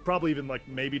more like probably even like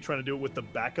maybe trying to do it with the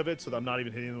back of it so that I'm not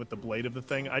even hitting them with the blade of the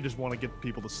thing. I just want to get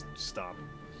people to stop.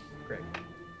 Great.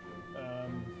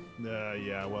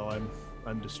 Yeah, well,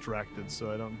 I'm distracted,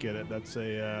 so I don't get it. That's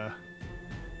a,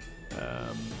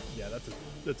 yeah,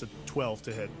 that's a 12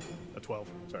 to hit. A 12,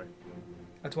 sorry.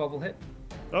 A 12 will hit.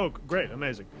 Oh, great,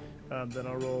 amazing. Then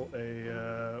I'll roll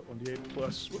a 1d8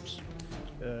 plus, plus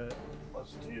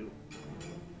 2.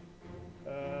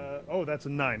 Oh, that's a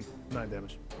 9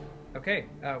 damage. Okay.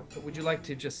 Would you like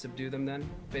to just subdue them then,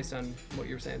 based on what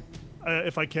you're saying?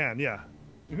 If I can, yeah.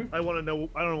 Mm-hmm. I want to know.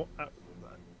 I don't know.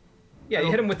 Yeah, you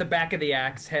hit him with the back of the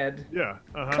axe head. Yeah.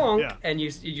 Clonk, Yeah. and you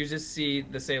just see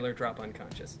the sailor drop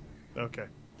unconscious. Okay.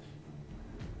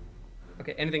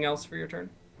 Okay. Anything else for your turn?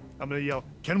 I'm gonna yell.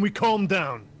 Can we calm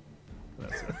down?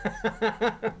 That's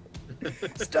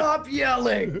it. Stop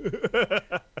yelling.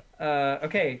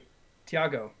 Okay,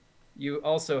 Tiago. You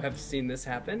also have seen this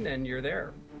happen, and you're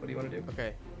there. What do you want to do?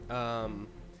 Okay.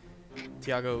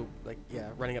 Tiago,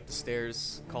 running up the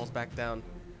stairs, calls back down.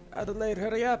 Adelaide,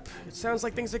 hurry up! It sounds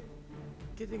like things are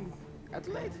getting...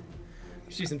 Adelaide?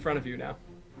 She's in front of you now.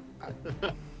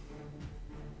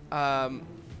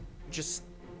 Just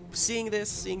seeing this,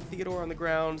 seeing Theodore on the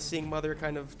ground, seeing Mother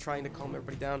kind of trying to calm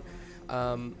everybody down.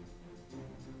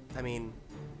 I mean,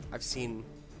 I've seen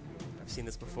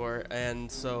this before,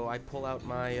 and so I pull out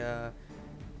my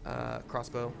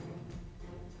crossbow.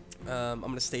 I'm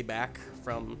gonna stay back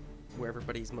from where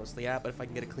everybody's mostly at, but if I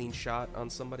can get a clean shot on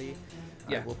somebody,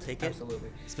 I will take it. Absolutely.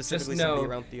 Specifically Just know,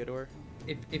 somebody around Theodore.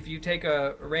 If you take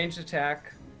a ranged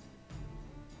attack,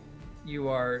 you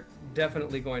are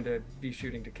definitely going to be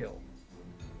shooting to kill.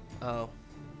 Oh.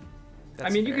 I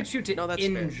mean, you fair. could shoot to that's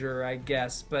injure, I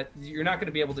guess, but you're not going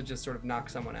to be able to just sort of knock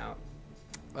someone out.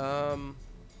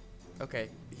 Okay,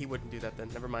 he wouldn't do that then.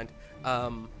 Never mind.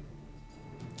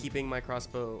 Keeping my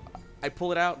crossbow, I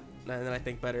pull it out, and then I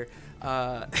think better.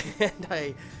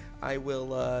 And I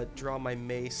will draw my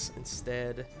mace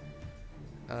instead,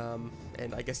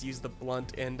 and I guess use the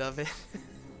blunt end of it.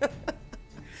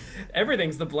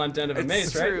 Everything's the blunt end of a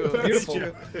mace, true. right? Beautiful.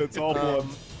 It's true. It's all blood.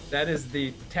 That is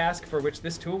the task for which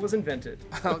this tool was invented.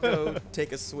 I'll go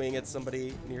take a swing at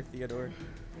somebody near Theodore.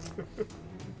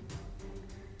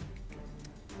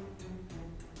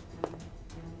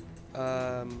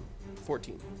 Um,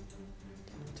 14.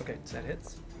 Okay, that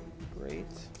hits. Great.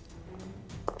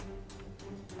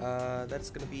 That's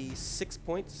gonna be 6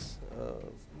 points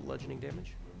of bludgeoning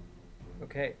damage.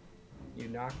 Okay, you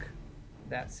knock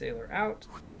that sailor out.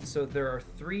 So there are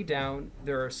 3 down.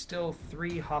 There are still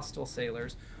 3 hostile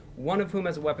sailors, one of whom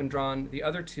has a weapon drawn. The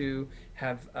other 2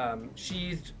 have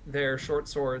sheathed their short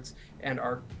swords and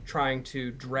are trying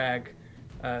to drag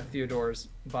Theodore's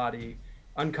body,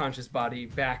 unconscious body,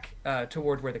 back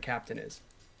toward where the captain is.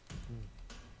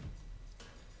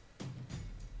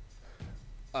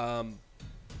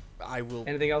 I will.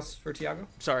 Anything else for Tiago?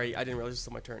 Sorry, I didn't realize it was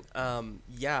still my turn.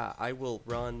 Yeah, I will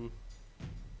run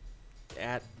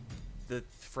at the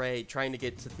fray, trying to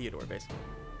get to Theodore, basically.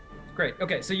 Great.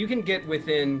 Okay, so you can get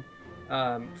within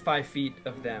 5 feet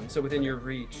of them, so within your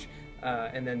reach,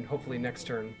 and then hopefully next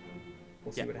turn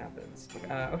we'll see what happens.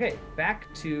 Okay,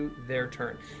 back to their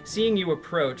turn. Seeing you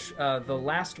approach, the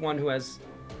last one who has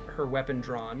her weapon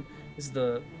drawn is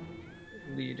the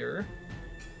leader.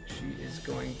 She is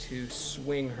going to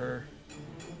swing her.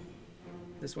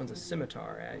 This one's a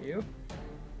scimitar at you.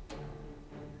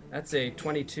 That's a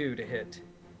 22 to hit.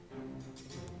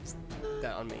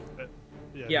 That on me.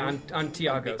 Yeah, on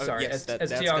Tiago, sorry. Yes, as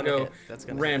that's Tiago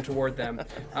ran hit. toward them.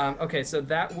 Okay, so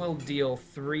that will deal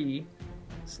 3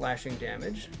 slashing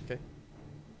damage. Okay.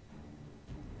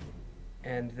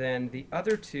 And then the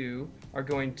other 2 are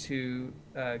going to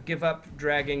give up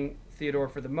dragging Theodore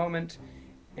for the moment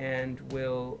and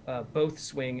will both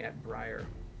swing at Briar.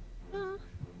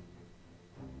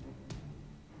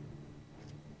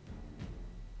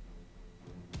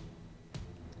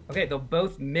 Okay, they'll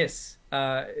both miss.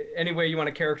 Any way you want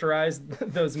to characterize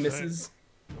those misses?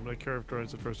 I'm going to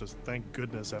characterize it first as thank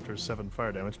goodness after 7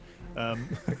 fire damage.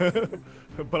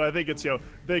 But I think it's,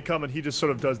 they come and he just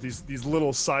sort of does these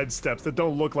little side steps that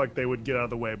don't look like they would get out of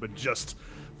the way, but just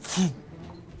kind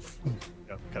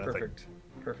of thing.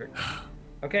 Perfect.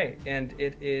 Okay, and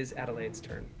it is Adelaide's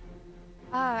turn.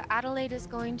 Adelaide is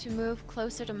going to move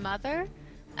closer to Mother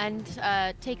and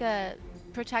take a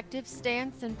protective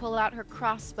stance and pull out her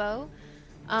crossbow.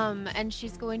 And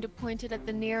she's going to point it at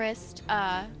the nearest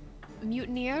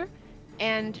mutineer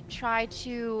and she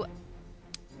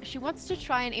wants to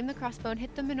try and aim the crossbow and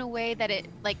hit them in a way that it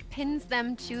pins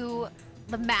them to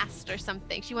the mast or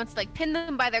something. She wants to pin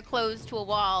them by their clothes to a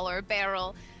wall or a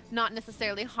barrel, not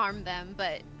necessarily harm them,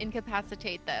 but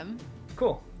incapacitate them.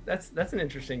 Cool. That's an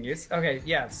interesting use. Okay,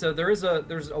 yeah. So there's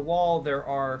a wall. There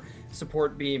are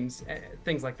support beams,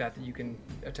 things like that you can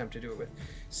attempt to do it with.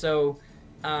 So,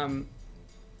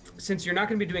 since you're not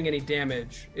going to be doing any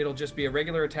damage, it'll just be a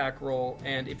regular attack roll.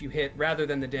 And if you hit, rather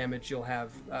than the damage, you'll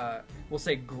have, we'll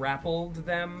say grappled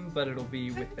them, but it'll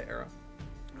be with the arrow.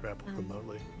 Grappled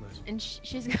remotely. Nice. And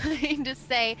she's going to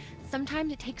say,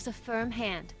 sometimes it takes a firm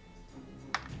hand.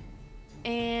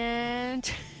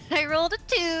 And I rolled a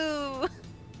 2.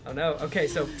 Oh no. Okay,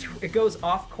 so it goes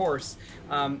off course.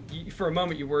 For a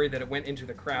moment you worry that it went into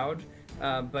the crowd,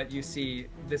 but you see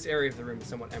this area of the room is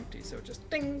somewhat empty, so it just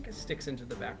ding sticks into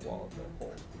the back wall of the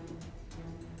hole.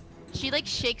 She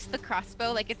shakes the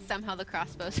crossbow like it's somehow the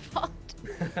crossbow's fault.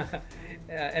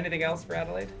 Anything else for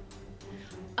Adelaide?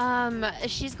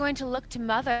 She's going to look to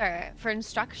Mother for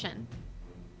instruction.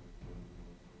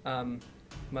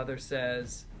 Mother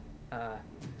says,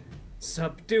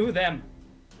 subdue them.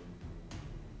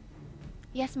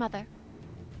 Yes, Mother.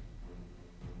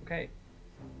 Okay.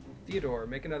 Theodore,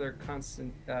 make another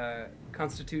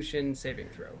Constitution saving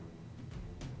throw.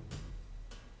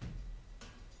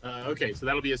 Okay, so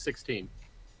that'll be a 16.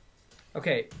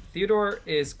 Okay, Theodore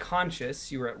is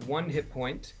conscious. You are at 1 hit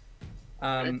point.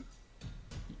 Okay.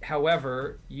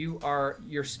 However,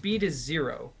 your speed is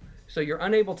 0, so you're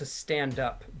unable to stand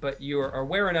up, but you are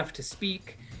aware enough to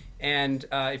speak, and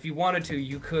if you wanted to,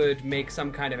 you could make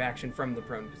some kind of action from the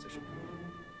prone position.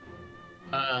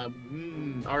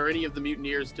 Are any of the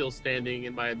mutineers still standing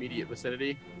in my immediate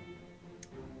vicinity?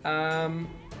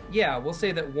 Yeah, we'll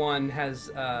say that one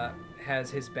has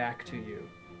his back to you.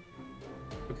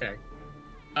 Okay.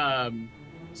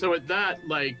 So at that,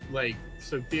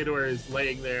 so Theodore is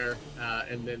laying there,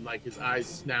 and then his eyes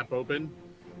snap open,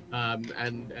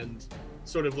 and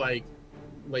sort of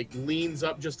leans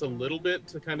up just a little bit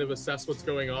to kind of assess what's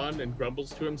going on, and grumbles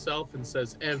to himself and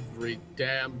says, "Every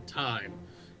damn time."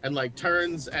 And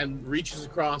turns and reaches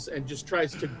across and just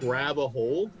tries to grab a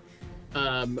hold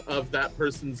of that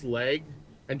person's leg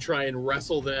and try and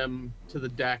wrestle them to the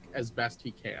deck as best he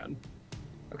can.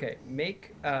 Okay,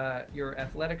 make your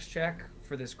athletics check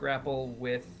for this grapple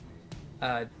with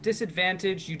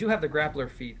disadvantage. You do have the grappler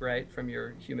feat, right, from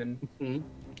your human? Mm-hmm.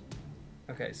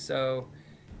 Okay, so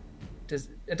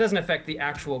it doesn't affect the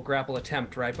actual grapple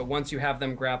attempt, right? But once you have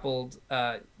them grappled,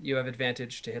 you have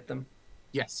advantage to hit them?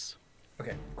 Yes.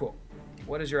 Okay, cool.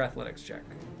 What is your athletics check?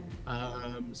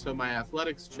 So my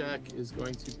athletics check is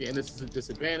going to be, and this is a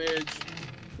disadvantage.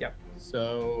 Yep.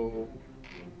 So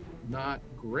not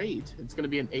great. It's going to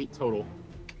be an 8 total.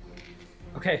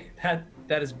 Okay,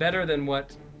 that is better than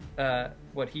what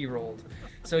he rolled.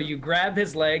 So you grab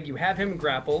his leg, you have him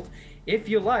grappled. If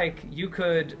you like, you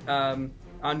could, on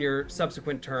your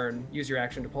subsequent turn, use your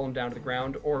action to pull him down to the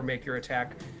ground, or make your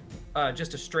attack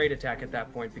just a straight attack at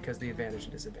that point, because the advantage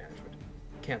and disadvantage would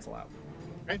cancel out.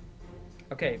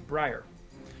 Okay, Briar.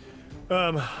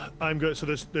 I'm good. So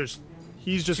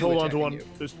he's just Two hold on to one.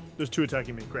 attacking There's 2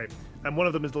 attacking me. Great. And one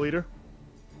of them is the leader?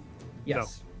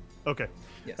 Yes. No. Okay.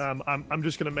 Yes. I'm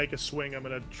just gonna make a swing. I'm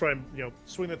gonna try and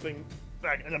swing the thing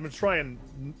back, and I'm gonna try and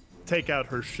take out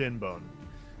her shin bone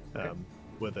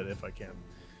with it if I can.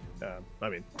 I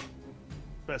mean,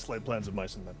 best laid plans of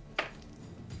mice and men.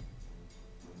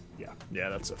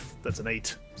 Yeah, that's an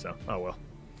 8. So well.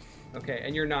 Okay,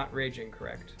 and you're not raging,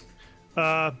 correct?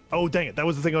 Oh dang it! That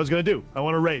was the thing I was gonna do. I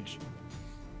want to rage.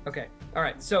 Okay. All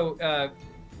right. So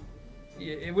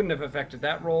it wouldn't have affected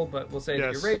that roll, but we'll say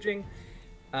that you're raging,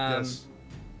 Yes.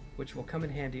 which will come in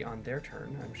handy on their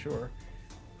turn, I'm sure.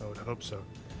 I would hope so.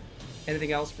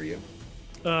 Anything else for you?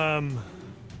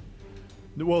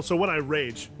 Well, so when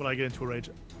I get into a rage,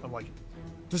 I'm like,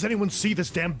 does anyone see this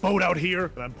damn boat out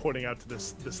here? And I'm pointing out to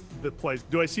the place.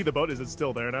 Do I see the boat? Is it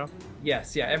still there now?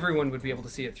 Yes, yeah, everyone would be able to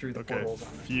see it through the portholes on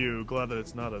it. Phew, glad that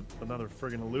it's not another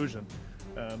friggin' illusion.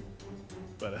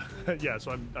 Yeah,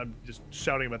 so I'm just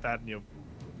shouting about that, and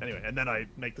anyway, and then I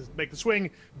make the swing,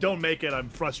 don't make it, I'm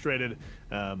frustrated,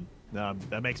 and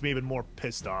That makes me even more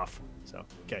pissed off. So,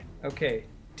 okay. Okay,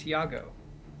 Tiago,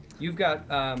 you've got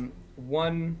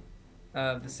one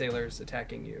of the sailors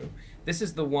attacking you. This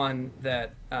is the one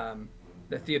that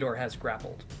that Theodore has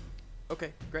grappled.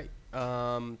 Okay, great.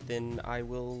 Then I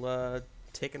will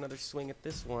take another swing at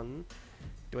this one.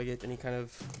 Do I get any kind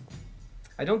of...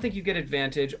 I don't think you get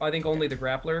advantage. I think only the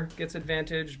grappler gets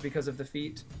advantage because of the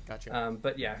feat. Gotcha.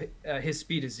 But yeah, his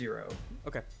speed is 0.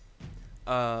 Okay.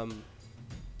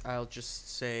 I'll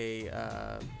just say,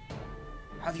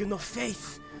 have you no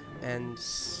faith? And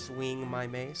swing my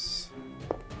mace.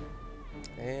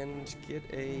 And get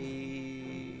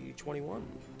a 21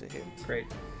 to hit. Great,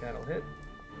 that'll hit.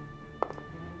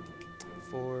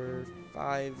 For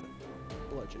 5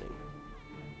 bludgeoning.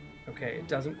 Okay, it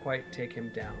doesn't quite take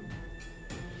him down.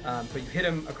 But you hit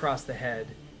him across the head,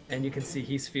 and you can see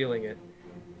he's feeling it.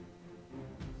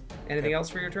 Anything else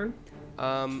for your turn?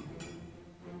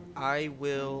 I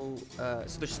will...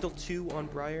 so there's still 2 on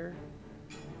Briar?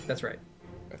 That's right,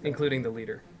 Okay. including the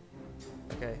leader.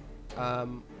 Okay.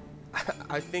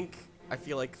 I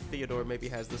feel like Theodore maybe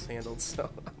has this handled, so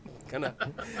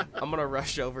I'm gonna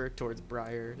rush over towards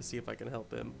Briar to see if I can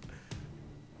help him.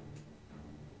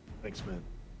 Thanks, man.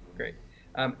 Great.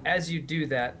 As you do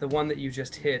that, the one that you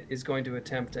just hit is going to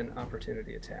attempt an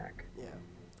opportunity attack. Yeah,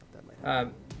 that might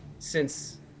happen.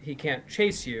 Since he can't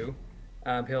chase you,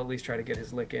 he'll at least try to get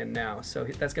his lick in now. So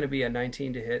that's going to be a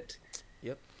 19 to hit.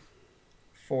 Yep.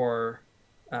 For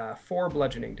 4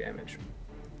 bludgeoning damage.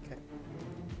 Okay.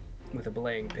 With a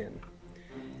belaying pin.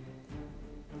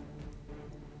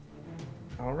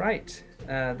 All right.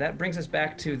 That brings us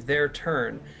back to their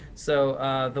turn.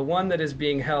 So the one that is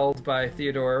being held by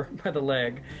Theodore by the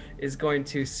leg is going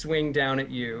to swing down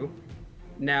at you.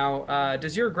 Now,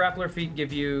 does your grappler feat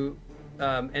give you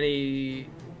any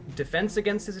defense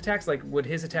against his attacks? Like, would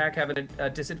his attack have a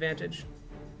disadvantage?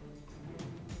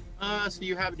 So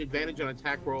you have an advantage on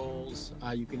attack rolls.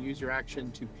 You can use your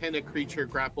action to pin a creature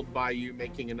grappled by you,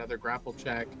 making another grapple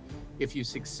check. If you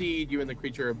succeed, you and the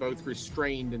creature are both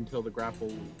restrained until the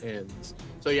grapple ends.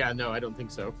 So yeah, no, I don't think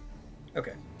so.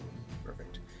 Okay,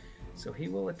 perfect. So he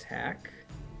will attack.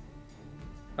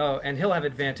 Oh, and he'll have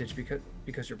advantage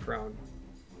because you're prone,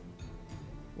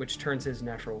 which turns his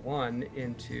natural 1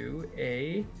 into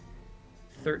a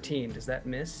 13. Does that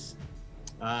miss?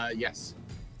 Yes.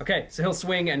 Okay, so he'll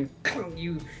swing, and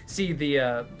you see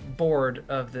the board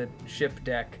of the ship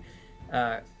deck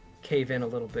cave in a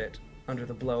little bit under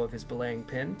the blow of his belaying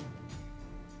pin.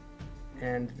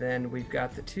 And then we've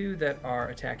got the 2 that are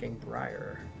attacking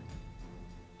Briar.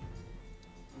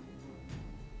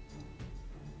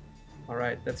 All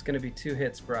right, that's going to be 2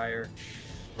 hits, Briar.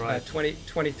 Right.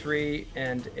 23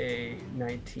 and a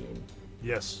 19.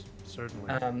 Yes,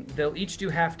 certainly. They'll each do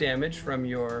half damage from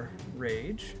your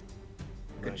rage.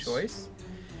 Good Nice. choice.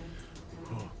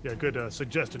 Oh, yeah, good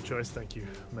suggested choice. Thank you,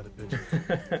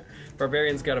 Metapage.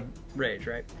 Barbarian's got a rage,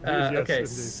 right? Yes, Okay, indeed.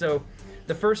 so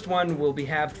the first one will be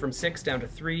halved from 6 down to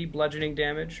 3 bludgeoning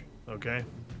damage. Okay.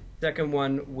 Second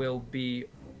one will be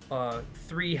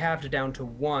 3 halved down to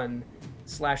 1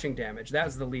 slashing damage.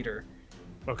 That's the leader.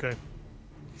 Okay.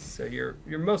 So you're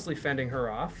mostly fending her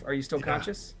off. Are you still Yeah.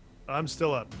 conscious? I'm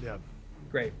still up. Yeah.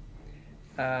 Great.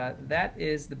 That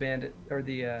is the bandit or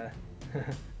the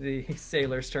the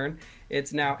sailor's turn.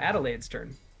 It's now Adelaide's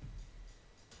turn.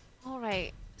 All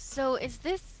right. So is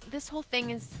this whole thing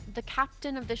is the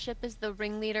captain of the ship is the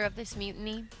ringleader of this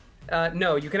mutiny?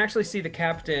 No, you can actually see the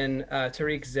captain,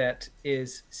 Tariq Zet,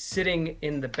 is sitting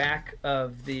in the back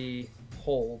of the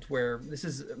hold, where this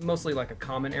is mostly like a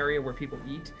common area where people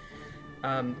eat.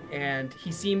 And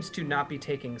he seems to not be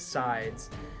taking sides,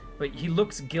 but he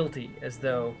looks guilty, as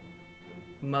though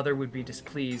Mother would be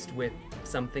displeased with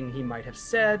something he might have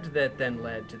said that then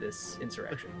led to this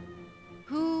insurrection.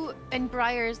 And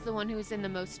Briar is the one who's in the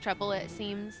most trouble, it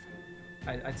seems.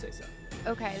 I'd say so.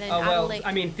 Okay, then Oh, well, Adelaide.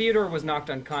 I mean, Theodore was knocked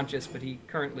unconscious, but he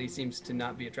currently seems to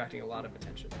not be attracting a lot of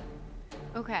attention.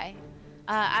 Okay.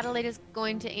 Adelaide is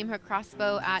going to aim her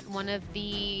crossbow at one of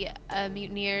the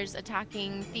mutineers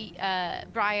attacking the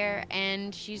Briar,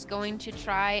 and she's going to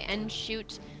try and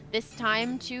shoot this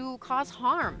time to cause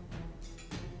harm.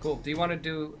 Cool. Do you want to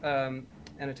do an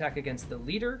attack against the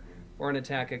leader or an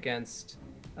attack against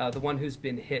the one who's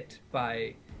been hit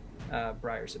by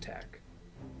Briar's attack?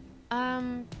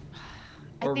 I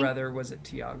Or think rather, was it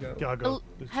Tiago? Tiago.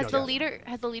 has Tiago.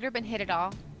 the leader been hit at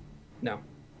all? No.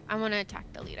 I want to attack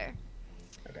the leader.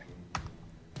 Okay.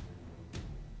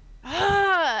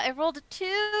 I rolled a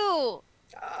 2.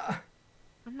 Ah.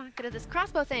 I'm not good at this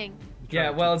crossbow thing. Yeah,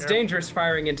 well, it's dangerous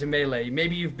firing into melee.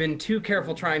 Maybe you've been too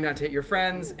careful trying not to hit your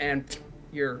friends, and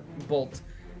your bolt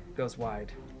goes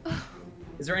wide.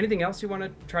 Is there anything else you want to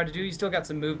try to do? You still got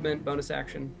some movement, bonus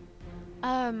action.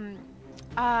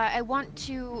 I want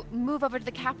to move over to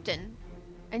the captain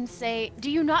and say, "Do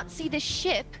you not see this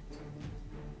ship?"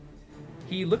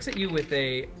 He looks at you with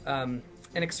an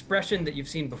expression that you've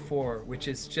seen before, which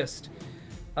is just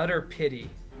utter pity,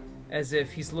 as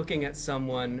if he's looking at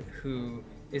someone who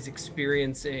is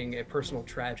experiencing a personal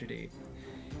tragedy.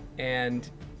 And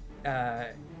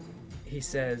he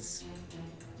says,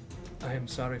 "I am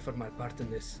sorry for my part in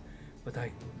this, but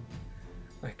I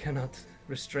cannot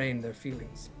restrain their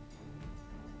feelings.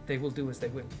 They will do as they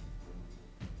will."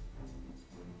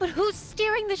 But who's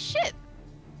steering the ship?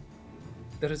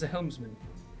 There is a helmsman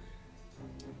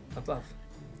above.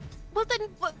 Well then,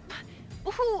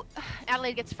 who?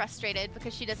 Adelaide gets frustrated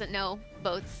because she doesn't know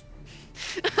boats.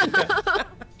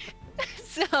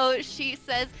 So she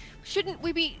says, "Shouldn't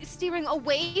we be steering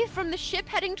away from the ship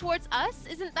heading towards us?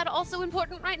 Isn't that also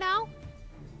important right now?"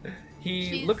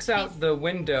 He looks out the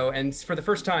window and for the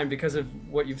first time, because of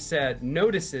what you've said,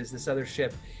 notices this other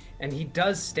ship, and he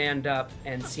does stand up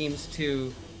and seems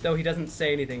to, though he doesn't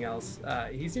say anything else,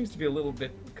 he seems to be a little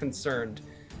bit concerned.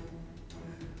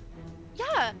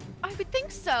 Yeah, I would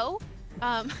think so.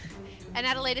 And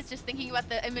Adelaide is just thinking about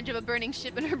the image of a burning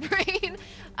ship in her brain.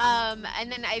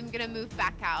 And then I'm gonna move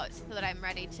back out so that I'm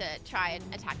ready to try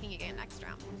attacking again next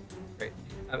round. Great.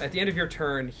 At the end of your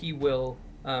turn, he will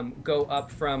go up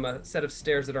from a set of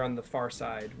stairs that are on the far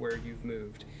side where you've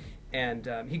moved. And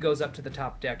he goes up to the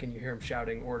top deck and you hear him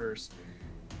shouting orders.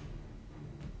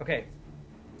 Okay,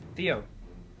 Theo.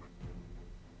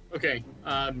 Okay,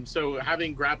 so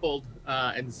having grappled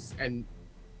and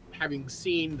having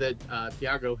seen that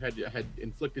Tiago had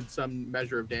inflicted some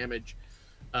measure of damage,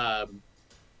 I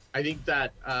think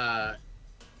that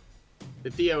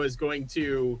Theo is going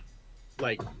to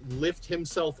like lift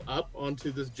himself up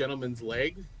onto this gentleman's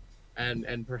leg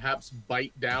and perhaps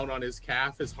bite down on his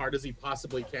calf as hard as he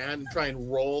possibly can and try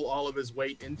and roll all of his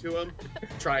weight into him,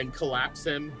 try and collapse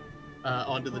him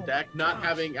onto the deck, not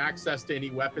having access to any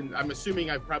weapon. I'm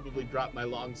assuming I've probably dropped my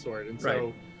longsword, and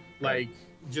so like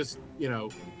just, you know,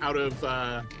 out of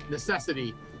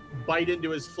necessity, bite into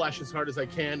his flesh as hard as I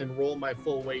can and roll my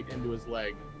full weight into his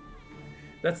leg.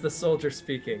 That's the soldier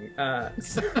speaking.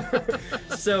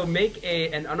 So make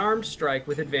an unarmed strike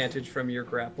with advantage from your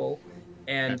grapple,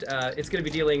 and it's going to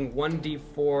be dealing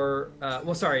 1d4.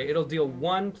 Well, sorry, it'll deal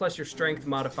 1 plus your strength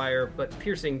modifier, but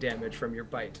piercing damage from your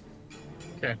bite.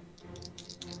 Okay.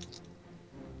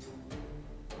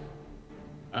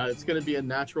 It's going to be a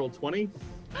natural 20.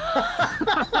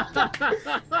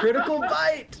 Critical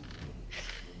bite.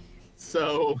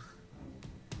 So,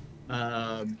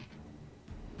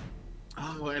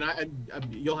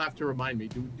 you'll have to remind me.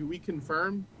 Do we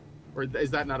confirm, or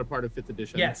is that not a part of 5th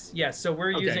edition? Yes. So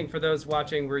we're using, for those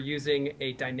watching, we're using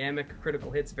a dynamic critical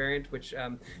hits variant, which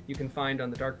you can find on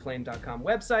the darkplane.com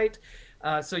website.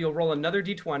 So you'll roll another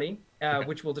d20,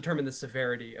 which will determine the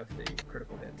severity of the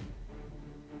critical hit.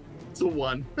 It's a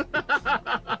 1.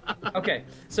 Okay,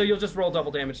 so you'll just roll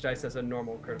double damage dice as a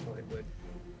normal critical hit would.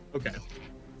 Okay.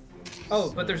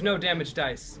 Oh, but there's no damage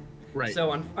dice. Right.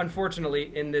 So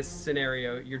unfortunately, in this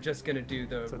scenario, you're just going to do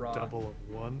the It's a raw. double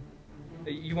of 1.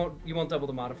 You won't double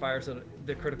the modifier, so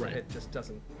the critical hit just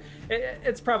doesn't.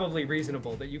 It's probably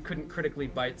reasonable that you couldn't critically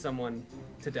bite someone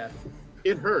to death.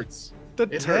 It hurts. The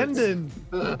It tendon.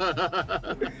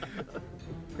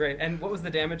 Great. And what was the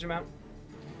damage amount?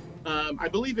 I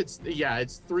believe it's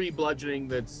 3 bludgeoning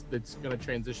that's going to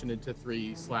transition into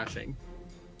 3 slashing.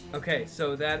 Okay,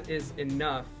 so that is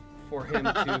enough for him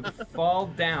to fall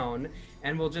down,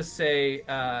 and we'll just say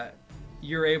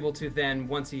you're able to then,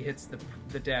 once he hits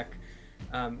the deck,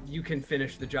 you can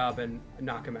finish the job and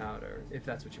knock him out, or if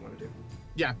that's what you want to do.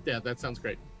 Yeah, that sounds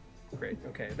great. Great,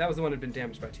 okay. That was the one that had been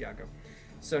damaged by Tiago.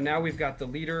 So now we've got the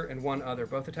leader and one other,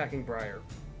 both attacking Briar.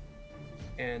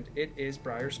 And it is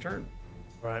Briar's turn.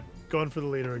 All right, going for the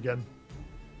leader again.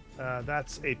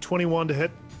 That's a 21 to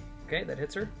hit. Okay, that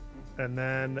hits her. And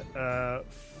then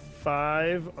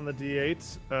 5 on the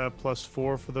d8, plus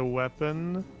 4 for the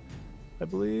weapon, I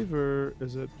believe, or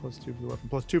is it plus 2 for the weapon?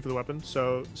 Plus 2 for the weapon,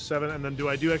 so 7. And then do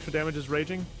I do extra damage as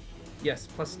raging? Yes,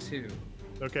 plus 2.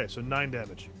 Okay, so 9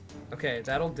 damage. Okay,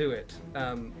 that'll do it.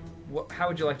 How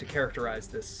would you like to characterize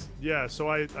this? Yeah, so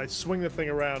I swing the thing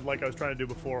around like I was trying to do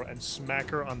before and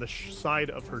smack her on the side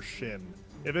of her shin.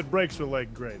 If it breaks her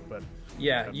leg, great, but...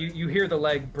 Yeah, you hear the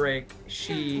leg break.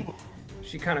 She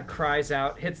kind of cries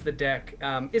out, hits the deck,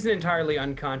 isn't entirely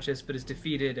unconscious, but is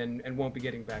defeated and won't be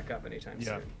getting back up anytime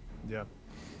soon. Yeah.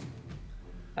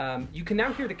 You can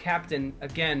now hear the captain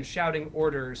again shouting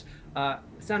orders,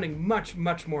 sounding much,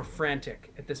 much more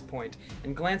frantic at this point.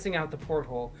 And glancing out the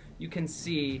porthole, you can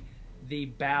see the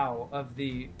bow of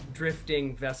the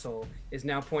drifting vessel is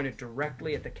now pointed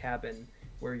directly at the cabin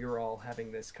where you're all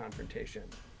having this confrontation.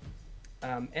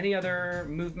 Any other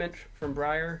movement from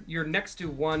Briar? You're next to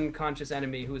one conscious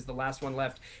enemy who is the last one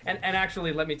left. And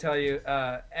actually, let me tell you,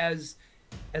 as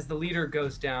the leader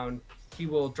goes down, he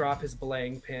will drop his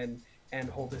belaying pin and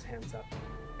hold his hands up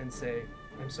and say,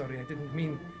 "I'm sorry, I didn't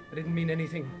mean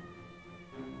anything.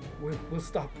 We'll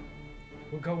stop.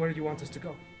 We'll go where you want us to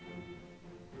go."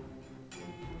 Yeah,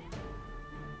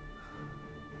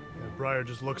 Briar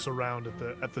just looks around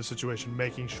at the situation,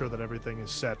 making sure that everything is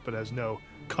set, but has no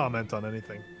comment on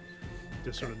anything.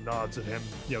 Just sort of nods at him,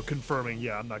 confirming,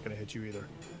 "Yeah, I'm not going to hit you either."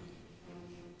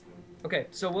 Okay,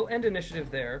 so we'll end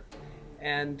initiative there.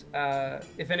 And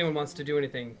if anyone wants to do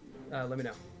anything, let me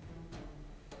know.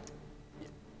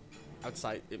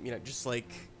 Outside, just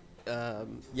like,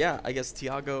 I guess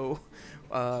Tiago,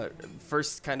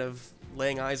 first kind of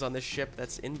laying eyes on this ship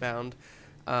that's inbound.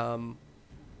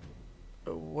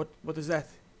 What is that?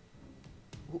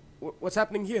 What's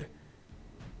happening here?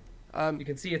 You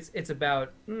can see it's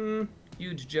about,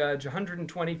 huge judge,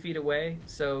 120 feet away.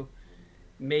 So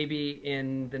maybe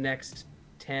in the next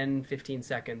 10, 15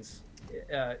 seconds,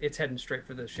 it's heading straight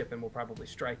for the ship and will probably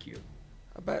strike you.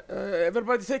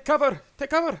 Everybody take cover! Take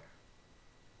cover!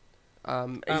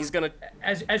 He's gonna...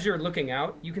 As you're looking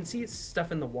out, you can see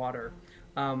stuff in the water.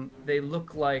 They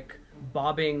look like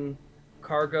bobbing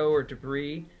cargo or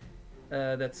debris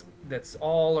that's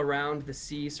all around the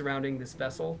sea surrounding this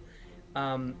vessel.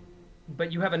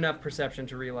 But you have enough perception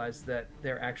to realize that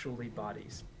they're actually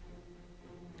bodies.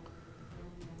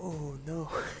 Oh, no.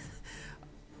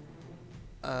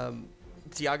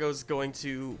 Tiago's going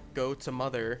to go to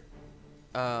Mother,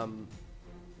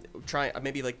 try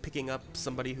maybe like picking up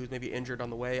somebody who's maybe injured on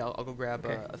the way. I'll go grab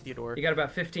a Theodore. You got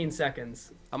about 15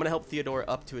 seconds. I'm gonna help Theodore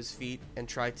up to his feet and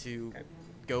try to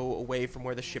go away from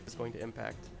where the ship is going to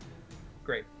impact.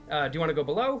 Great. Do you want to go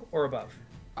below or above?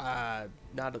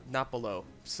 Not below,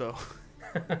 so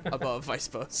above, I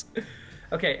suppose.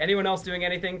 Okay. Anyone else doing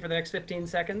anything for the next 15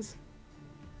 seconds?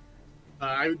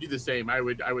 I would do the same. I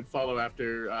would follow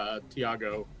after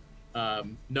Tiago,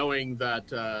 knowing that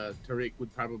Tariq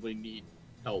would probably need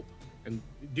help, and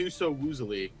do so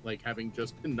woozily, like having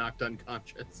just been knocked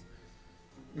unconscious.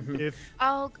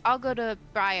 I'll go to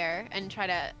Briar and try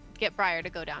to get Briar to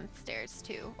go downstairs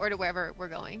too, or to wherever we're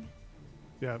going.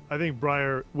 Yeah, I think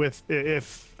Briar,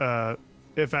 if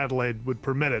Adelaide would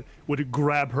permit it, would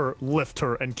grab her, lift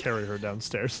her, and carry her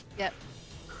downstairs. Yep.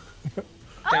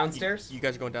 Downstairs? You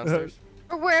guys are going downstairs?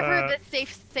 Or wherever the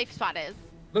safe spot is.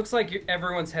 Looks like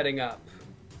everyone's heading up.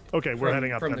 Okay, we're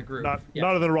heading up from then. the group. Not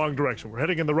in the wrong direction. We're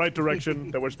heading in the right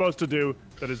direction that we're supposed to do.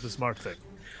 That is the smart thing.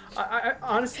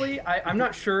 Honestly, I'm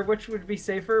not sure which would be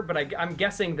safer, but I'm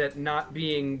guessing that not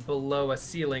being below a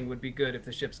ceiling would be good if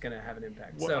the ship's going to have an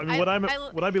impact. Well, So I mean,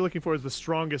 what I'd be looking for is the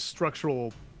strongest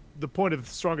structural, the point of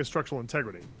the strongest structural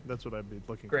integrity. That's what I'd be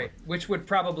looking great, which would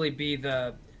probably be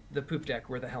the poop deck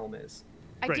where the helm is.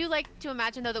 I do like to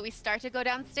imagine though that we start to go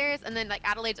downstairs and then like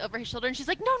Adelaide's over his shoulder and she's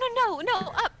like, no,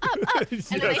 up, and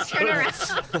then they turn around.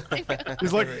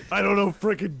 He's like, I don't know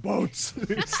frickin' boats.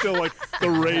 It's still like the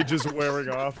rage is wearing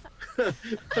off.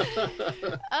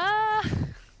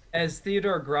 As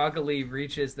Theodore groggily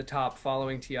reaches the top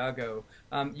following Tiago,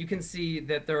 you can see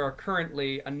that there are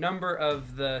currently a number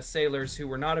of the sailors who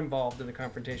were not involved in the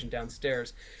confrontation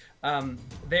downstairs.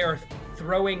 They are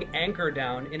throwing anchor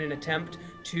down in an attempt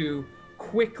to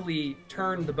quickly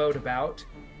turn the boat about,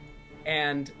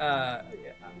 and I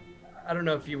don't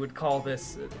know if you would call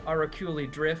this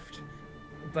Arrochule drift,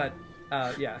 but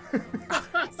yeah.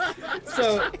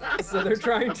 so they're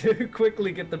trying to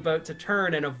quickly get the boat to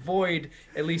turn and avoid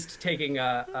at least taking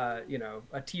a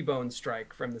T-bone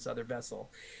strike from this other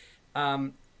vessel.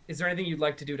 Is there anything you'd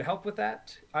like to do to help with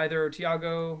that, either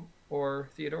Tiago or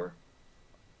Theodore?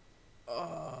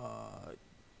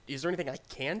 Is there anything I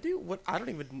can do? What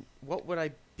would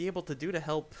I be able to do to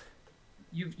help?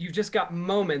 You've just got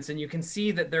moments, and you can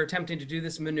see that they're attempting to do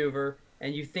this maneuver,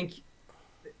 and you think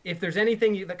if there's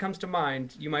anything that comes to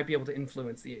mind, you might be able to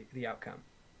influence the outcome.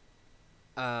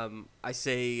 I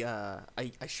say,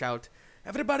 I shout,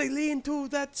 everybody lean to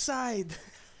that side.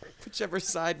 Whichever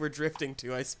side we're drifting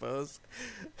to, I suppose.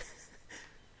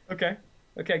 Okay,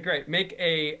 great. Make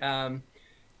a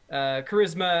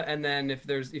charisma, and then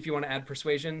if you want to add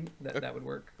persuasion, that would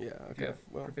work. Yeah, okay.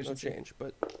 Well, no change,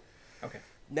 but... Okay.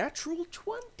 Natural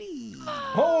 20!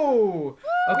 Oh!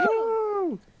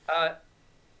 Okay.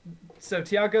 So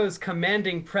Tiago's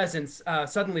commanding presence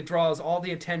suddenly draws all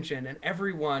the attention, and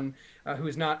everyone who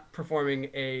is not performing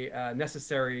a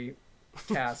necessary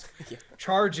task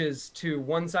charges to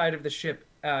one side of the ship.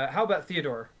 How about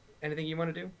Theodore? Anything you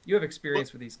want to do? You have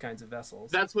experience with these kinds of vessels.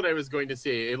 That's what I was going to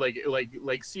say.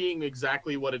 Like seeing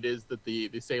exactly what it is that the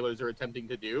sailors are attempting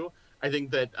to do. I think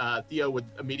that Theo would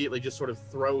immediately just sort of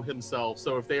throw himself.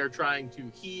 So if they are trying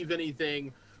to heave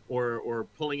anything or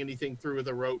pulling anything through with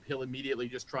a rope, he'll immediately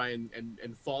just try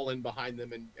and fall in behind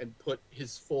them and put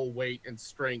his full weight and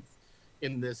strength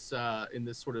in this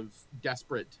sort of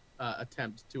desperate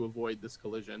attempt to avoid this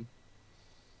collision.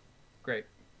 Great.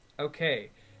 Okay.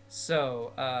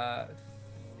 So,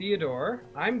 Theodore,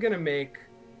 I'm going to make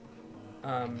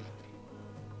an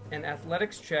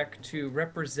athletics check to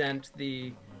represent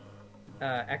the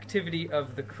activity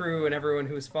of the crew and everyone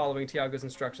who is following Tiago's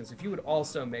instructions. If you would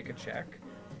also make a check,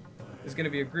 there's going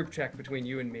to be a group check between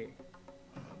you and me.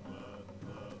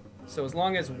 So as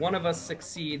long as one of us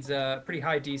succeeds a pretty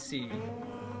high DC,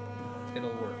 it'll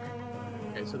work.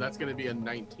 Okay, so that's going to be a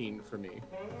 19 for me.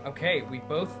 Okay, we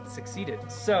both succeeded.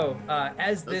 So,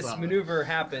 as this maneuver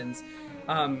happens,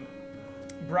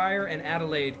 Briar and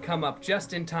Adelaide come up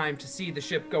just in time to see the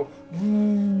ship go,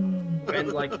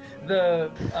 and like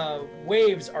the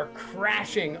waves are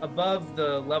crashing above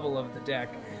the level of the deck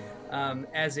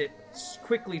as it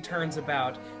quickly turns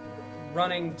about,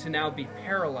 running to now be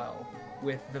parallel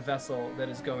with the vessel that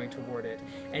is going toward it.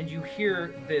 And you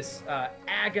hear this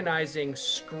agonizing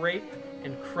scrape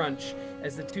and crunch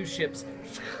as the two ships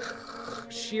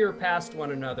shear past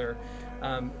one another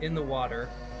in the water.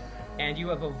 And you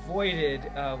have avoided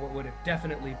what would have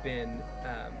definitely been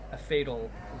a fatal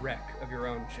wreck of your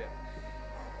own ship.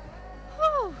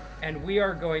 Whew. And we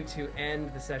are going to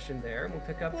end the session there, and we'll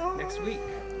pick up next week.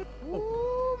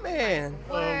 Oh, man.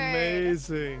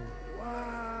 Amazing.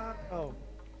 Wow.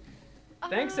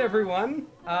 Thanks, everyone.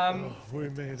 We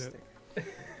made it.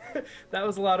 That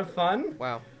was a lot of fun.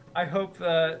 Wow. I hope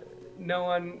no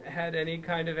one had any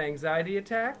kind of anxiety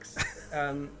attacks.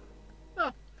 And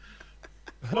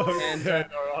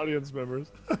our audience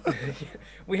members.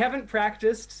 we haven't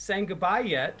practiced saying goodbye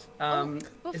yet. Is there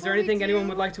before we anything anyone do-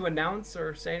 would like to announce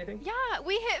or say anything? Yeah,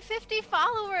 we hit 50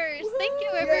 followers. Thank you,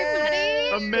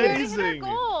 everybody. We already hit Amazing.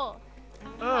 our goal.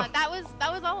 Oh. That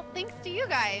was all thanks to you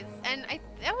guys, and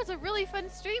that was a really fun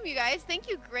stream, you guys. Thank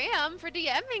you, Graham, for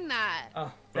DMing that.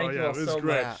 Oh, thank you all it was so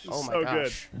great. much. Oh my so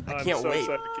gosh. good. I I'm can't so wait.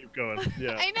 excited to keep going.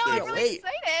 Yeah. I know, I'm Can't really wait.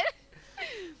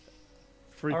 excited.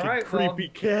 Freaking All right, well- creepy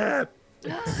cat.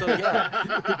 So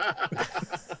yeah.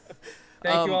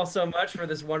 Thank you all so much for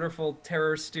this wonderful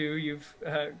terror stew you've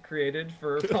created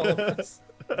for all of us.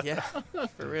 Yeah,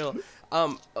 for real.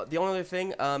 The only other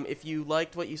thing, if you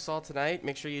liked what you saw tonight,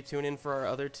 make sure you tune in for our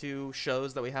other two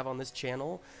shows that we have on this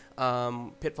channel.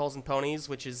 Pitfalls and Ponies,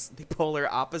 which is the polar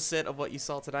opposite of what you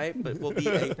saw tonight, but will be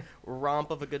a romp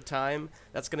of a good time.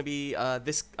 That's going to be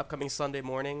this upcoming Sunday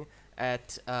morning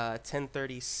at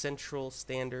 10:30 Central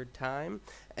Standard Time.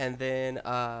 And then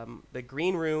the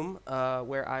Green Room,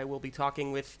 where I will be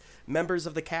talking with members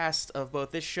of the cast of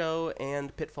both this show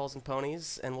and Pitfalls and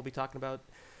Ponies, and we'll be talking about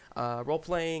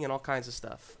role-playing and all kinds of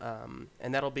stuff.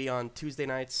 And that'll be on Tuesday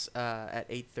nights at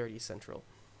 8:30 Central.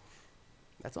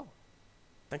 That's all.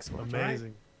 Thanks so much.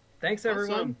 Amazing. Thanks,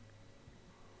 everyone. Awesome.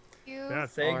 Thank you. Yeah.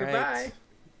 Say All goodbye. right.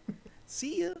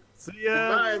 See ya. See ya.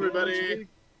 Goodbye, See you everybody. next week.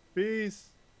 Peace.